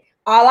it in.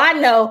 All I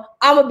know,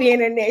 I'm going to be in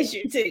there next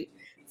year too.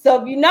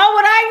 So if you know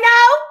what I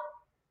know,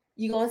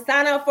 you're going to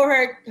sign up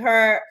for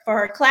her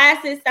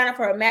classes, sign up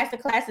for her master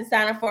classes,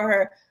 sign up for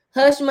her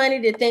Hush Money,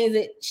 the things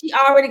that she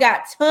already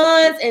got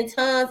tons and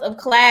tons of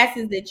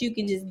classes that you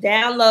can just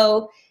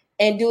download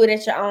and do it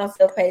at your own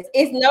self-pace.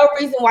 It's no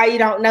reason why you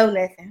don't know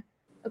nothing.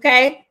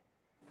 Okay?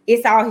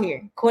 It's all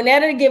here.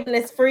 Quinetta giving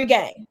us free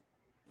game.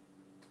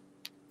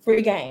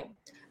 Free game.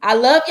 I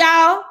love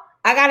y'all.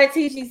 I got to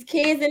teach these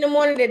kids in the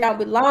morning that don't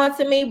belong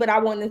to me, but I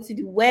want them to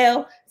do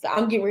well. So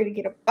I'm getting ready to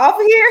get up off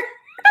of here.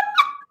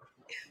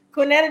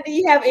 Quinetta, do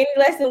you have any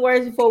lesson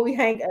words before we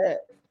hang up?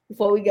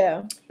 Before we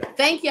go?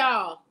 Thank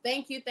y'all.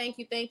 Thank you. I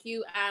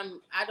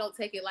don't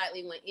take it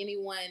lightly when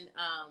anyone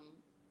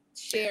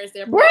shares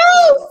their Bruce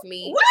with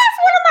me. What's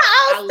one of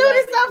my old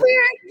students up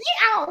here?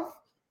 Get off.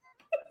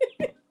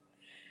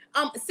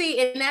 See,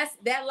 and that's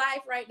that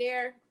life right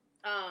there.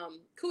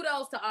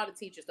 Kudos to all the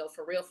teachers though,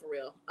 for real.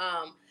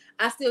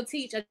 I still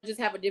teach, I just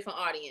have a different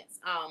audience.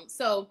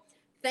 So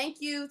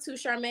thank you to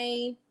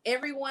Charmaine.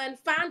 Everyone,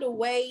 find a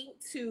way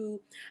to,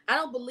 I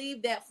don't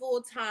believe that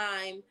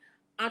full-time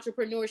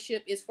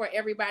entrepreneurship is for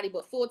everybody,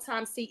 but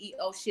full-time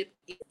CEOship,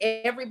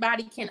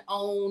 everybody can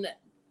own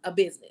a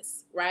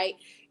business, right?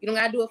 You don't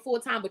gotta do it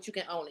full-time, but you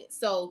can own it.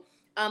 So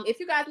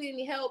if you guys need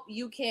any help,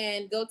 you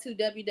can go to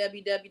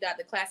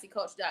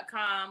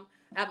www.theclassycoach.com.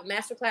 I have a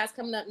masterclass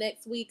coming up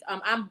next week.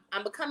 I'm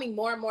becoming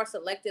more and more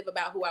selective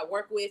about who I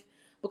work with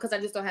because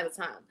I just don't have the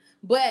time.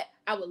 But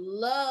I would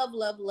love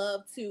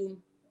to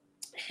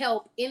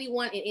help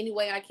anyone in any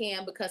way I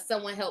can, because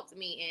someone helped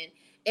me. And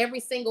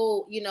every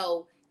single,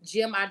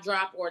 gem I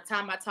drop or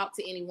time I talk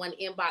to anyone,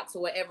 inbox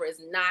or whatever,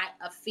 is not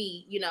a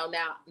fee.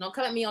 Now, don't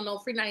come at me on no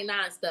free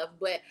 99 stuff,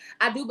 but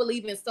I do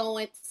believe in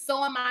sowing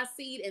my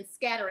seed and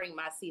scattering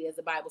my seed, as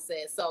the Bible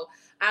says. So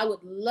I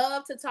would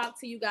love to talk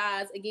to you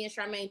guys again.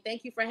 Charmaine,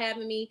 thank you for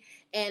having me.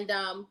 And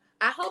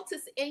I hope to,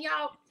 and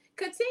y'all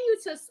continue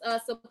to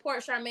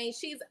support Charmaine.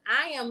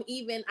 I'm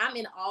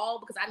in awe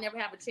because I never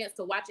have a chance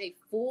to watch a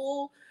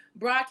full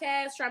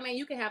broadcast. Charmaine,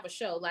 you can have a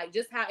show, like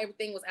just how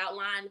everything was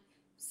outlined.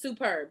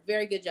 Superb.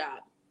 Very good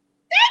job.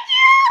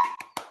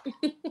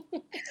 Thank you.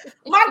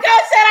 My coach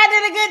said I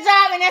did a good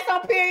job, and that's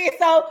on period.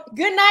 So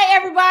good night,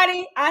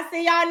 everybody. I'll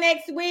see y'all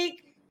next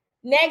week.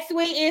 Next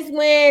week is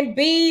when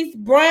B's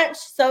brunch.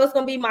 So it's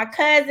gonna be my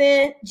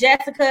cousin,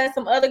 Jessica,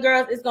 some other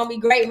girls. It's gonna be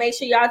great. Make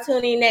sure y'all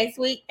tune in next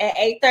week at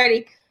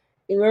 8:30.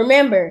 And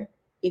remember,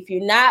 if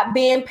you're not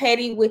being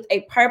petty with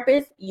a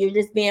purpose, you're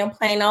just being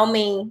plain on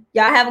mean.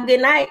 Y'all have a good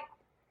night.